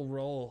substantial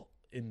role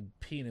in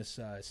penis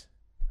size.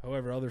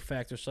 However, other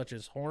factors such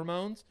as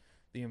hormones,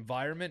 the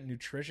environment, and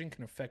nutrition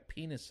can affect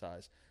penis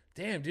size.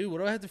 Damn, dude, what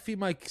do I have to feed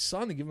my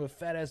son to give him a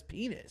fat ass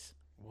penis?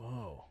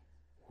 Whoa.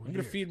 I'm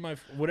gonna feed my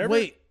whatever.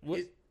 Wait,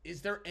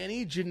 is there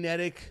any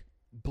genetic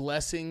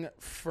blessing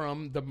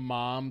from the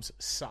mom's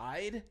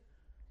side?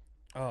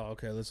 Oh,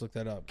 okay. Let's look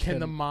that up. Can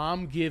the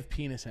mom give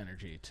penis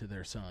energy to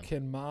their son?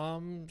 Can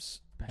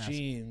mom's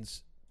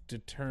genes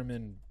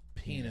determine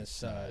penis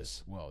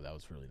size? Whoa, that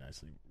was really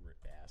nicely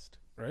asked.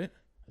 Right?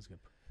 That's good.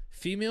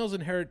 Females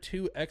inherit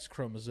 2 X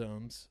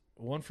chromosomes,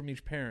 one from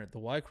each parent. The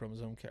Y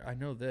chromosome. I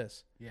know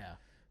this. Yeah.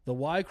 The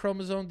Y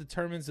chromosome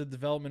determines the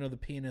development of the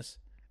penis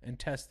and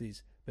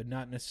testes, but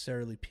not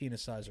necessarily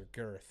penis size or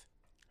girth.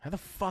 How the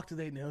fuck do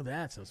they know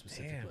that so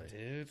specifically? Damn,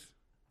 dude.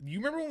 You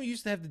remember when we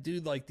used to have to do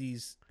like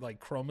these like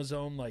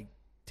chromosome like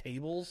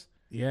tables?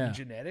 Yeah. In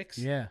genetics?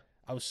 Yeah.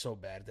 I was so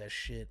bad at that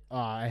shit.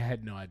 I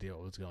had no idea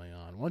what was going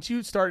on. Once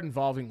you start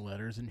involving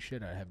letters and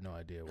shit, I have no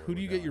idea. Who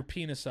do you get your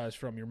penis size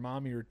from? Your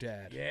mom or your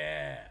dad?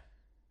 Yeah.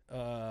 Who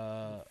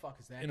The fuck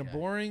is that in a guy?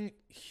 boring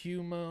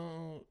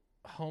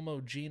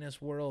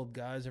homogeneous world,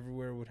 guys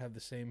everywhere would have the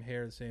same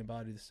hair, the same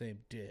body, the same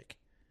dick.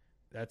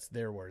 That's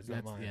their words, not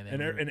That's- mine. yeah, they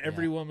and would-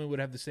 every yeah. woman would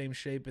have the same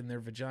shape, and their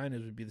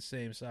vaginas would be the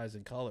same size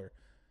and color.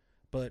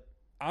 But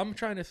I'm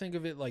trying to think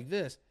of it like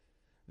this: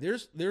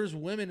 there's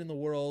women in the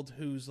world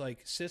whose like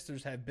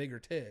sisters have bigger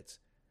tits,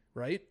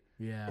 right?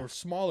 Yeah. Or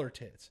smaller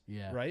tits,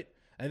 Yeah. right?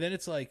 And then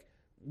it's like,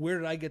 where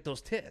did I get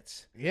those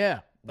tits?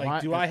 Yeah.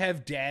 Like, do I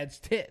have dad's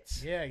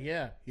tits? Yeah,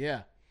 yeah,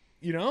 yeah.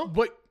 You know?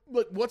 But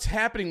what's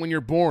happening when you're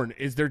born?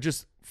 Is there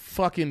just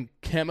fucking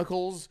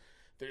chemicals?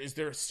 Is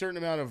there a certain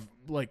amount of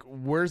like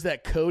where's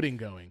that coding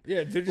going?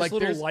 Yeah, they're just Like,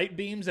 little there's- light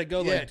beams that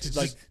go Yeah, like it's just-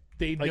 like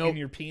they like know in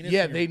your penis.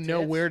 Yeah, and they your know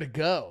tits. where to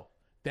go.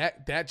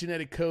 That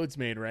genetic code's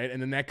made, right? And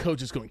then that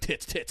code's just going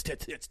tits, tits,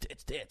 tits, tits,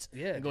 tits, tits.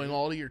 Yeah, And going dude.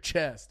 all to your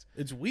chest.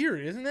 It's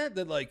weird, isn't it?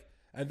 That like,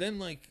 and then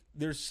like,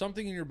 there's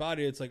something in your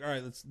body. It's like, all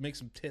right, let's make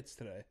some tits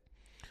today.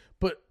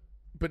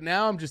 But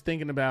now I'm just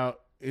thinking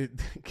about it,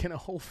 can a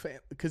whole family?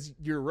 Because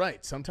you're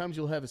right. Sometimes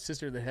you'll have a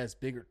sister that has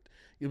bigger.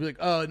 You'll be like,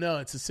 oh no,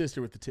 it's a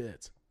sister with the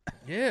tits.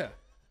 Yeah.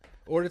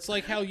 Or it's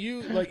like how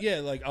you like, yeah,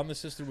 like I'm the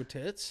sister with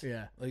tits.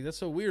 Yeah. Like that's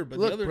so weird. But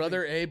Look, the other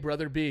brother A,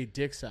 brother B,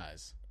 dick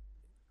size.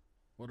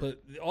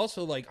 but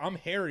also like I'm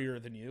hairier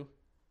than you.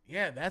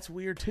 Yeah, that's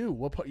weird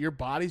too. Your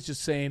body's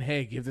just saying,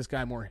 hey, give this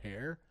guy more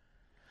hair.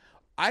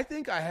 I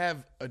think I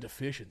have a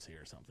deficiency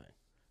or something.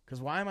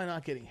 Because why am I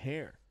not getting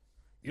hair?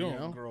 You don't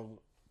know? grow.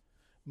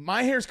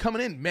 My hair's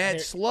coming in mad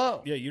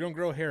slow. Yeah, you don't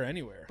grow hair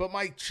anywhere. But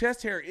my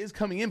chest hair is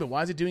coming in, but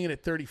why is it doing it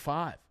at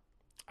 35?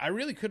 I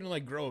really couldn't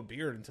like grow a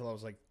beard until I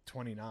was like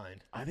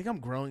 29. I think I'm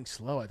growing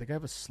slow. I think I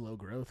have a slow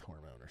growth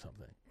hormone or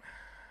something.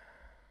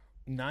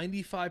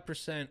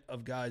 95%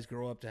 of guys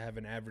grow up to have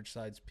an average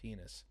sized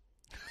penis.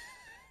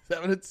 Is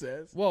that what it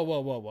says?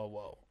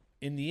 Whoa.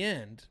 In the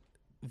end,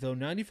 though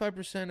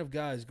 95% of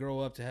guys grow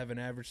up to have an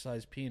average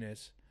sized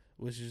penis,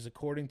 which is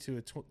according to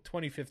a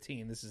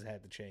 2015, this has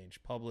had to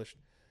change, published,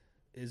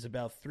 is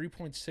about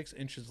 3.6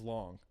 inches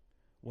long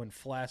when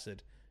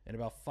flaccid and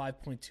about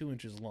 5.2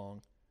 inches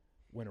long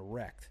when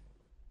erect.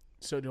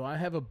 So do I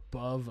have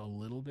above a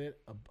little bit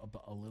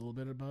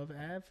above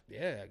Av?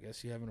 Yeah, I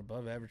guess you have an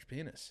above average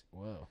penis.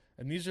 Whoa.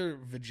 And these are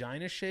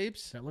vagina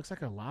shapes. That looks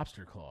like a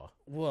lobster claw.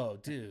 Whoa,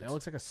 dude. That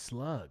looks like a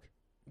slug.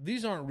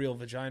 These aren't real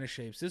vagina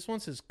shapes. This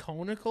one says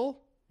conical.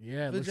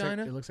 Yeah,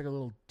 vagina, it looks like a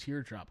little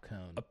teardrop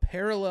cone. a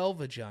parallel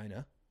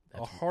vagina,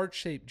 a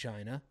heart-shaped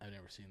gina, I've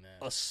never seen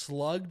that. a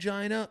slug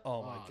gina.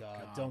 Oh my Oh,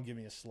 god, God. don't give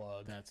me a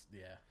slug. That's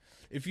yeah.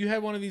 If you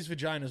had one of these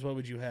vaginas, what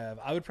would you have?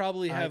 I would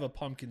probably have a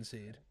pumpkin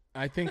seed.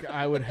 I think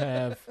I would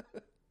have.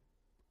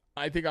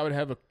 I think I would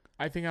have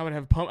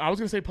pump. I was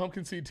gonna say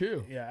pumpkin seed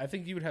too, Yeah, I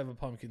think you would have a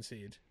pumpkin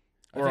seed.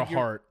 I or a think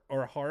you're- heart.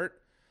 Or a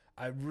heart.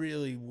 I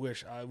really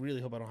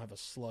hope I don't have a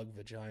slug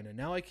vagina.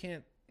 Now I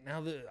can't.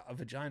 Now a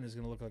vagina is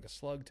going to look like a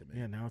slug to me.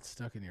 Yeah, now it's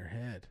stuck in your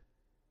head.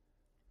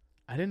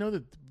 I didn't know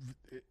that.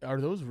 Are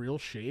those real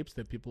shapes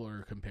that people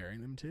are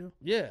comparing them to?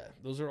 Yeah,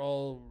 those are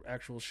all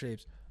actual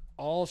shapes.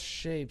 All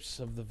shapes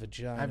of the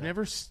vagina. I've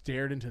never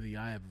stared into the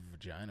eye of a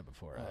vagina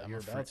before. Oh, I'm you're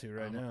about to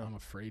right now. I'm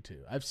afraid to.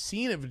 I've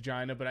seen a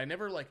vagina, but I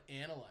never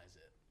analyze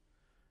it.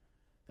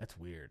 That's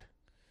weird.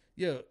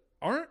 Yeah,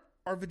 are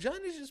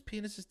vaginas just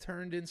penises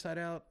turned inside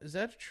out? Is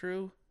that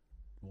true?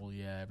 Well,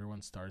 yeah,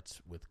 everyone starts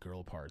with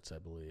girl parts, I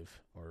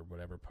believe, or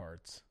whatever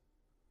parts.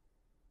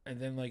 And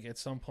then at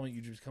some point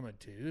you just become a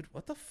dude?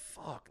 What the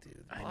fuck,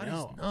 dude? The I body's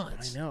know.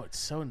 nuts. I know. It's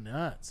so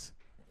nuts.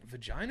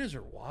 Vaginas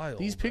are wild.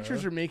 These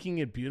pictures bro. are making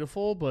it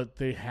beautiful, but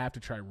they have to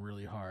try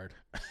really hard.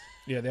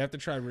 Yeah, they have to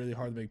try really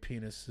hard to make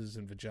penises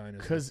and vaginas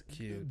Because look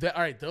cute.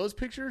 all right, those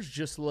pictures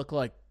just look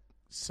like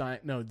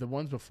no, the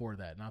ones before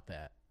that, not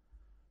that.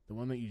 The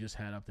one that you just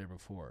had up there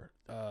before.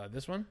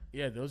 This one?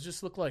 Yeah, those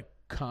just look like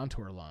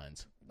contour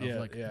lines. Of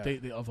Yeah.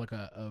 They of like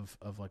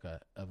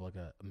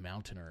a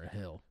mountain or a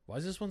hill. Why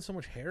is this one so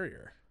much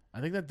hairier? I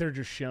think that they're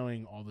just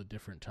showing all the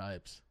different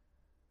types.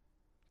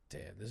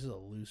 Damn, this is a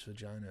loose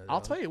vagina.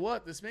 I'll though. tell you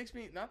what, this makes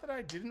me, not that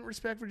I didn't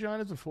respect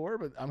vaginas before,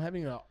 but I'm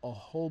having a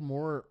whole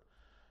more,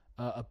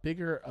 a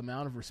bigger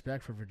amount of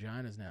respect for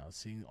vaginas now.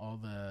 Seeing all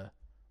the,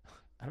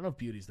 I don't know if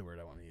beauty's the word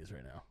I want to use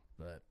right now,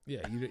 but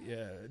Yeah,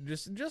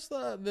 just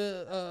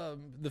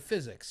the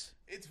physics.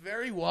 it's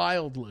very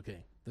wild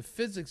looking. The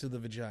physics of the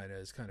vagina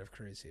is kind of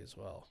crazy as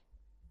well.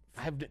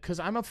 Because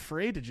I'm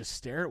afraid to just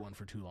stare at one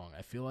for too long.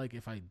 I feel like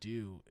if I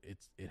do,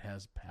 it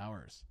has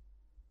powers,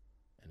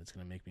 and it's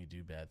gonna make me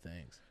do bad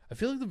things. I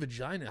feel like the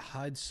vagina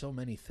hides so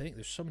many things.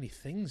 There's so many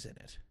things in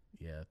it.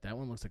 Yeah, that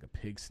one looks like a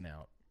pig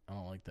snout. I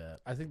don't like that.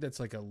 I think that's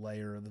like a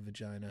layer of the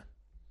vagina.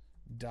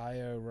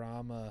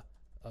 Diorama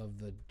of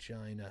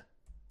vagina.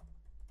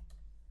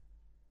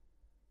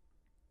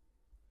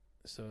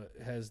 So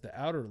it has the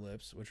outer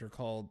lips, which are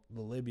called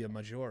the labia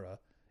majora.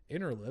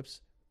 Inner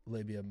lips,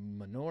 labia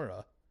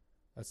minora.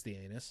 That's the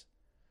anus.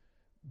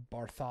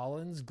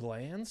 Bartholin's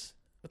glands.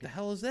 What the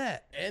hell is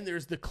that? And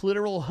there's the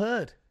clitoral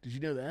hood. Did you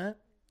know that?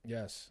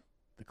 Yes.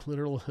 The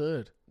clitoral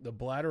hood. The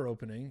bladder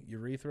opening,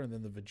 urethra, and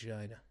then the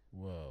vagina.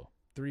 Whoa.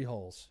 3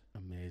 holes.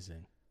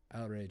 Amazing.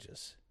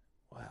 Outrageous.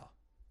 Wow.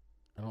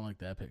 I don't like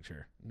that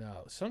picture.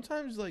 No.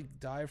 Sometimes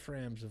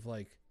diaphragms of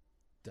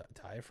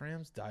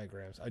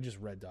diagrams. I just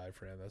read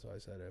diaphragm. That's why I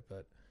said it.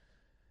 But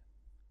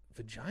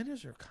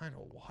vaginas are kind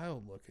of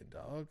wild looking,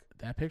 dog.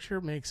 That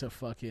picture makes a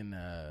fucking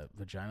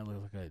vagina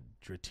look like a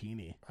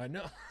Dratini. I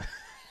know.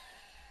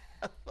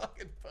 A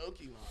fucking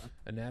Pokemon.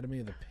 Anatomy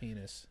of the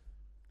penis.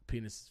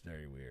 Penis is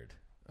very weird.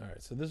 All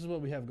right. So this is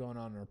what we have going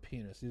on in our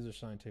penis. These are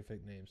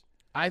scientific names.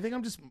 I think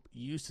I'm just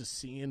used to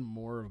seeing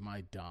more of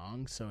my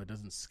dong, so it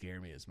doesn't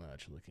scare me as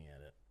much looking at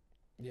it.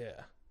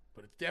 Yeah.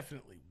 But it's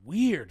definitely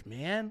weird,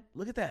 man.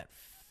 Look at that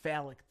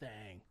phallic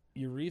thing.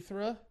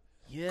 Urethra.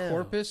 Yeah.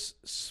 Corpus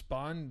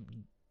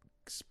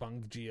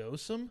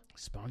spongiosum.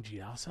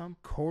 Spongiosum?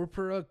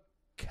 Corpora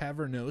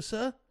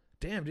cavernosa.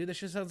 Damn, dude, that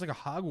shit sounds like a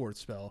Hogwarts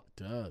spell.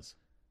 It does.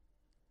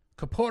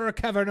 Corpora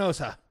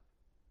cavernosa.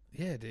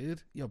 Yeah,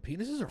 dude. Yo,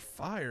 penises are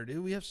fire,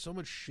 dude. We have so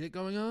much shit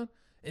going on,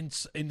 and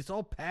it's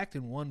all packed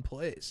in one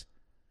place.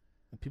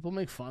 And people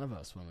make fun of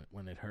us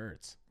when it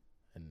hurts.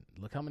 And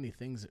look how many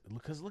things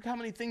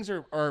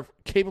are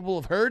capable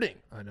of hurting.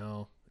 I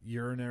know.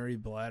 Urinary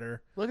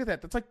bladder. Look at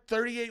that. That's like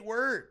 38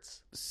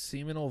 words.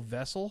 Seminal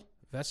vesicle.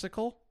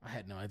 I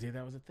had no idea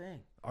that was a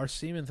thing. Our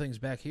semen thing's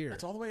back here.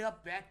 That's all the way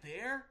up back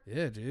there?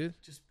 Yeah, dude.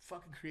 Just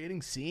fucking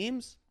creating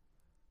seams?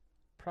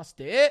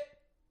 Prostate?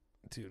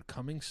 Dude,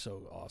 coming's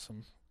so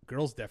awesome.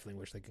 Girls definitely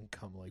wish they can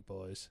come like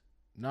boys.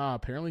 Nah,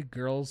 apparently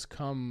girls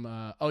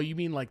come... oh, you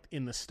mean like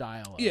in the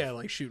style of... Yeah,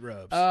 like shoot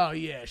ropes. Oh,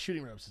 yeah.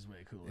 Shooting ropes is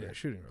way cooler. Yeah,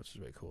 shooting ropes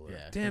is way cooler.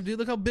 Yeah, Damn, dude,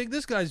 look how big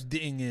this guy's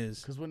ding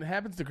is. Because when it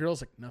happens to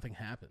girls, nothing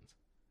happens.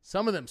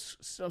 Some of them...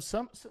 Some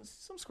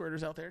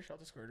squirters out there. Shout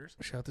the squirters.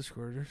 Shout the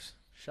squirters.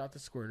 Shout the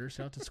squirters.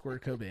 Shout to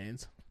Squirt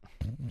Cobains.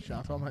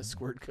 Shout to all my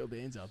Squirt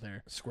Cobains out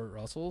there. Squirt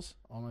Russells.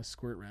 All my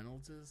Squirt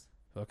Reynoldses.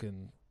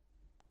 Fucking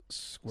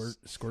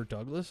Squirt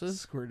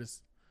Douglases.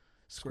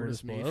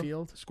 Squirtus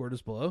Mayfield.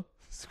 Squirtus Blow.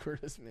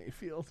 Squirtus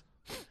Mayfield.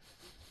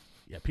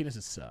 Yeah,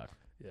 penises suck.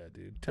 Yeah,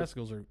 dude.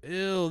 Testicles are...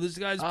 Ew, this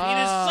guy's penis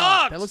Ah,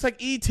 sucks! That looks like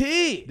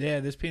E.T.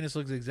 Yeah, this penis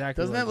looks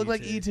exactly Doesn't like that look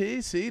like E.T.?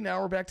 E.T.? See,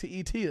 now we're back to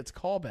E.T. It's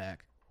callback.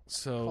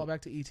 So, Call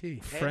back to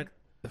E.T.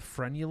 the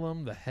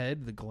frenulum, the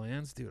head, the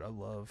glands, dude, I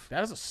love...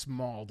 That is a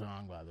small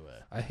dong, by the way.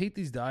 I hate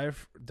these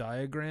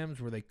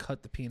diagrams where they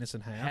cut the penis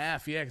in half.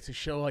 Half, yeah, to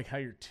show like how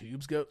your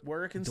tubes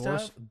work and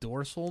stuff.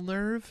 Dorsal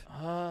nerve.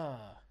 Ah,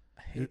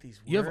 I hate these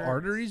You have words.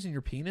 arteries in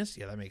your penis?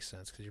 Yeah, that makes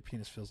sense because your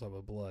penis fills up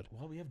with blood.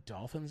 Well, we have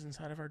dolphins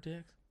inside of our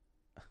dicks.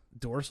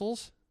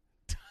 Dorsals?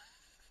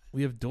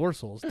 We have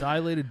dorsals,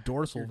 dilated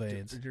dorsal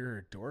veins. You're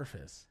a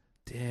dorfus.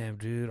 Damn,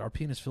 dude, our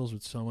penis fills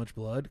with so much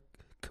blood.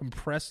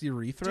 Compressed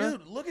urethra?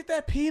 Dude, look at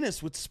that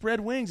penis with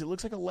spread wings. It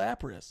looks like a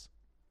lapras.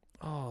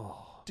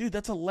 Oh, Dude,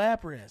 that's a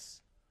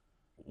lapras.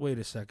 wait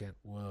a second.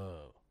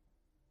 Whoa.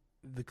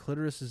 The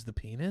clitoris is the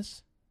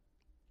penis?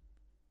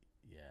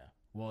 Yeah.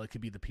 Well, it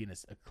could be the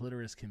penis. A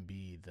clitoris can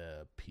be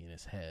the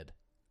penis head.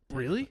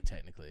 Really?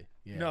 Technically.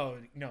 Yeah. No,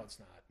 it's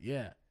not.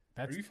 Yeah.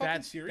 That's, Are you fucking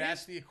that's, serious?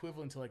 That's the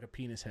equivalent to like a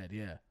penis head,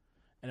 yeah.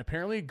 And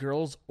apparently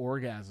girls'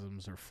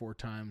 orgasms are 4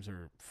 times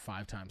or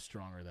 5 times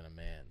stronger than a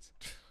man's.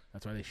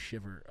 That's why they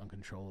shiver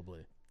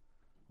uncontrollably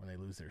when they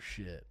lose their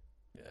shit.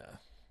 Yeah.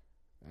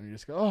 And you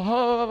just go,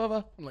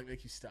 oh, and like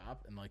make you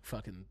stop and like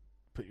fucking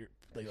put your,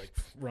 like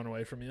Run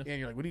away from you? and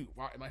you're like, what do you,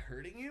 why, am I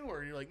hurting you?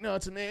 Or you're like, no,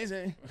 it's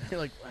amazing. You're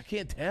like, I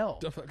can't tell.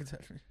 Don't fucking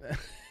touch me.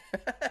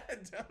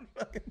 Don't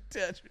fucking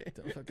touch me.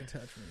 Don't fucking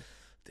touch me.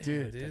 Damn,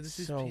 Dude, this that's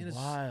is so penis.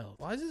 wild.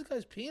 Why is this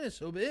guy's penis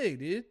so big,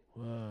 dude?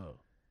 Whoa.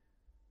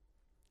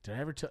 Did I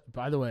ever tell?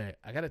 By the way,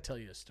 I got to tell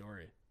you a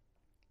story.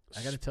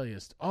 I got to tell you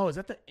oh, is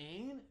that the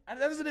ain? That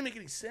doesn't make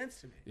any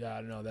sense to me. Yeah, I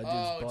don't know. That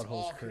Oh, dude's it's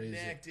butthole's all crazy.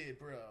 connected,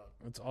 bro.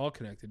 It's all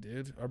connected,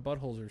 dude. Our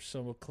buttholes are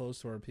so close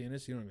to our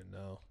penis, you don't even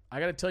know. I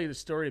got to tell you the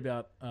story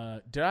about.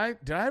 Did I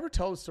ever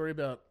tell the story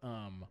about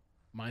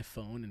my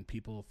phone and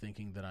people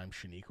thinking that I'm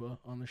Shaniqua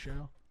on the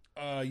show?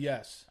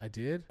 Yes. I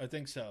did. I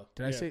think so.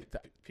 Did I say?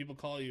 People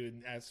call you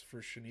and ask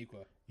for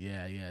Shaniqua.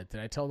 Yeah, yeah.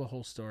 Did I tell the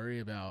whole story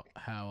about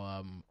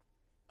how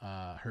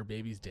her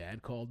baby's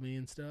dad called me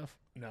and stuff?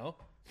 No?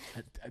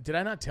 Did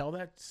I not tell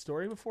that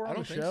story before on I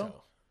don't the think show?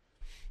 so.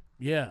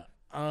 Yeah.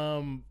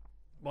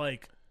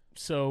 Like,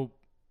 so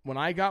when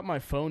I got my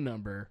phone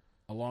number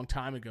a long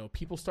time ago,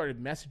 people started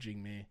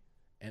messaging me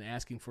and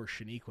asking for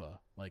Shaniqua,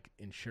 like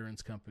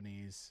insurance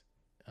companies,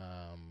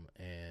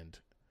 and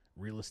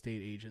real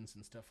estate agents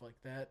and stuff like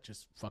that,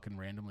 just fucking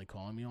randomly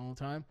calling me all the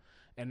time.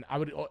 And I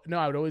would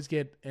always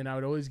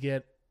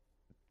get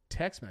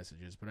text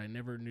messages, but I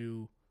never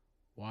knew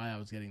why I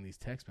was getting these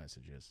text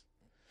messages.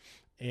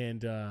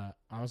 And I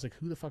was like,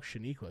 who the fuck's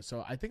Shaniqua?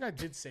 So I think I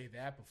did say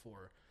that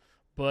before.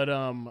 But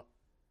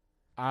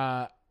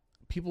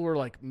people were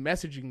like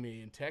messaging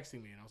me and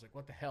texting me, and I was like,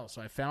 what the hell?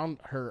 So I found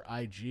her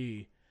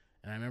IG,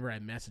 and I remember I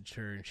messaged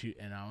her,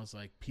 and I was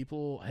like,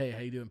 hey, how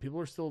you doing? People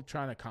are still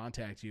trying to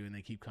contact you, and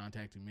they keep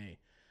contacting me.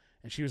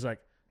 And she was like,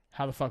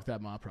 how the fuck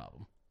that my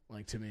problem?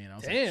 Like, to me. And I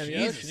was Damn, like,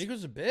 yo, Jesus.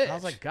 Shaniqua's a bitch. I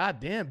was like, God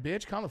damn,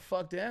 bitch, calm the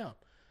fuck down.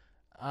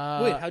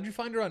 wait, how'd you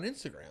find her on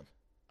Instagram?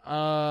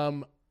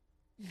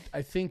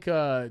 I think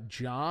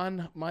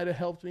John might have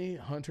helped me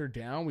hunt her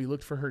down. We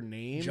looked for her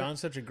name. John's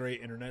such a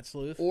great internet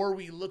sleuth. Or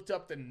we looked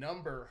up the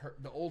number,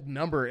 the old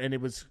number, and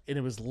it was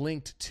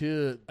linked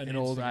to an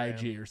old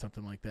Instagram. IG or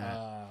something like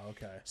that.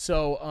 Okay.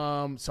 So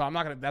I'm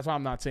not gonna. That's why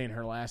I'm not saying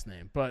her last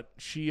name. But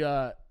she,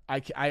 I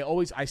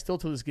still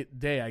to this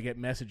day I get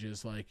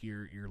messages like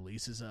your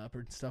lease is up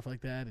or stuff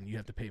like that, and you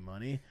have to pay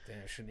money. Damn,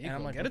 And Shaniqua,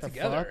 I'm like, get what it the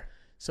together. fuck?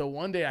 So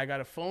one day I got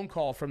a phone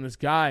call from this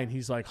guy, and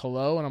he's like,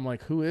 hello? And I'm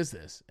like, who is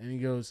this? And he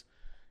goes,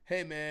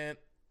 hey, man,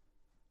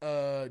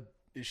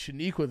 is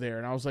Shaniqua there?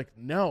 And I was like,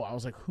 no. I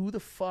was like, who the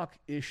fuck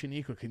is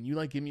Shaniqua? Can you,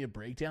 like, give me a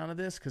breakdown of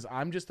this? Because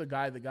I'm just the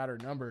guy that got her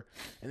number.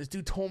 And this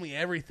dude told me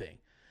everything.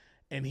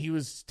 And he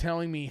was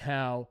telling me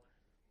how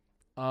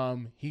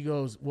he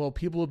goes, well,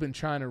 people have been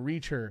trying to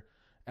reach her.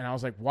 And I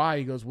was like, why?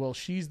 He goes, well,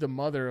 she's the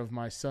mother of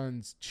my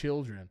son's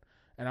children.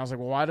 And I was like,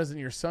 well, why doesn't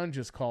your son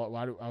just call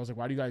it? I was like,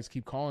 why do you guys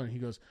keep calling? And he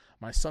goes,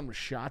 my son was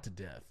shot to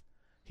death.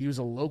 He was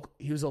a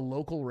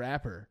local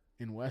rapper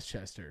in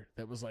Westchester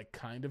that was like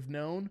kind of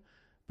known,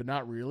 but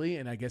not really.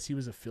 And I guess he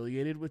was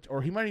affiliated with,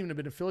 or he might even have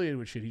been affiliated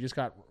with shit. He just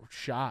got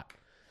shot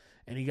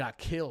and he got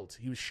killed.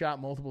 He was shot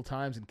multiple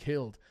times and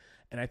killed.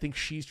 And I think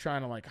she's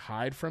trying to like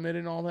hide from it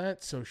and all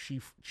that. So she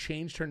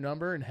changed her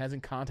number and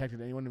hasn't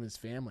contacted anyone in his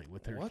family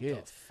with her What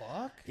kids. the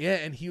fuck? Yeah,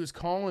 and he was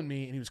calling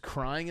me and he was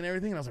crying and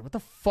everything. And I was like, what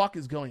the fuck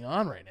is going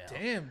on right now?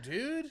 Damn,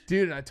 dude.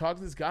 Dude, and I talked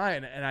to this guy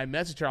and I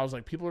messaged her. I was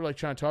like, people are like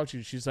trying to talk to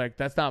you. She's like,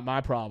 that's not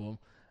my problem.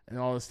 And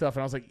all this stuff.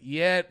 And I was like,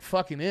 yeah, it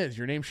fucking is.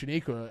 Your name's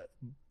Shaniqua.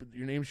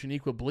 Your name's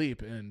Shaniqua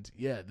Bleep. And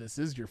yeah, this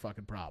is your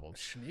fucking problem.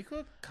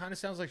 Shaniqua kind of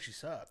sounds like she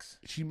sucks.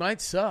 She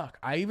might suck.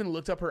 I even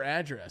looked up her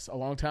address a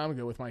long time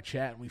ago with my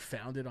chat, and we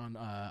found it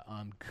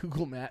on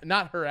Google Maps.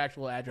 Not her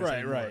actual address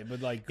anymore. But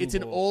like It's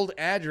an Google- old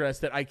address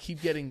that I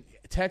keep getting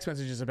text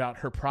messages about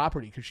her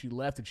property because she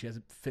left and she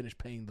hasn't finished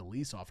paying the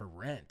lease off her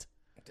rent.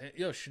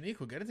 Yo,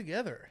 Shaniqua, get it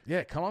together.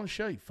 Yeah, come on the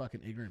show, you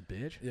fucking ignorant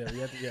bitch. Yeah, we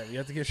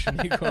have to get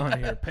Shaniqua on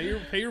here.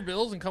 Pay your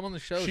bills and come on the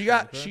show.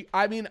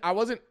 I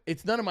wasn't,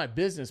 it's none of my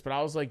business, but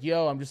I was like,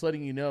 yo, I'm just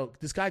letting you know.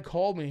 This guy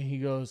called me and he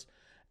goes,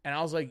 and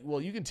I was like, well,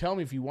 you can tell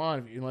me if you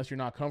want, unless you're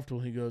not comfortable.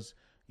 He goes,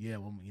 yeah,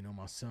 well, you know,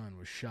 my son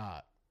was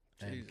shot.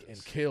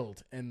 and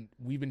killed. And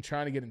we've been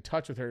trying to get in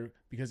touch with her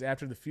because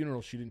after the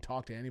funeral, she didn't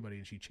talk to anybody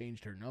and she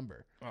changed her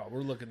number. Oh,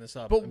 we're looking this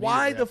up. But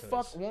why the immediately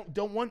fuck after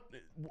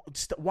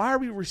why are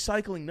we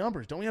recycling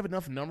numbers? Don't we have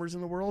enough numbers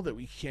in the world that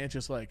we can't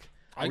just like,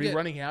 are we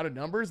running out of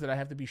numbers that I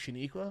have to be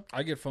Shaniqua?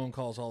 I get phone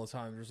calls all the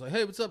time. They're just like,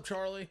 hey, what's up,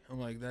 Charlie? I'm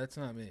like, that's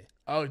not me.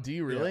 Oh, do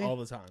you really? Yeah, all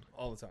the time.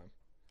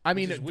 I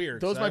mean, Which is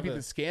weird. Those So might be the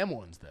scam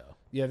ones, though.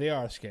 Yeah, they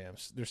are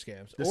scams. They're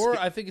scams. Or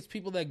I think it's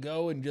people that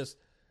go and just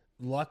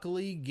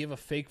luckily give a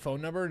fake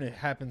phone number and it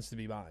happens to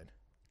be mine.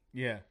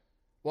 Yeah.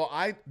 Well,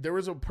 there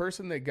was a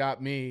person that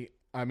got me,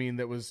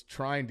 that was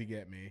trying to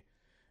get me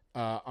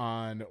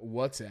on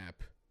WhatsApp.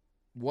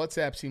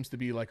 WhatsApp seems to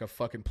be like a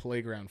fucking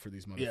playground for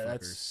these motherfuckers. Yeah,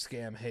 that's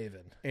scam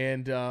haven.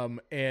 And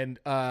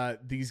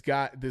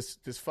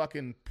this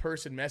fucking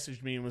person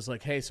messaged me and was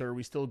like, "Hey, so are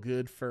we still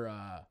good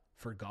for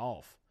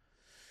golf?"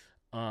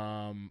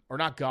 Or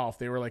not golf.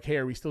 They were like, "Hey,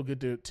 are we still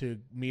good to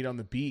meet on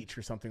the beach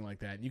or something like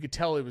that?" And you could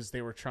tell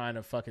they were trying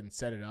to fucking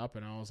set it up.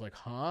 And I was like,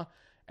 "Huh?"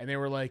 And they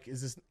were like,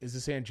 "Is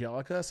this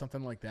Angelica?"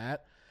 Something like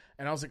that.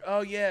 And I was like,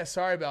 "Oh yeah,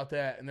 sorry about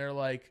that." And they're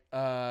like,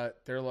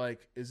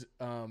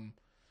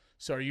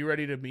 so are you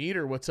ready to meet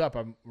or what's up?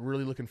 I'm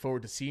really looking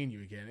forward to seeing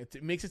you again.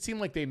 It makes it seem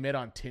like they met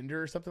on Tinder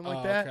or something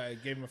like that. Okay,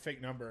 gave him a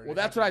fake number. Well,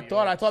 that's what I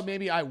thought. I thought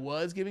maybe I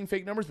was giving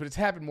fake numbers, but it's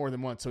happened more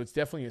than once. So it's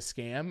definitely a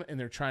scam, and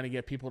they're trying to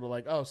get people to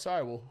like, oh,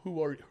 sorry, well,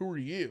 who are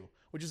you?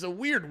 Which is a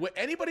weird way.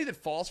 Anybody that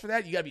falls for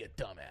that, you got to be a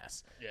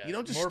dumbass. Yeah, you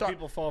don't just more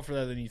people fall for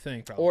that than you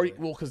think, Or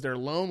probably. because they're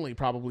lonely,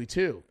 probably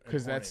too.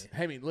 Because And that's.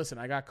 Hey, listen,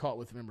 I got caught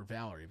with. Remember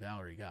Valerie?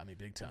 Valerie got me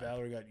big time.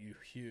 Valerie got you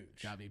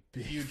huge. Got me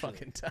big Hugely.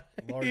 fucking time.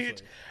 Largely.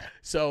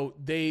 So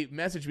they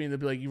messaged me and they'll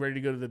be like, "You ready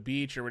to go to the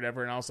beach or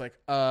whatever?" And I was like,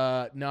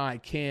 "No, I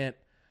can't.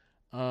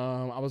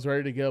 I was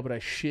ready to go, but I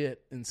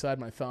shit inside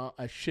my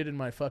I shit in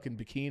my fucking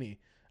bikini.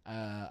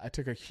 I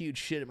took a huge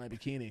shit in my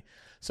bikini,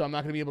 so I'm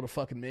not gonna be able to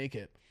fucking make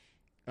it."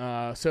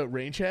 So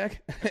rain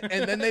check,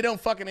 and then they don't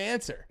fucking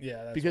answer.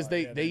 Yeah, that's because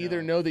why. they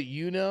either know that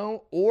you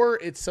know, or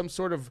it's some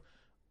sort of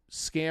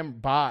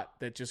scam bot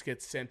that just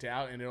gets sent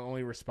out and it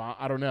only respond.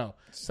 I don't know,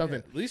 something.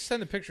 Yeah, at least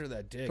send a picture of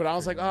that dick. But I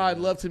was like, oh, I'd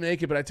love to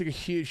make it, but I took a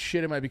huge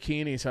shit in my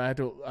bikini, so I had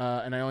to,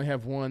 and I only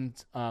have one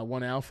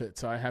outfit,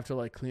 so I have to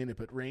like clean it.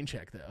 But rain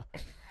check though,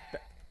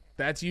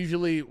 that's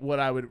usually what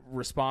I would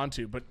respond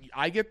to. But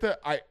I get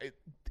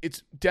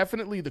it's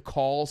definitely the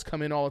calls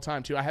come in all the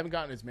time too. I haven't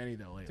gotten as many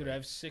though lately. Dude, I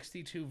have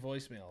 62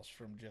 voicemails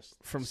from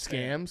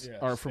scams Yeah,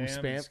 or from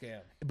spam. Scam.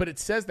 But it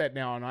says that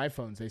now on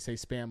iPhones. They say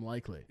spam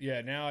likely.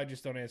 Yeah, now I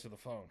just don't answer the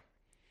phone.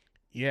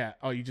 Yeah.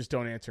 Oh, you just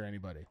don't answer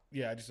anybody.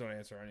 Yeah, I just don't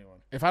answer anyone.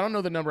 If I don't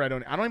know the number, I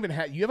don't even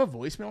have. You have a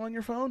voicemail on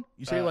your phone?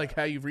 You say like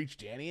how you've reached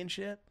Danny and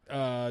shit?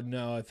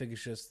 No, I think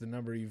it's just the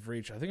number you've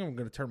reached. I think I'm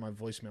going to turn my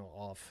voicemail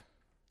off.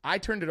 I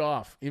turned it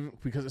off,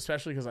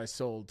 especially because I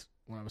sold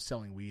when I was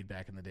selling weed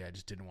back in the day. I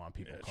just didn't want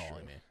people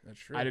calling me. That's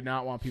true. I did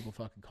not want people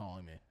fucking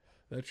calling me.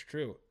 That's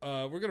true.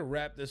 We're going to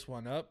wrap this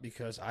one up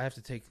because I have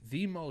to take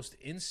the most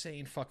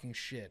insane fucking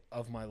shit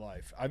of my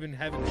life. I've been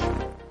having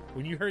shit.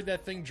 When you heard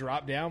that thing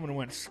drop down when it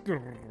went,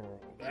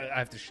 I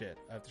have to shit.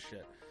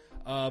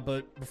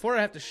 But before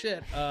I have to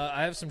shit,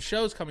 I have some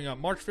shows coming up.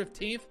 March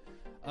 15th,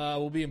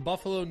 we'll be in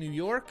Buffalo, New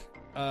York.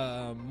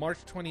 March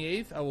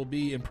 28th, I will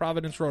be in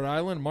Providence, Rhode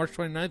Island. March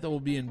 29th, I will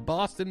be in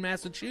Boston,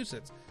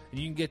 Massachusetts. And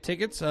you can get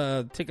tickets.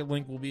 Ticket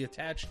link will be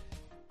attached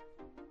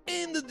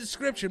in the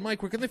description.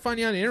 Mike, where can they find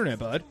you on the internet,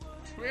 bud?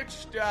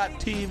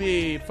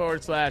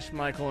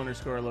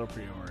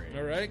 Twitch.tv/Michael_Lopriori.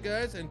 All right,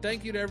 guys. And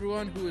thank you to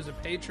everyone who is a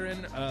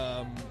patron.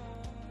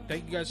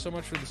 Thank you guys so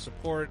much for the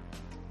support.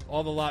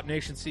 All the Lop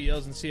Nation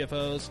CEOs and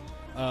CFOs.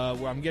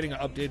 Where I'm getting an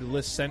updated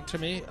list sent to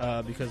me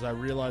because I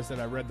realized that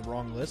I read the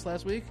wrong list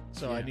last week.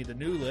 So I need the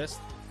new list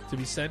to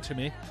be sent to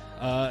me.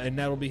 And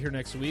that'll be here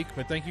next week.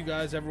 But thank you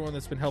guys, everyone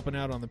that's been helping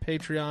out on the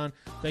Patreon.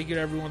 Thank you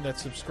to everyone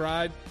that's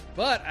subscribed.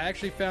 But I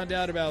actually found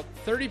out about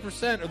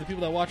 30% of the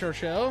people that watch our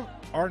show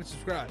aren't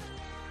subscribed.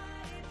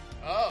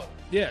 Oh.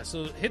 Yeah,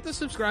 so hit the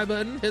subscribe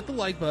button, hit the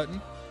like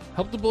button.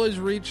 Help the boys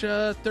reach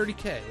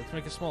 30K. Let's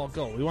make a small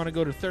goal. We want to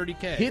go to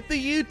 30K. Hit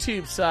the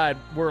YouTube side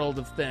world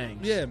of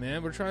things. Yeah,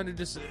 man. We're trying to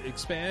just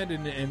expand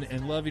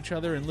and love each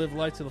other and live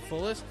life to the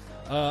fullest.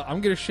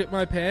 I'm going to shit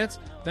my pants.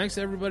 Thanks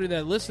to everybody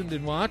that listened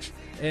and watched.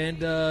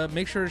 And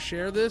make sure to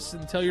share this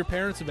and tell your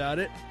parents about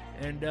it.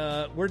 And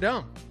we're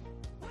dumb.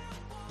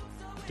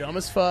 Dumb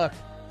as fuck.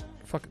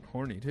 Fucking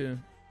horny, too.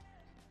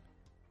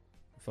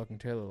 Fucking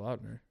Taylor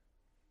Lautner.